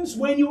happens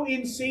when you're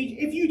in siege?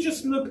 If you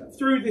just look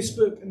through this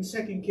book in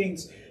 2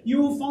 Kings,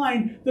 you will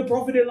find the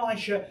prophet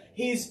Elisha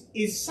is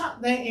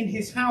sat there in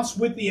his house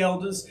with the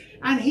elders,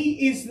 and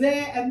he is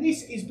there, and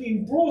this is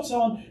being brought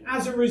on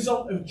as a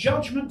result of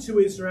judgment to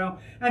Israel.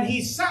 And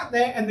he's sat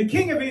there, and the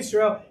king of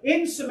Israel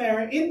in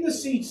Samaria, in the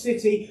siege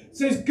city,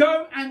 says,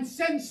 go and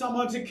send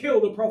someone to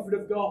kill the prophet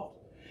of God.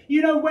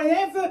 You know,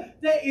 whenever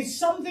there is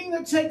something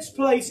that takes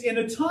place in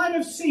a time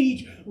of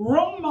siege,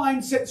 wrong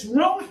mindsets,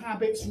 wrong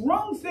habits,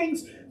 wrong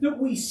things that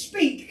we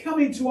speak come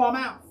into our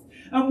mouth.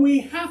 And we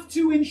have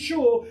to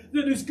ensure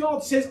that, as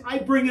God says, I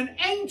bring an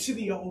end to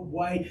the old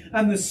way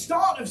and the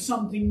start of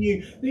something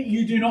new, that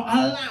you do not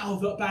allow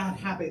the bad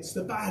habits,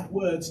 the bad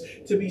words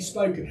to be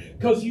spoken.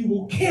 Because you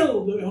will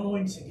kill the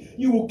anointing.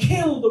 You will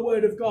kill the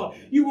word of God.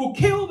 You will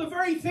kill the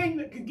very thing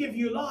that could give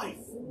you life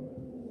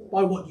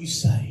by what you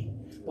say,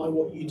 by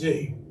what you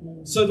do.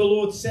 So the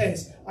Lord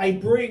says, I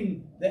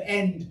bring the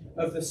end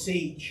of the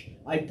siege.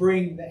 I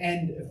bring the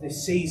end of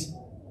this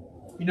season.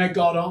 You know,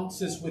 God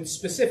answers with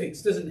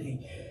specifics, doesn't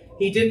he?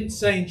 He didn't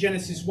say in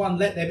Genesis 1,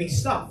 let there be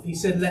stuff. He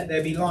said, let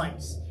there be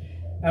lights.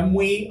 And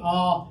we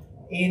are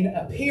in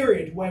a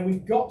period where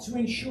we've got to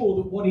ensure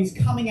that what is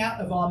coming out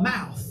of our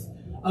mouth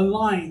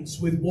aligns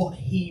with what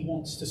he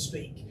wants to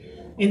speak.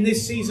 In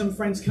this season,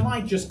 friends, can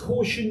I just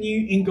caution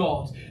you in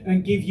God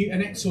and give you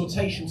an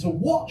exhortation to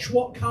watch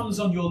what comes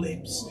on your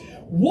lips.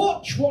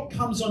 Watch what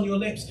comes on your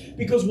lips,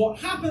 because what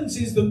happens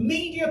is the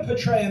media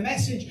portray a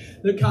message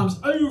that comes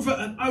over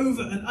and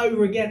over and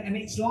over again, and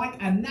it's like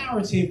a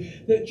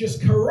narrative that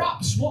just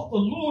corrupts what the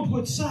Lord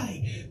would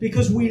say,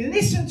 because we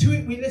listen to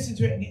it, and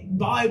it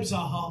imbibes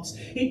our hearts.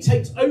 It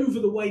takes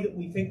over the way that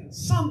we think, and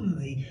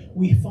suddenly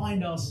we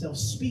find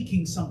ourselves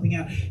speaking something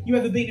out. You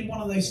ever been in one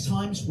of those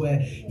times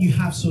where you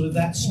have sort of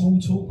that small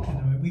talk? You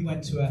know, we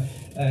went to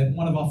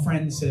one of our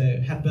friends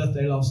had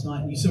birthday last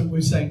night, and we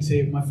were saying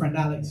to my friend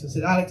Alex, I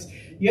said, Alex,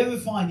 you ever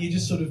find you're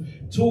just sort of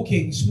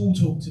talking small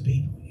talk to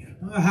people?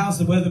 Oh, how's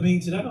the weather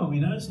been today? Oh,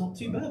 you know, it's not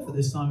too bad for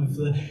this time of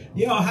the...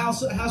 Yeah,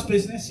 how's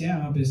business? Yeah,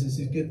 our business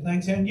is good,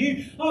 thanks. And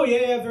you? Oh,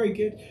 yeah, very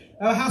good.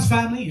 How's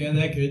family? Yeah,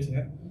 they're good,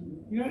 yeah.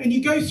 You know, and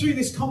you go through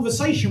this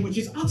conversation which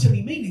is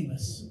utterly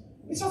meaningless.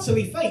 It's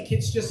utterly fake.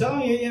 It's just,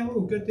 oh, yeah, we're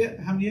all good.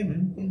 Yeah, how are you,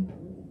 man? Yeah.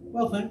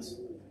 Well, thanks.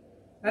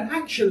 And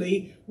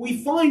actually,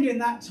 we find in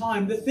that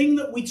time, the thing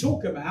that we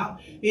talk about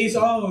is,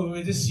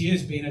 oh, this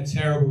year's been a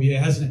terrible year,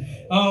 hasn't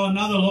it? Oh,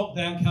 another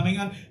lockdown coming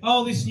on.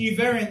 Oh, this new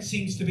variant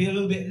seems to be a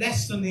little bit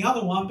less than the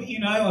other one, but you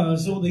know,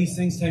 there's all these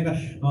things taken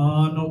about.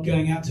 Oh, I'm not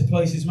going out to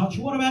places much.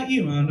 What about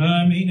you? Oh,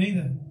 no, me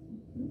neither.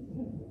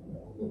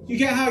 You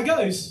get how it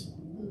goes?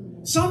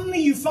 Suddenly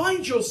you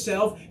find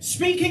yourself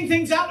speaking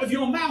things out of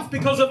your mouth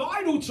because of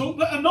idle talk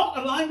that are not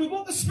aligned with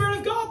what the Spirit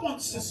of God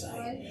wants to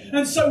say.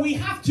 And so we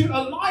have to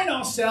align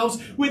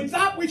ourselves with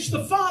that which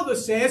the Father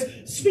says,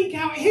 speak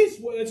out his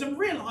words, and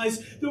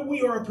realize that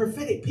we are a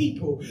prophetic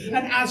people.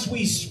 And as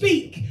we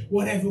speak,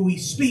 whatever we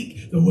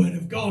speak, the word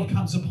of God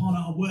comes upon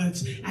our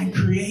words and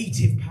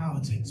creative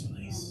power takes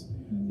place.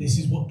 This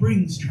is what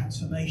brings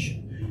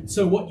transformation.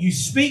 So what you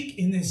speak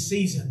in this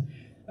season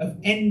of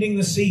ending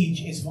the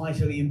siege is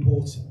vitally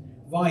important.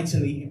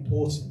 Vitally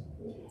important.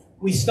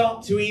 We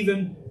start to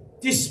even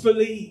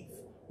disbelieve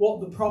what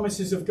the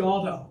promises of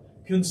God are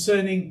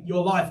concerning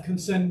your life,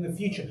 concerning the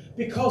future,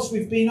 because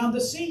we've been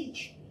under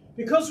siege.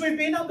 Because we've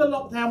been under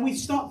lockdown, we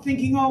start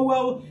thinking, oh,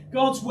 well,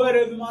 God's word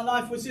over my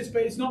life was this,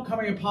 but it's not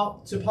coming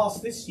to pass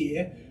this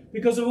year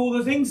because of all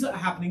the things that are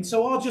happening.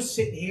 So I'll just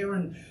sit here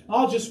and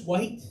I'll just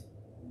wait.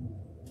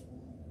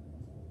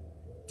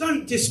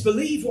 Don't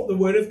disbelieve what the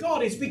word of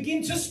God is.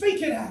 Begin to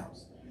speak it out.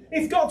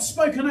 If God's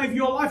spoken over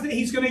your life that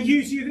he's going to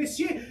use you this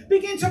year,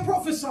 begin to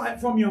prophesy it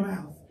from your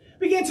mouth.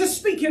 Begin to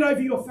speak it over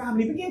your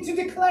family. Begin to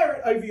declare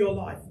it over your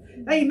life.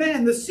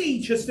 Amen. The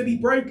siege has to be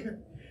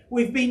broken.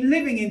 We've been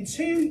living in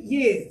 2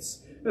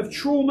 years of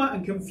trauma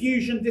and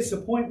confusion,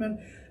 disappointment.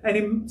 And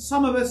in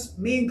some of us,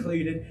 me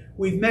included,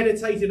 we've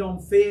meditated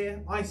on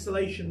fear,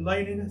 isolation,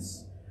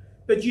 loneliness.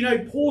 But you know,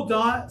 poor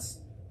diet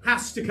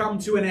has to come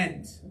to an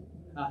end.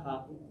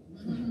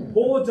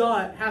 Poor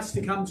diet has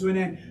to come to an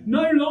end.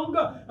 No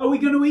longer are we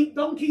going to eat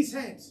donkey's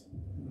heads.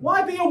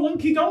 Why be a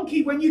wonky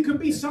donkey when you can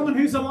be someone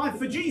who's alive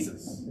for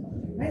Jesus?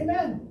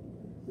 Amen.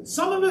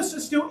 Some of us are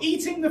still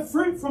eating the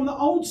fruit from the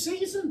old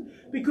season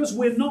because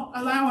we're not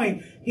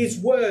allowing his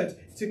word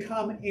to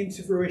come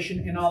into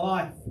fruition in our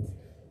life.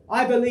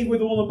 I believe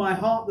with all of my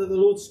heart that the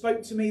Lord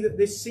spoke to me that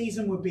this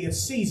season would be a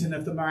season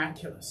of the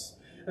miraculous.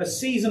 a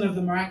season of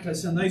the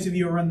miraculous. And those of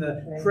you who are on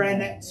the prayer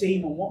net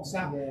team on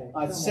WhatsApp,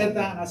 I've said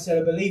that, and I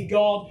said I believe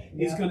God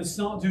is going to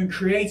start doing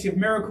creative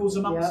miracles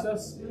amongst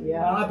us.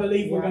 I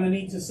believe we're going to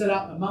need to set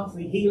up a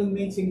monthly healing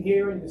meeting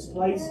here in this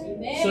place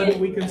so that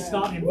we can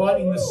start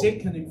inviting the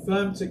sick and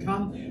infirm to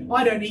come.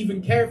 I don't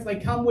even care if they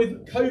come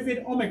with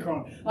COVID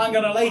Omicron. I'm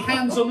going to lay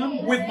hands on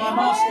them with my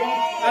mask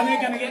on, and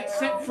they're going to get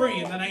set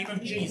free in the name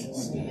of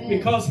Jesus,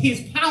 because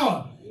His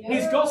power,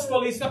 His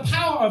gospel is the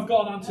power of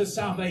God unto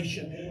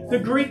salvation. The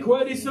Greek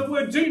word is the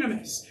word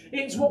dunamis.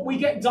 It's what we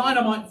get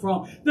dynamite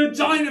from. The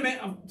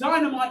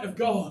dynamite of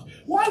God.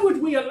 Why would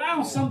we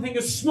allow something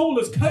as small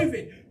as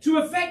COVID to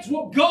affect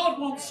what God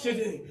wants to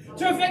do?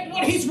 To affect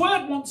what His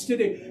word wants to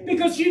do?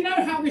 Because you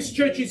know how this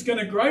church is going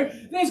to grow.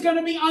 There's going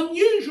to be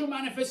unusual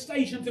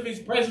manifestations of His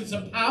presence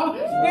and power.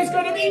 There's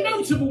going to be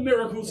notable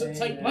miracles that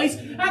take place.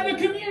 And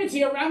the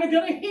community around are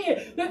going to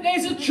hear that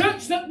there's a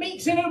church that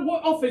meets in an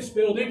office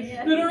building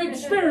that are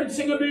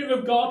experiencing a move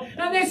of God.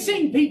 And they're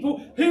seeing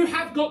people who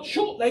have got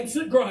short legs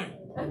that grow.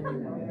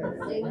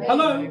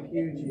 Hello?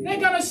 They're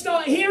going to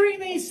start hearing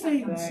these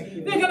things.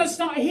 They're going to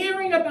start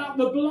hearing about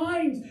the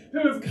blind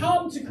who have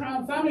come to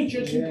Crown Family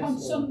Church and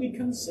suddenly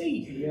can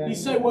see. You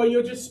say, well,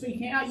 you're just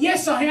speaking out.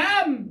 Yes, I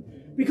am.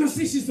 Because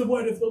this is the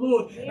word of the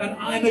Lord. And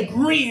I'm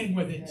agreeing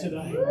with it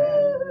today.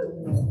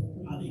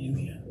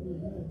 Hallelujah.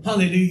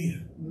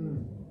 Hallelujah.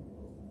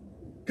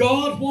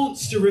 God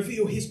wants to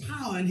reveal His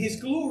power and His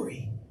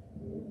glory.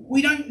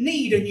 We don't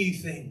need a new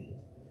thing.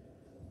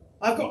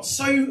 I've got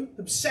so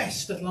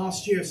obsessed at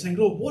last year saying,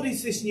 Lord, what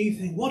is this new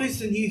thing? What is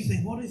the new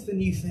thing? What is the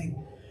new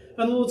thing?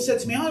 And the Lord said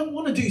to me, I don't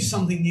want to do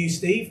something new,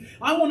 Steve.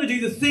 I want to do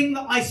the thing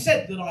that I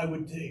said that I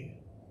would do.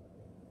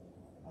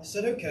 I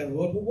said, okay,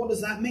 Lord, well, what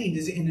does that mean?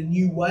 Is it in a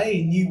new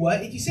way,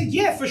 He said,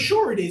 yeah, for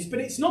sure it is, but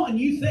it's not a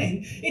new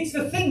thing. It's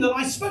the thing that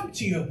I spoke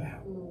to you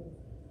about.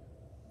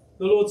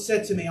 The Lord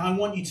said to me, I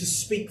want you to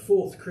speak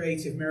forth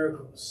creative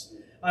miracles.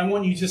 I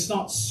want you to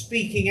start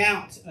speaking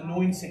out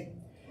anointing.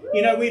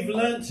 You know, we've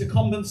learned to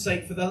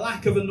compensate for the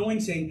lack of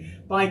anointing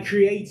by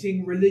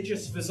creating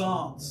religious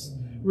facades.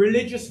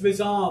 Religious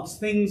facades,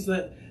 things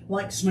that,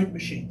 like smoke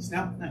machines.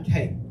 Now,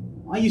 okay,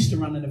 I used to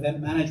run an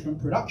event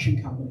management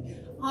production company.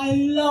 I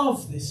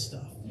love this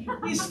stuff.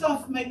 This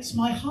stuff makes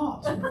my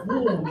heart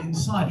warm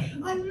inside.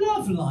 I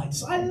love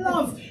lights. I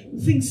love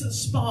things that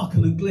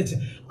sparkle and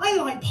glitter. I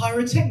like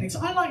pyrotechnics.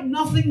 I like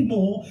nothing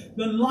more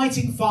than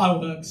lighting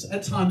fireworks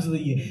at times of the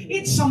year.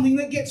 It's something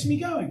that gets me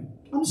going.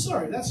 I'm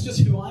sorry, that's just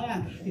who I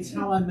am. It's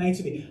how I'm made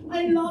to be.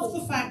 I love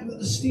the fact that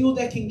the steel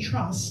decking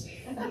truss,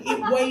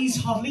 it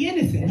weighs hardly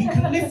anything. You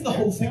can lift the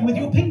whole thing with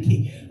your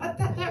pinky.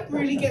 That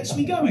really gets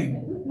me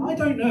going. I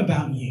don't know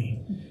about you.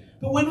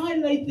 But when I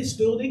laid this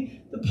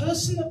building, the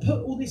person that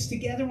put all this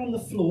together on the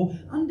floor,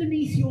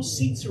 underneath your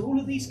seats are all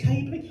of these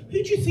cabling.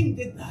 Who do you think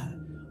did that?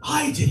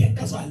 I did it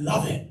because I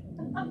love it.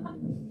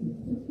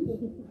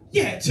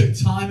 Yeah, it took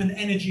time and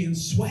energy and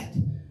sweat,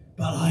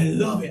 but I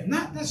love it. And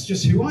that's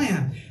just who I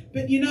am.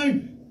 But you know,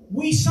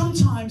 we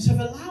sometimes have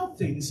allowed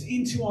things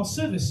into our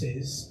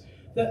services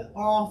that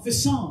are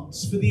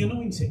facades for the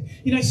anointing.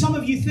 You know, some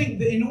of you think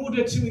that in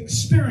order to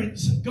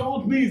experience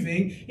God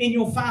moving in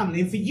your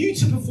family and for you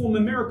to perform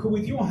a miracle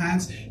with your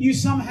hands, you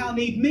somehow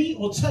need me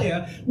or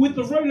Taya with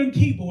the Roland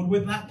keyboard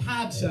with that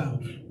pad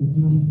sound.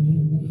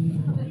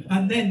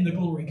 And then the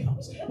glory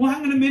comes. Well,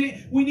 hang on a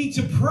minute. We need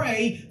to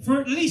pray for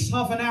at least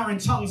half an hour in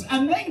tongues,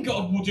 and then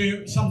God will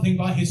do something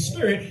by His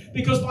Spirit,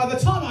 because by the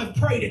time I've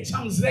prayed in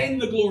tongues, then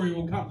the glory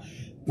will come.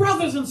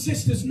 Brothers and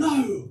sisters,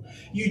 no.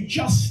 You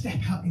just step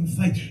out in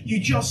faith. You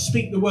just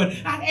speak the word.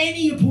 At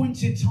any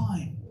appointed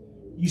time,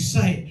 you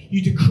say it,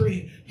 you decree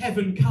it.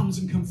 Heaven comes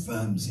and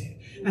confirms it.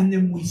 And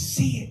then we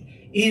see it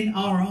in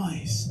our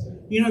eyes.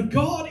 You know,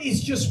 God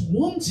is just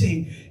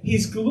wanting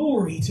His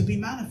glory to be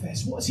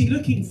manifest. What's He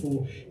looking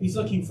for? He's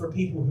looking for a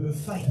people who have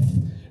faith,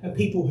 a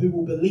people who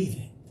will believe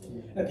it.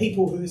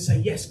 People who say,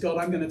 yes, God,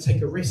 I'm going to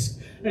take a risk.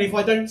 And if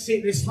I don't see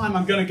it this time,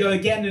 I'm going to go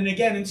again and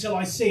again until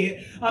I see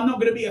it. I'm not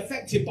going to be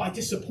affected by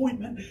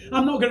disappointment.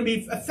 I'm not going to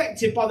be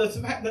affected by the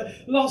fact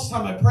that last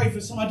time I prayed for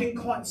someone, I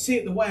didn't quite see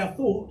it the way I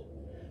thought.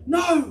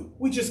 No,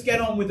 we just get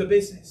on with the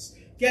business.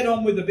 Get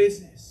on with the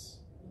business.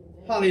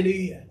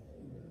 Hallelujah.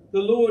 The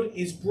Lord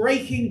is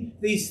breaking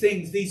these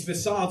things, these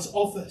facades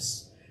off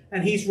us,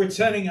 and He's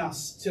returning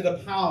us to the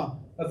power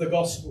of the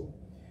gospel.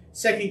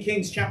 2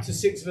 Kings chapter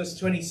 6, verse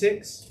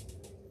 26.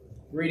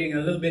 Reading a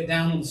little bit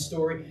down on the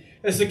story.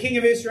 As the king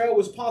of Israel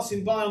was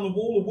passing by on the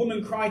wall, a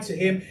woman cried to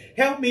him,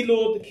 "Help me,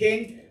 Lord the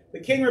king." The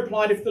king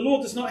replied, "If the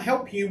Lord does not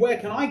help you, where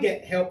can I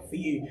get help for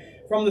you?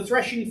 From the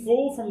threshing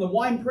floor, from the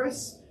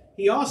winepress?"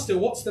 He asked her,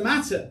 "What's the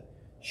matter?"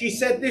 She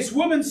said, "This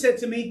woman said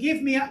to me,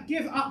 give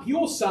up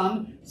your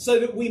son so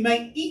that we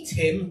may eat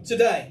him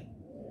today.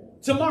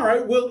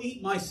 Tomorrow we'll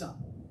eat my son."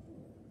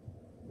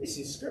 This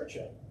is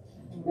scripture.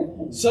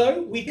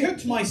 So we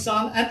cooked my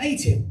son and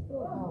ate him.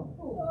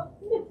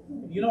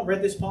 Have you not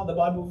read this part of the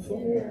Bible before?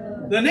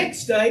 Yeah. The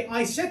next day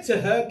I said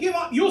to her, "Give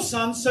up your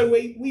son so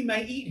we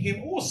may eat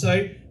him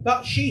also,"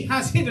 but she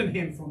has hidden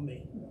him from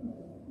me.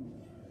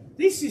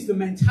 This is the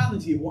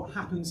mentality of what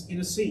happens in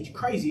a siege.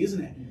 Crazy,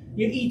 isn't it?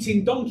 You're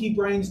eating donkey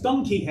brains,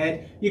 donkey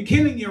head. You're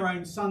killing your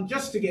own son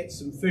just to get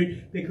some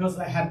food because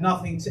they had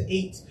nothing to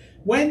eat.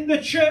 When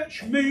the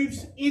church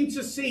moves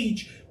into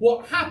siege,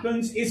 what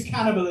happens is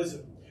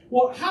cannibalism.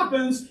 What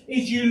happens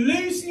is you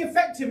lose the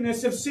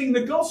effectiveness of seeing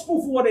the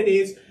gospel for what it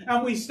is,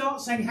 and we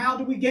start saying, how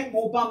do we get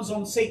more bums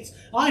on seats?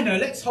 I know,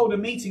 let's hold a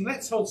meeting,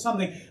 let's hold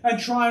something, and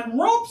try and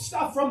rob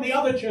stuff from the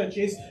other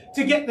churches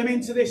to get them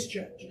into this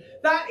church.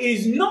 That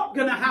is not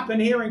going to happen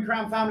here in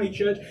Crown Family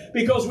Church,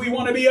 because we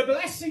want to be a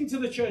blessing to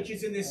the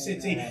churches in this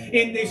city,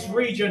 in this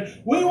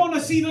region. We want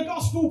to see the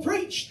gospel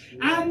preached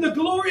and the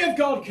glory of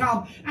God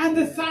come, and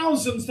the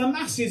thousands, the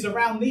masses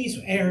around these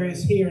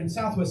areas here in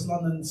southwest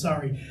London and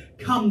Surrey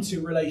come to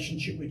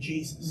relationship with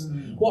Jesus.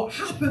 What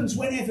happens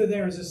whenever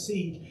there is a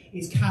siege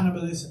is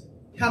cannibalism.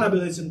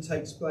 Cannibalism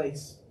takes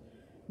place.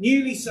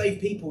 Newly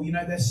saved people, you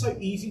know, they're so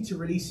easy to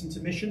release into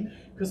mission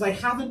because they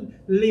haven't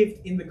lived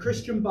in the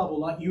Christian bubble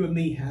like you and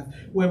me have,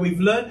 where we've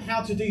learned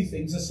how to do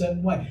things a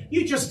certain way.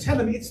 You just tell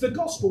them it's the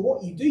gospel.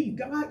 What you do, you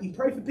go out, you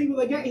pray for people,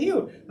 they get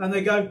healed. And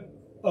they go,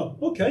 oh,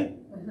 okay.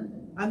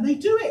 And they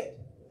do it.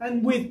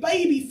 And with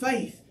baby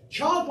faith,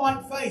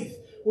 childlike faith,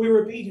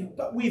 we're obedient.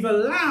 But we've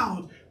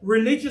allowed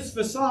religious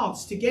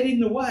facades to get in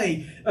the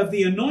way of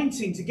the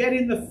anointing, to get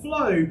in the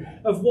flow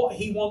of what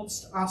he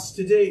wants us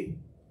to do.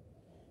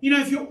 You know,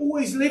 if you're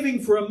always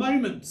living for a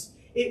moment,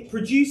 it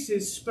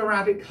produces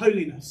sporadic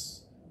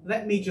holiness.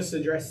 Let me just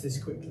address this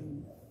quickly.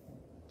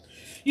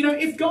 You know,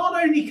 if God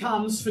only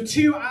comes for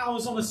 2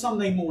 hours on a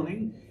Sunday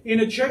morning in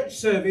a church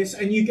service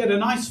and you get a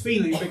nice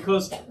feeling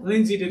because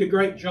Lindsay did a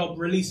great job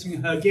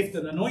releasing her gift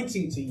and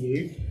anointing to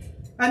you,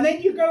 and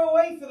then you go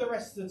away for the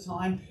rest of the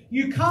time,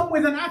 you come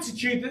with an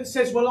attitude that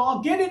says, well,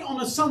 I'll get it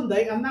on a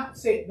Sunday and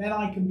that's it. Then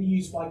I can be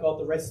used by God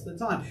the rest of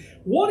the time.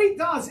 What it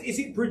does is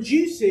it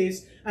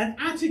produces an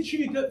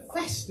attitude that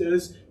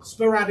festers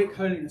sporadic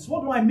holiness.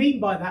 What do I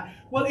mean by that?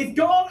 Well, if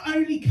God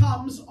only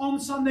comes on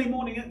Sunday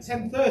morning at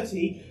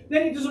 10:30,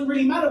 then it doesn't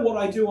really matter what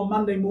I do on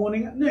Monday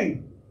morning at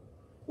noon.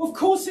 Well, of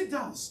course it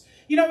does.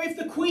 You know, if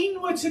the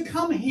Queen were to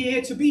come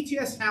here to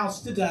BTS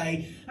House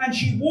today and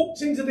she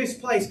walked into this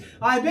place,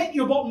 I bet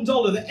your bottom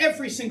dollar that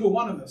every single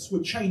one of us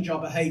would change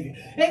our behaviour.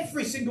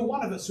 Every single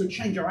one of us would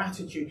change our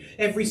attitude.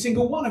 Every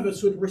single one of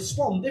us would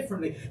respond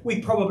differently.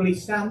 We'd probably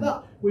stand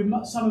up.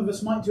 Some of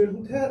us might do a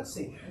little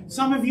curtsy.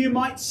 Some of you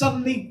might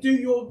suddenly do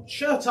your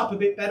shirt up a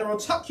bit better or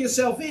tuck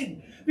yourself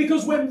in.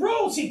 Because when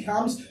royalty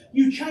comes,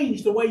 you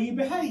change the way you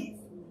behave.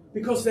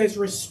 Because there's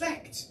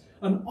respect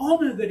and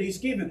honour that is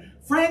given.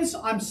 Friends,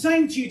 I'm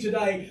saying to you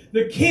today,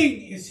 the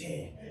King is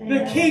here.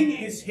 The King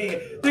is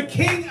here. The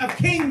King of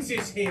Kings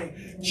is here.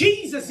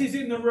 Jesus is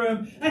in the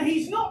room, and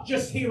he's not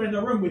just here in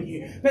the room with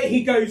you, but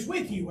he goes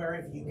with you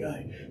wherever you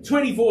go.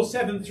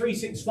 24/7,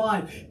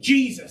 365.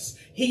 Jesus,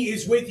 he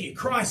is with you.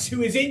 Christ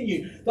who is in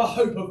you, the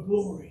hope of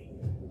glory.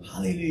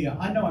 Hallelujah.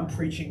 I know I'm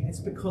preaching. It's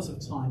because of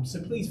time,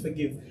 so please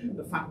forgive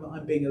the fact that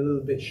I'm being a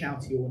little bit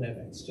shouty or whatever.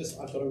 It's just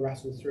I've got to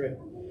rattle through it.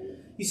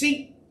 You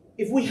see,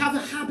 if we have a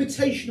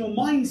habitational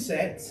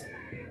mindset,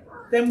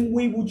 then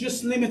we will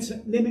just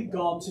limit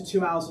God to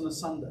 2 hours on a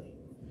Sunday.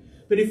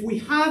 But if we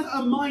have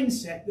a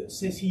mindset that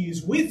says he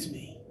is with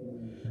me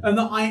and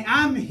that I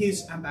am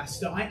his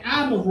ambassador, I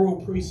am a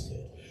royal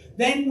priesthood,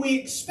 then we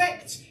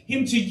expect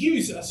him to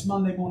use us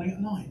Monday morning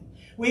at 9.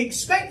 We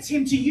expect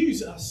him to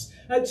use us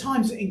at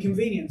times that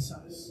inconvenience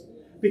us.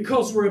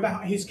 Because we're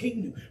about his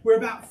kingdom. We're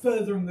about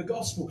furthering the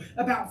gospel,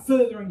 about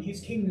furthering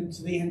his kingdom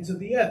to the ends of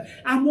the earth.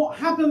 And what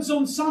happens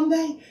on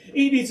Sunday?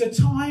 It is a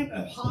time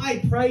of high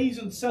praise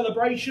and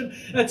celebration,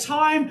 a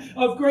time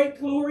of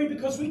great glory,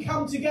 because we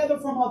come together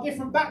from our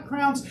different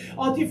backgrounds,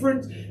 our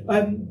different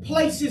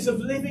places of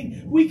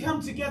living. We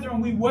come together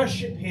and we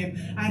worship him,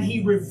 and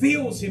he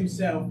reveals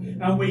himself,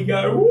 and we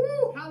go,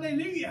 woo,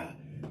 hallelujah,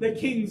 the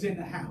King's in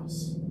the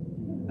house.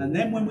 And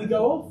then when we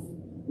go off,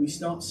 we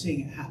start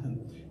seeing it happen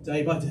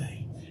day by day.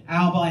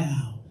 Hour by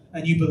hour,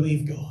 and you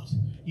believe God.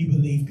 You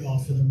believe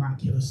God for the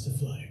miraculous to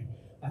flow.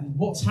 And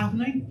what's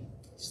happening?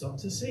 You start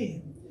to see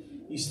it.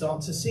 You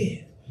start to see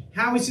it.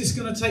 How is this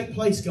going to take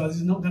place, guys?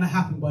 It's not going to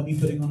happen by me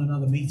putting on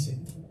another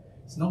meeting.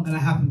 It's not going to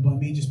happen by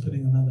me just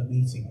putting on another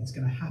meeting. It's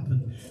going to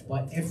happen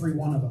by every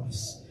one of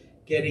us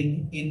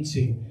getting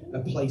into a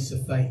place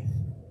of faith.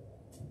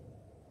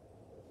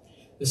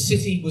 The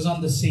city was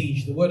under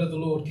siege. The word of the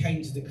Lord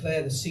came to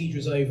declare the siege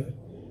was over,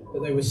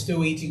 but they were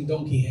still eating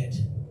donkey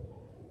head.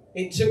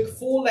 It took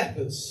 4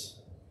 lepers.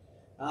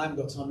 I haven't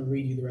got time to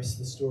read you the rest of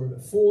the story,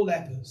 but 4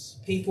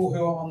 lepers, people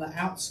who are on the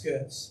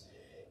outskirts,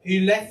 who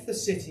left the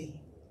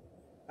city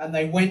and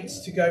they went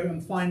to go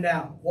and find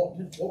out what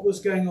was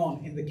going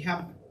on in the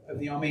camp of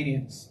the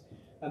Armenians.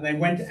 And they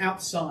went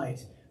outside,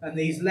 and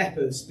these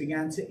lepers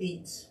began to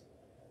eat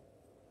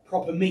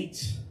proper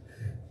meat,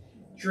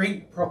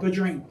 drink proper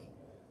drink.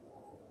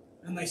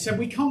 And they said,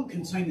 we can't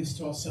contain this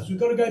to ourselves. We've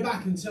got to go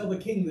back and tell the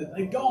king that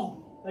they've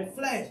gone, they've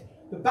fled.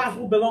 The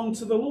battle belonged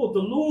to the Lord.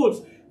 The Lord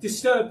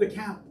disturbed the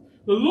camp.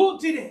 The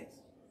Lord did it.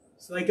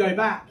 So they go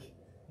back.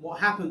 What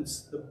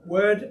happens? The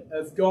word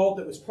of God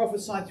that was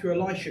prophesied through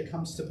Elisha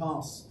comes to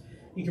pass.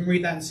 You can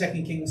read that in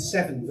 2 Kings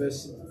 7,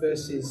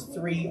 verses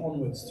 3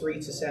 onwards, 3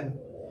 to 7.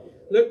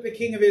 Look, the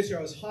king of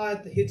Israel has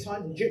hired the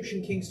Hittite and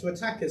Egyptian kings to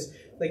attack us.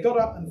 They got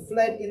up and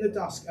fled in the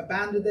dusk,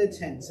 abandoned their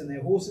tents and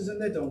their horses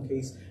and their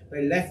donkeys.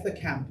 They left the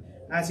camp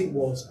as it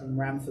was and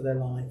ran for their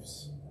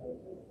lives.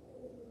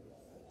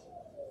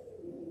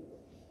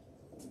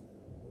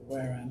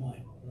 Where am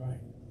I? Right.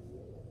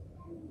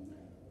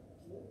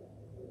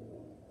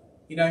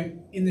 You know,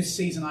 in this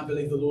season, I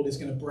believe the Lord is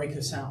going to break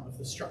us out of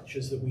the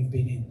structures that we've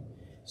been in.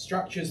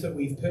 Structures that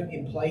we've put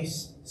in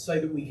place so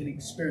that we can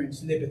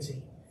experience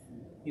liberty.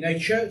 You know,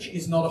 church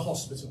is not a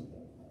hospital.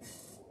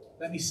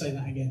 Let me say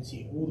that again to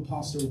you. All the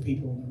pastoral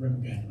people in the room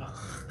are going,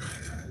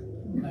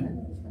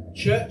 no.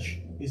 Church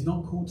is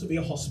not called to be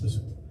a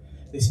hospital.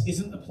 This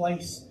isn't a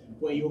place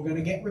where you're going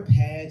to get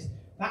repaired.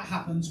 That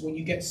happens when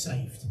you get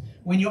saved.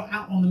 When you're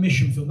out on the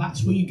mission field,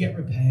 that's where you get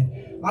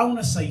repaired. I want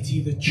to say to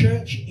you, the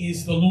church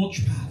is the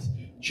launch pad.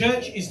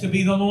 Church is to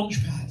be the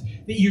launch pad.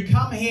 That you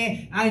come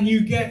here and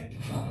you get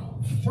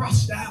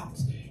thrust out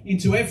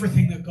into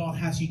everything that God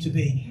has you to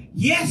be.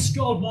 Yes,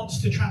 God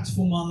wants to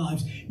transform our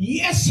lives.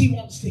 Yes, he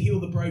wants to heal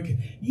the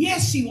broken.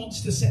 Yes, he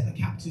wants to set the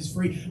captives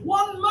free.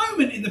 One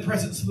moment in the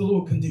presence of the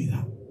Lord can do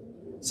that.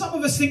 Some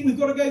of us think we've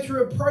got to go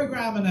through a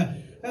program and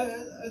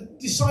a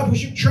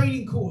discipleship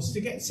training course to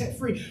get set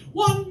free.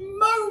 One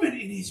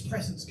moment in his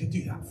presence can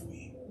do that for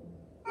you.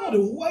 Not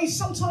always.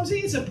 Sometimes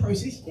it is a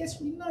process. Yes,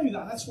 we know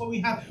that. That's why we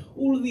have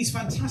all of these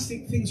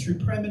fantastic things through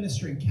prayer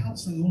ministry and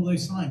counselling all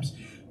those times.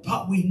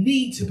 But we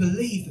need to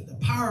believe that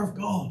the power of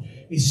God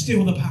is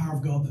still the power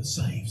of God that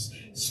saves.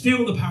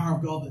 Still the power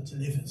of God that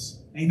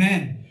delivers.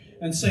 Amen.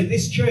 And so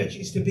this church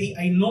is to be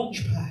a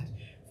launch pad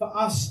for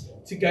us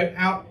to go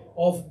out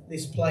of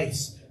this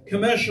place.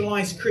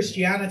 Commercialized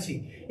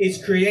Christianity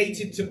is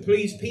created to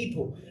please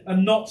people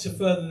and not to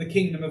further the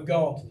kingdom of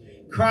God.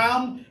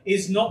 Crown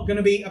is not going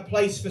to be a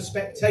place for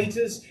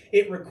spectators.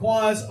 It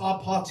requires our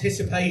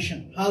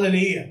participation.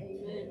 Hallelujah.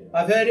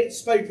 I've heard it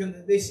spoken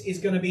that this is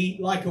going to be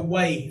like a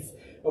wave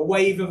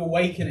of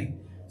awakening.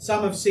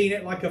 Some have seen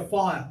it like a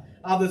fire.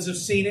 Others have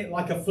seen it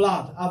like a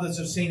flood. Others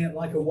have seen it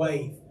like a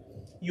wave.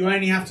 You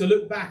only have to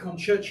look back on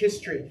church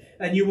history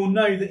and you will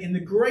know that in the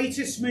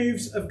greatest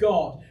moves of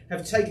God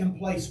have taken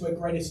place where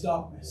greatest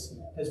darkness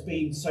has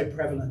been so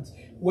prevalent.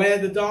 Where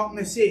the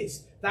darkness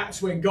is,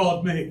 that's where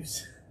God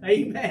moves.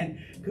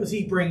 Amen. Because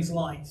he brings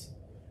light.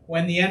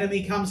 When the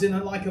enemy comes in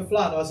like a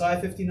flood,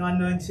 Isaiah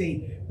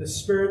 59:19, the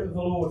Spirit of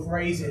the Lord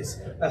raises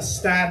a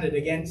standard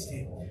against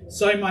him.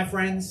 So, my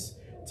friends,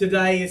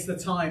 today is the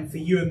time for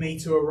you and me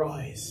to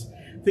arise,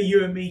 for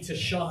you and me to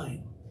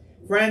shine.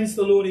 Friends,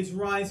 the Lord is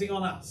rising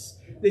on us.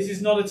 This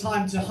is not a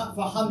time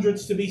for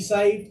hundreds to be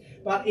saved,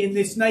 but in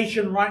this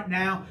nation right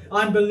now,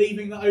 I'm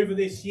believing that over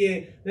this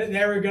year that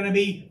there are going to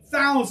be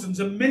thousands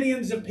and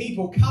millions of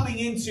people coming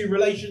into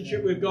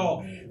relationship with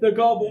God. That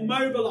God will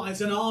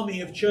mobilize an army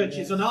of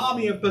churches, an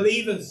army of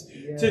believers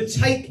to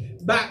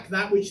take back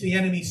that which the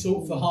enemy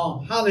sought for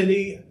harm.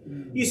 Hallelujah.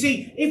 You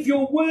see, if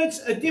your words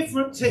are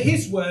different to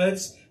his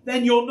words,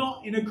 then you're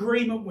not in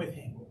agreement with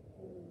him.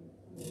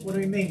 What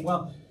do we mean?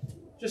 Well,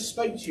 just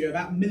spoke to you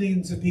about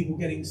millions of people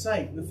getting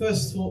saved. The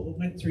first thought that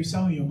went through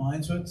some of your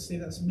minds was, see,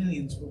 that's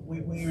millions, but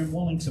we're in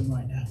Wallington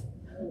right now.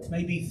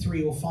 Maybe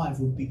 3 or 5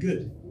 would be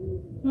good.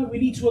 No, we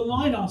need to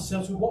align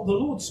ourselves with what the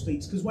Lord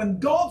speaks, because when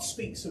God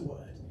speaks a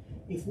word,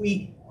 if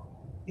we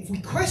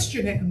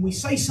question it and we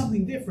say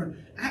something different,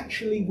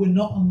 actually we're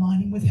not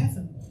aligning with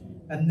heaven,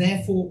 and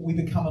therefore we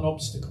become an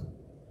obstacle.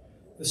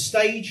 The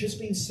stage has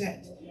been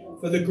set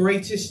for the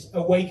greatest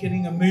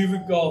awakening and move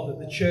of God that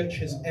the church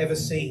has ever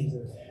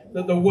seen,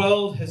 that the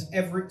world has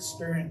ever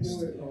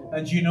experienced.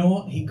 And you know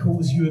what? He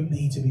calls you and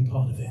me to be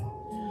part of it.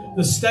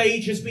 The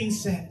stage has been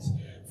set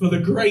for the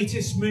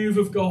greatest move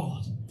of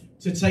God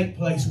to take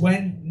place.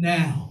 When?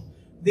 Now.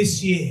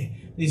 This year.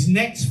 This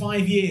next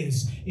 5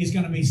 years is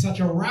going to be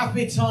such a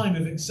rapid time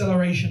of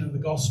acceleration of the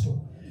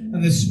gospel.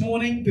 And this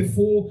morning,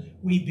 before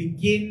we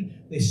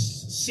begin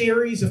this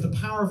series of the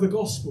power of the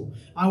gospel,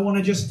 I want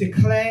to just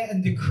declare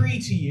and decree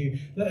to you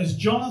that as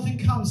Jonathan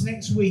comes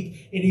next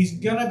week, it is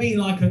going to be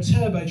like a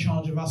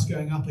turbocharge of us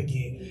going up a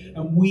gear.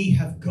 And we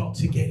have got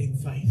to get in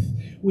faith.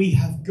 We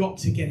have got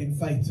to get in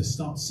faith to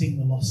start seeing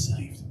the lost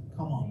saved.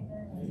 Come on.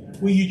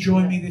 Will you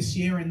join me this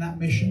year in that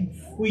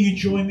mission? Will you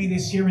join me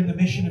this year in the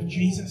mission of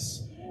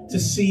Jesus? To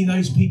see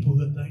those people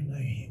that don't know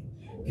him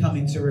come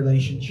into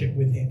relationship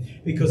with him.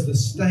 Because the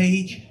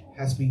stage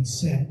has been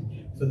set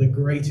for the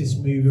greatest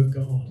move of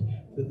God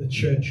that the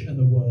church and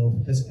the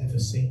world has ever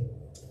seen.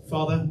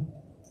 Father,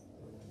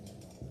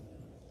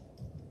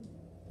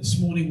 this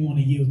morning we want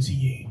to yield to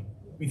you.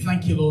 We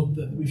thank you, Lord,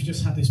 that we've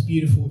just had this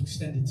beautiful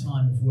extended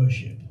time of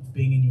worship, of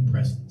being in your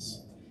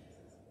presence.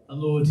 And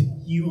Lord,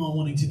 you are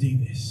wanting to do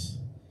this.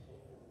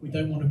 We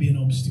don't want to be an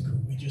obstacle.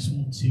 We just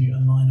want to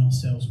align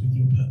ourselves with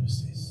your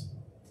purposes.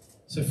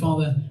 So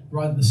Father,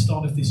 right at the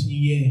start of this new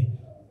year,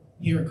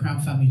 here at Crown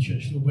Family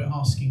Church, Lord, we're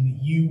asking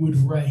that you would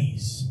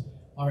raise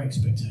our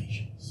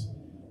expectations.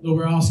 Lord,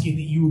 we're asking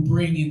that you will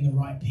bring in the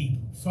right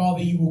people.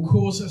 Father, you will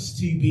cause us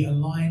to be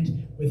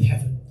aligned with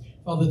heaven.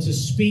 Father, to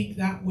speak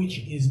that which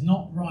is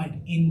not right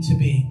into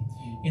being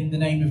in the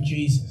name of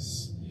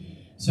Jesus.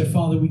 So,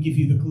 Father, we give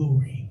you the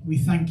glory. We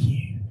thank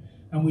you.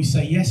 And we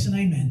say yes and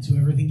amen to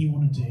everything you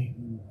want to do.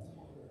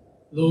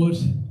 Lord,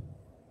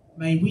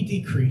 may we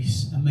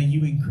decrease and may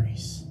you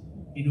increase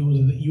in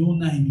order that your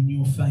name and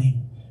your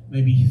fame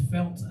may be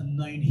felt and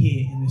known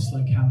here in this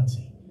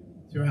locality,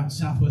 throughout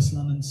Southwest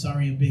London,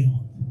 Surrey and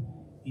beyond.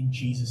 In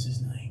Jesus'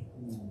 name.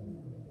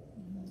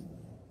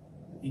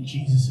 In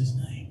Jesus'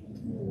 name.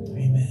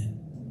 Amen.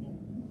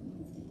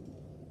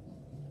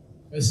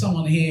 There's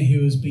someone here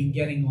who has been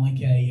getting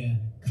like a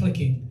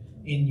clicking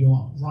in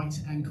your right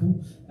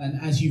ankle, and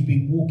as you've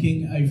been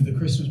walking over the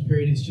Christmas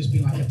period, it's just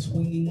been like a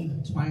twanging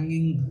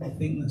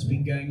thing that's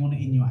been going on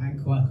in your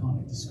ankle. I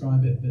can't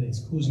describe it, but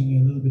it's causing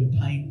you a little bit of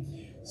pain.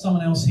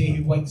 Someone else here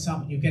who wakes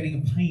up and you're getting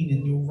a pain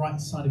in your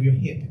right side of your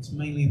hip. It's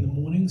mainly in the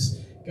mornings,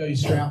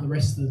 goes throughout the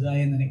rest of the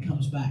day, and then it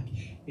comes back.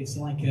 It's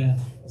like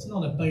it's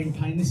not a bone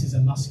pain, this is a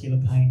muscular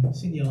pain.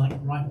 It's in your like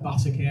right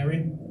buttock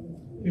area.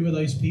 Who are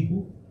those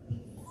people?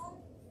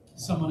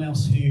 Someone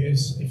else who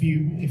is, if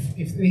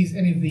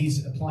any of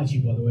these apply to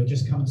you, by the way,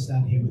 just come and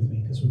stand here with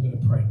me because we're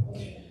going to pray.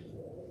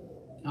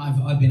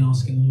 I've been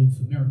asking the Lord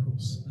for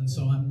miracles, and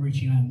so I'm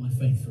reaching out in my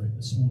faith for it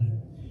this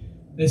morning.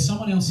 There's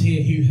someone else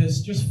here who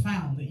has just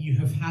found that you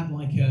have had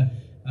like a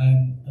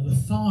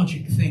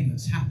lethargic thing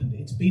that's happened.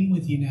 It's been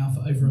with you now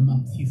for over a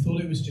month. You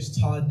thought it was just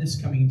tiredness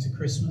coming into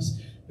Christmas,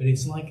 but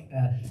it's like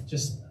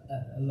just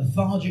a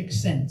lethargic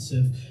sense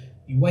of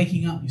you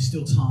waking up, you're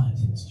still tired.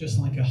 It's just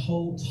like a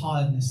whole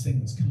tiredness thing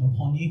that's come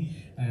upon you.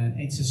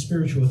 It's a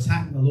spiritual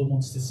attack, and the Lord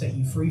wants to set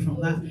you free from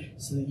that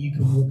so that you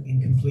can walk in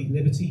complete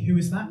liberty. Who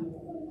is that?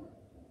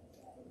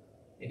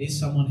 It is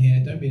someone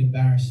here. Don't be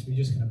embarrassed. We're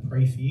just going to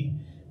pray for you,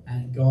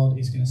 and God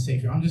is going to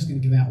save you. I'm just going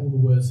to give out all the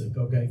words that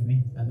God gave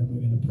me, and then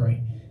we're going to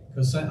pray.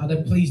 Because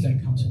please don't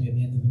come to me at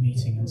the end of the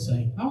meeting and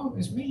say, "Oh,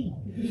 it's me,"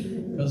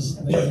 because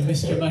then you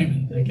missed your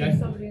moment. Okay? There's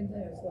somebody in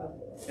there as well.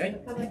 Okay.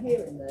 Can I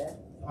hear in there?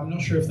 I'm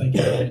not sure if they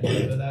can hear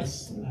it, but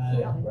that's...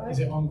 is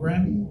it on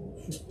Graham?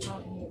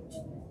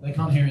 They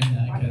can't hear it in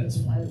there. Okay, that's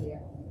fine.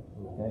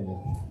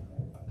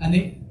 And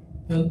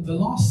the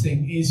last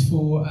thing is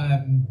for...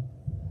 I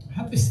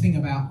have this thing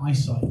about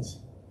eyesight.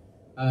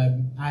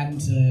 And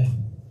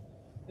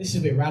this is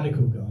a bit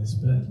radical, guys,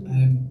 but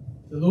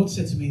the Lord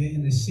said to me that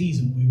in this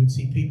season we would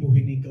see people who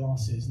need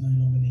glasses no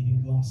longer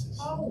needing glasses.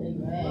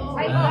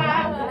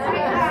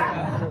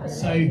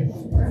 So,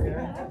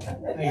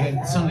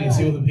 again, suddenly I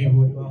see all the people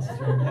with glasses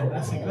around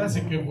there. That's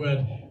a good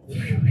word.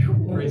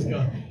 Praise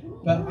God.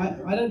 But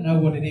I don't know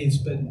what it is,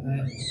 but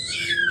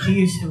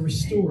He is the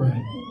restorer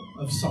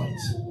of sight.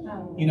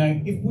 You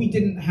know, if we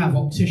didn't have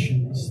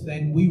opticians,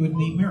 then we would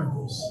need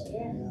miracles.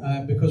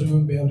 Because we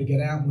wouldn't be able to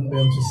get out and wouldn't be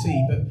able to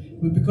see.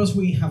 But because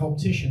we have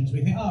opticians,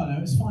 we think, oh no,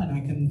 it's fine,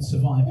 I can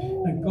survive.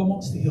 No, God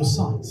wants to heal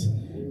sight.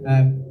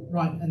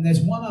 Right, and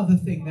there's one other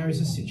thing. There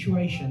is a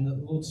situation that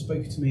the Lord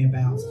spoke to me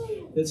about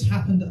that's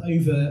happened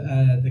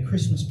over the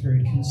Christmas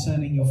period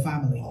concerning your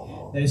family.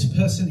 There's a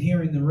person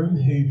here in the room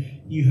who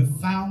you have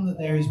found that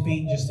there has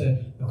been just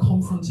a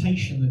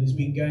confrontation that has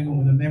been going on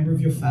with a member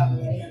of your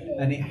family,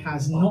 and it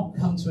has not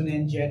come to an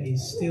end yet.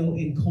 It's still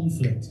in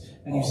conflict.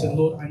 And you said,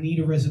 Lord, I need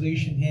a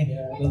resolution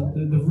here.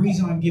 The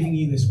reason I'm giving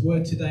you this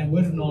word today,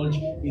 word of knowledge,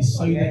 is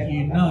so that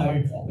you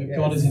know that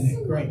God is in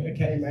it. Great,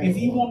 okay. If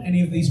you want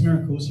any of these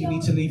miracles, you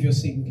need to leave your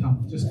seat and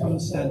come. Just come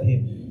and stand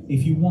here.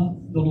 If you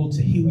want the Lord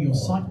to heal your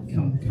sight,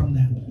 come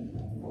now.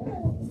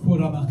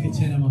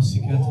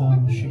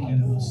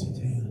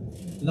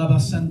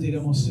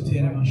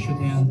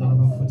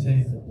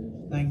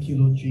 Thank you,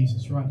 Lord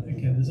Jesus. Right,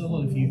 okay, there's a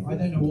lot of you. I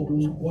don't know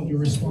what you're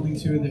responding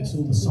to, if it's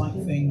all the sight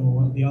thing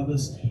or the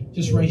others.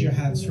 Just raise your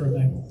hands for a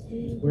moment.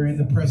 We're in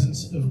the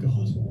presence of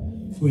God.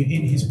 We're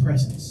in His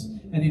presence.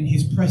 And in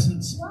His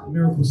presence,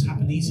 miracles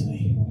happen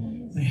easily.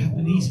 They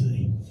happen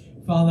easily.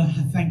 Father,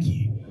 I thank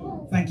you.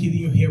 Thank you that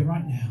you're here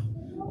right now.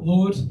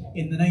 Lord,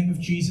 in the name of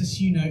Jesus,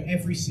 you know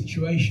every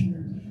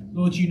situation.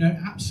 Lord, you know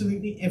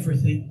absolutely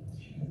everything.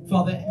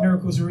 Father,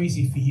 miracles are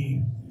easy for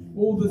you.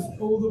 All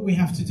that we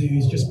have to do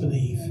is just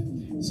believe.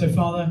 So,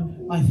 Father,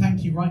 I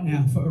thank you right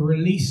now for a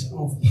release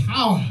of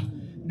power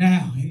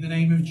now in the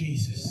name of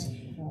Jesus.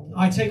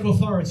 I take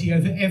authority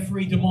over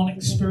every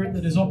demonic spirit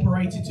that has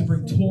operated to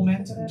bring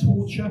torment and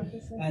torture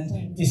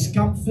and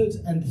discomfort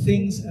and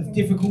things of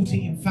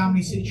difficulty in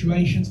family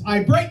situations.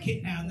 I break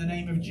it now in the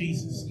name of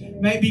Jesus.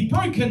 May it be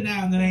broken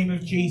now in the name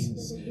of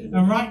Jesus.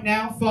 And right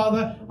now,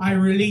 Father, I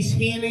release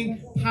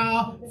healing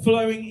power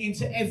flowing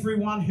into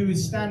everyone who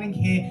is standing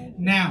here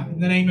now in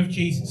the name of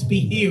Jesus. Be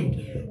healed.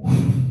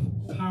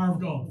 Power of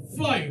God,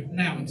 flow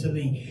now into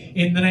Lee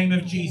in the name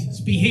of Jesus.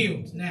 Be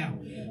healed now.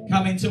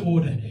 Come into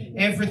order.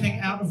 Everything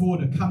out of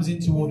order comes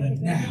into order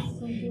now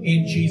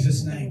in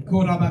Jesus' name.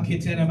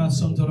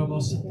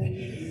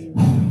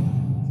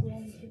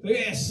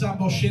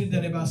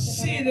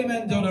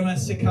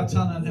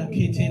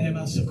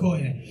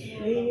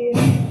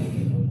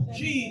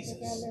 Jesus.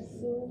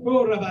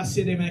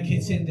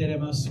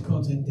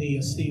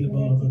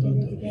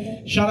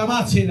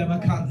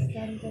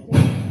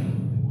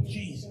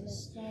 Jesus.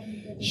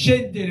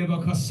 Scendere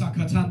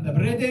bakasakatanda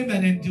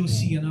bredemenen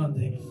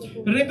dusianande.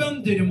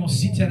 Rebandere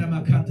mositera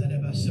makanda de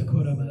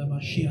basakura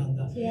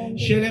malamashianda.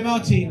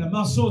 Shelemati la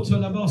masoto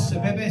la bossa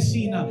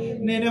bebesina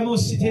nene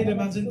mosite de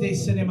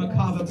manzendese de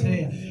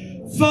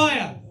makavate.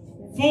 Fire!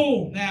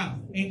 Fall now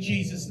in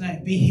Jesus'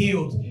 name. Be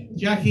healed.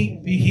 Jackie,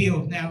 be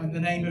healed now in the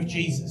name of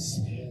Jesus.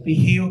 Be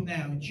healed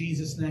now in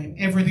Jesus' name.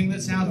 Everything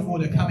that's out of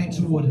order, come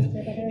into order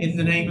in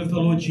the name of the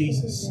Lord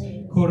Jesus.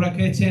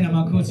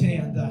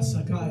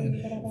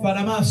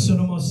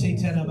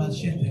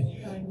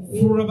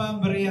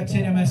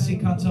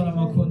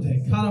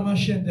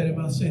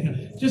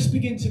 Just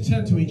begin to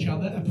turn to each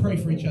other and pray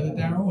for each other,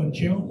 Daryl and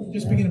Jill.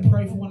 Just begin to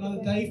pray for one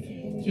another,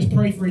 Dave. Just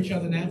pray for each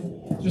other now.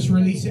 Just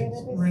release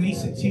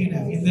it to you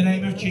now in the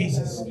name of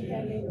Jesus.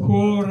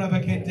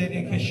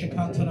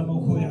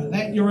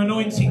 Let your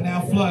anointing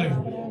now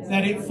flow.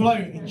 Let it flow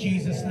in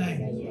Jesus'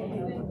 name.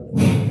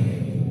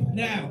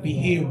 Now be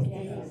healed.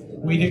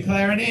 We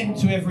declare an end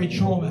to every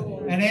trauma,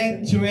 an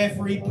end to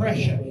every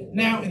pressure.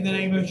 Now in the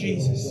name of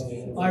Jesus,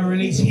 I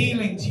release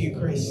healing to you,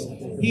 Chris.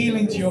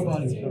 Healing to your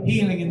body.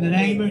 Healing in the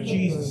name of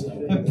Jesus.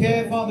 And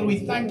dear Father, we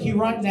thank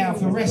you right now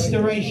for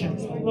restoration.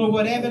 Lord,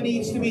 whatever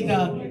needs to be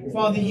done,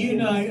 Father, you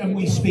know, and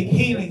we speak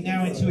healing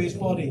now into his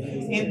body.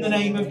 In the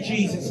name of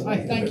Jesus, I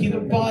thank you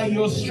that by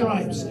your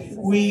stripes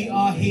we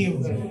are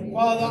healed.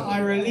 Father, I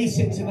release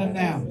it to them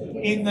now.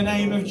 In the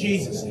name of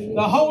Jesus.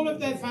 The whole of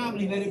their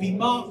family, let it be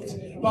marked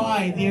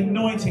by the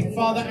anointing.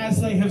 Father,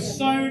 as they have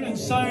sown and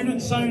sown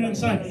and sown and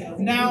sown,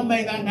 now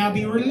may that now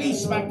be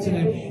released back to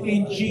them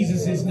in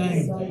Jesus'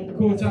 name.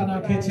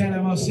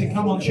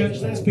 Come on, church,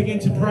 let's begin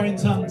to pray in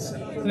tongues.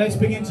 Let's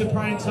begin to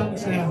pray in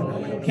tongues now.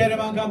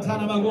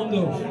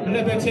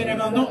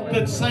 Not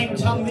the same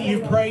tongue that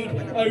you've prayed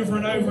over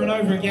and over and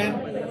over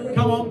again.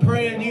 Come on,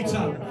 pray a new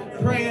tongue.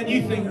 Pray a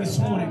new thing this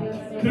morning.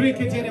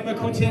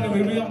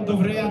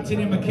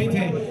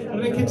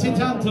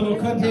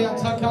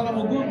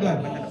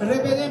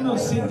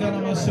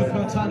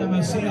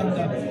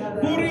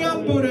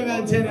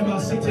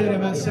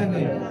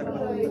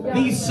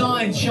 These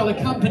signs shall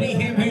accompany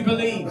him who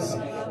believes.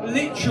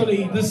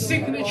 Literally, the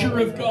signature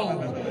of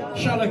God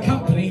shall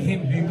accompany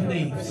him who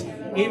believes.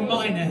 In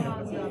my name.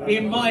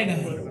 In my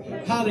name.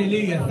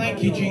 Hallelujah.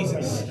 Thank you,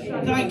 Jesus.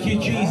 Thank you,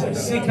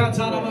 Jesus.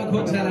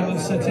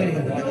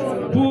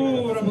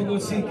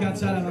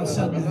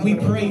 We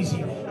praise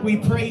you. We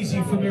praise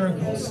you for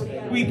miracles.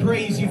 We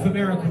praise you for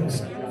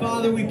miracles.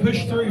 Father, we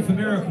push through for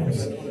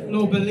miracles.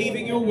 Lord,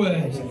 believing your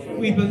word.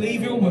 We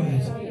believe your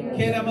word.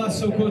 Thank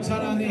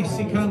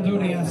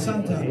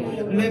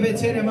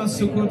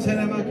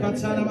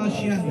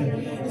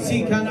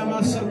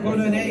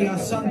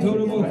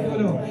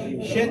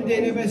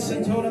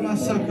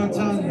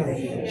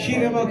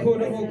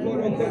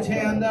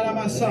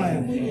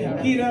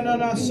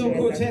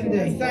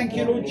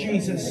you, Lord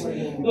Jesus.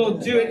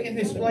 Lord, do it in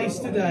this place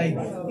today,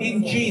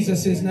 in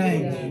Jesus'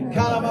 name.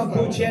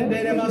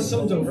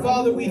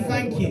 Father, we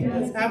thank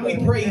you and we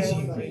praise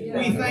you.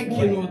 We thank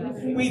you, Lord.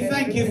 We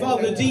thank you,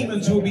 Father,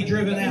 demons will be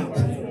driven out.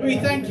 We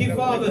thank you,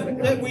 Father,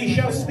 that we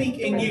shall speak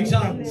in new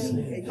tongues.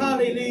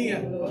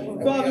 Hallelujah.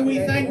 Father, we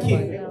thank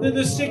you that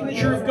the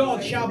signature of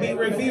God shall be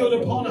revealed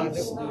upon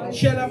us.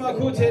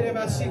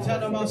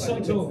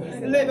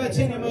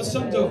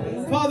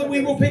 Father,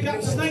 we will pick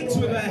up snakes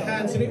with our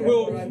hands and we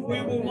will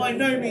by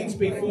no means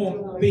be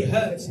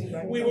hurt.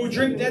 We will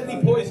drink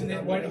deadly poison and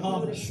it won't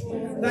harm us.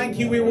 Thank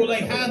you, we will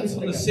lay hands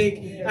on the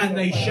sick and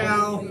they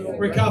shall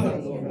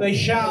recover. They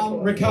shall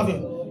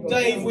recover.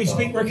 Dave, we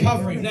speak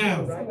recovery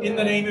now in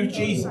the name of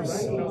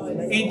Jesus.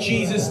 In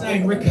Jesus'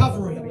 name,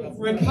 recovery,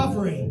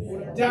 recovery.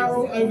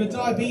 Daryl, over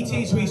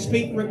diabetes, we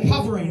speak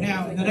recovery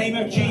now in the name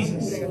of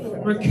Jesus.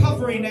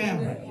 Recovery now.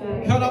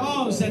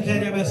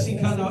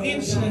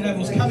 Insulin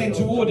levels come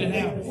into order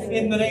now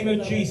in the name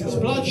of Jesus.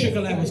 Blood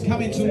sugar levels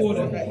come into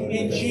order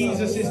in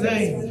Jesus'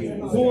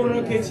 name.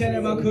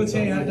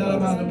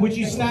 Would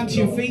you stand to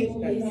your feet?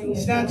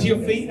 Stand to your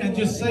feet and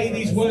just say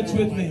these words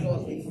with me.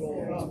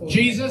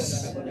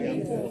 Jesus,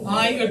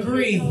 I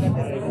agree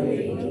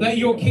that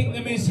your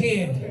kingdom is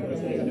here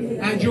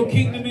and your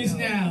kingdom is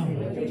now.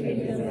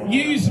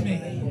 Use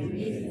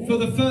me for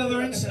the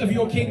furtherance of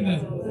your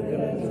kingdom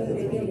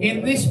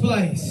in this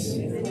place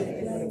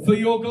for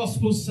your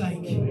gospel's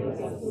sake.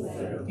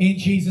 In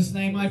Jesus'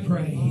 name I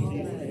pray.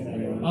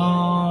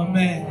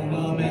 Amen and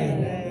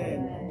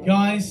amen.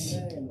 Guys,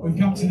 we've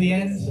come to the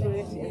end,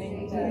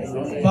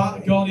 but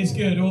God is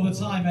good all the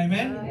time.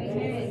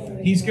 Amen.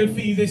 He's good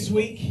for you this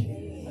week.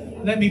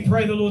 Let me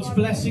pray the Lord's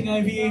blessing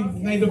over you.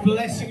 May the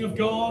blessing of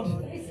God,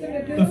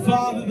 the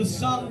Father, the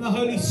Son, and the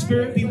Holy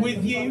Spirit be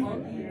with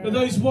you. For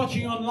those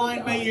watching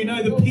online, may you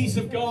know the peace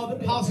of God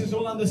that passes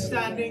all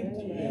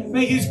understanding.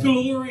 May his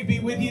glory be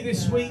with you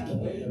this week.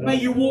 May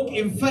you walk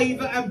in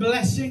favor and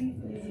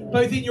blessing,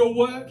 both in your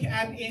work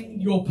and in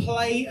your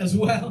play as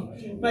well.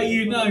 May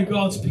you know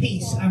God's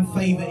peace and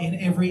favor in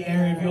every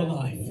area of your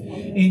life.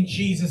 In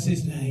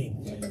Jesus' name.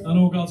 And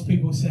all God's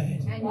people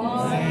said,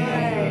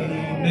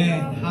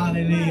 Amen.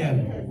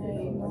 Hallelujah.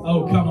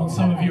 Oh, come on.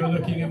 Some of you are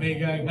looking at me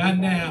going, and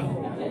now.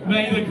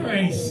 May the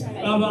grace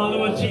of our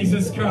Lord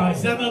Jesus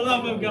Christ and the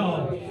love of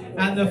God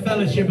and the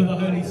fellowship of the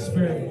Holy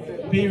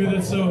Spirit be with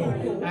us all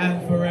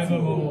and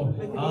forevermore.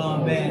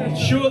 Amen. And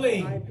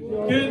surely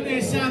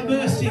goodness and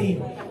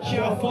mercy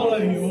shall follow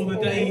you all the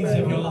days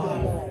of your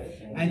life,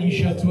 and you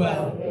shall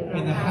dwell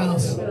in the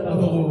house of the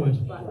Lord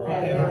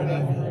forever and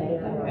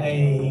ever.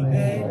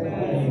 Amen.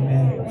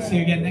 Amen. See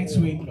you again next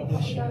week. God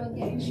bless you.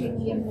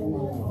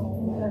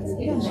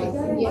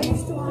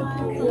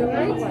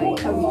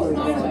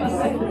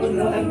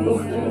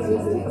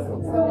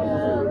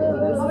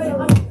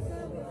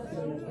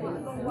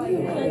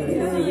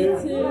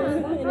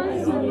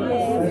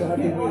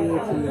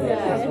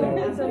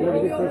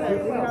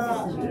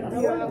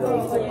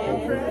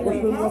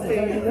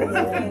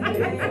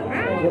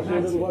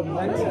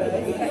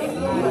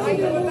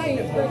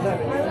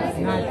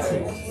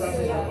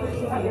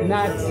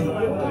 Nazi.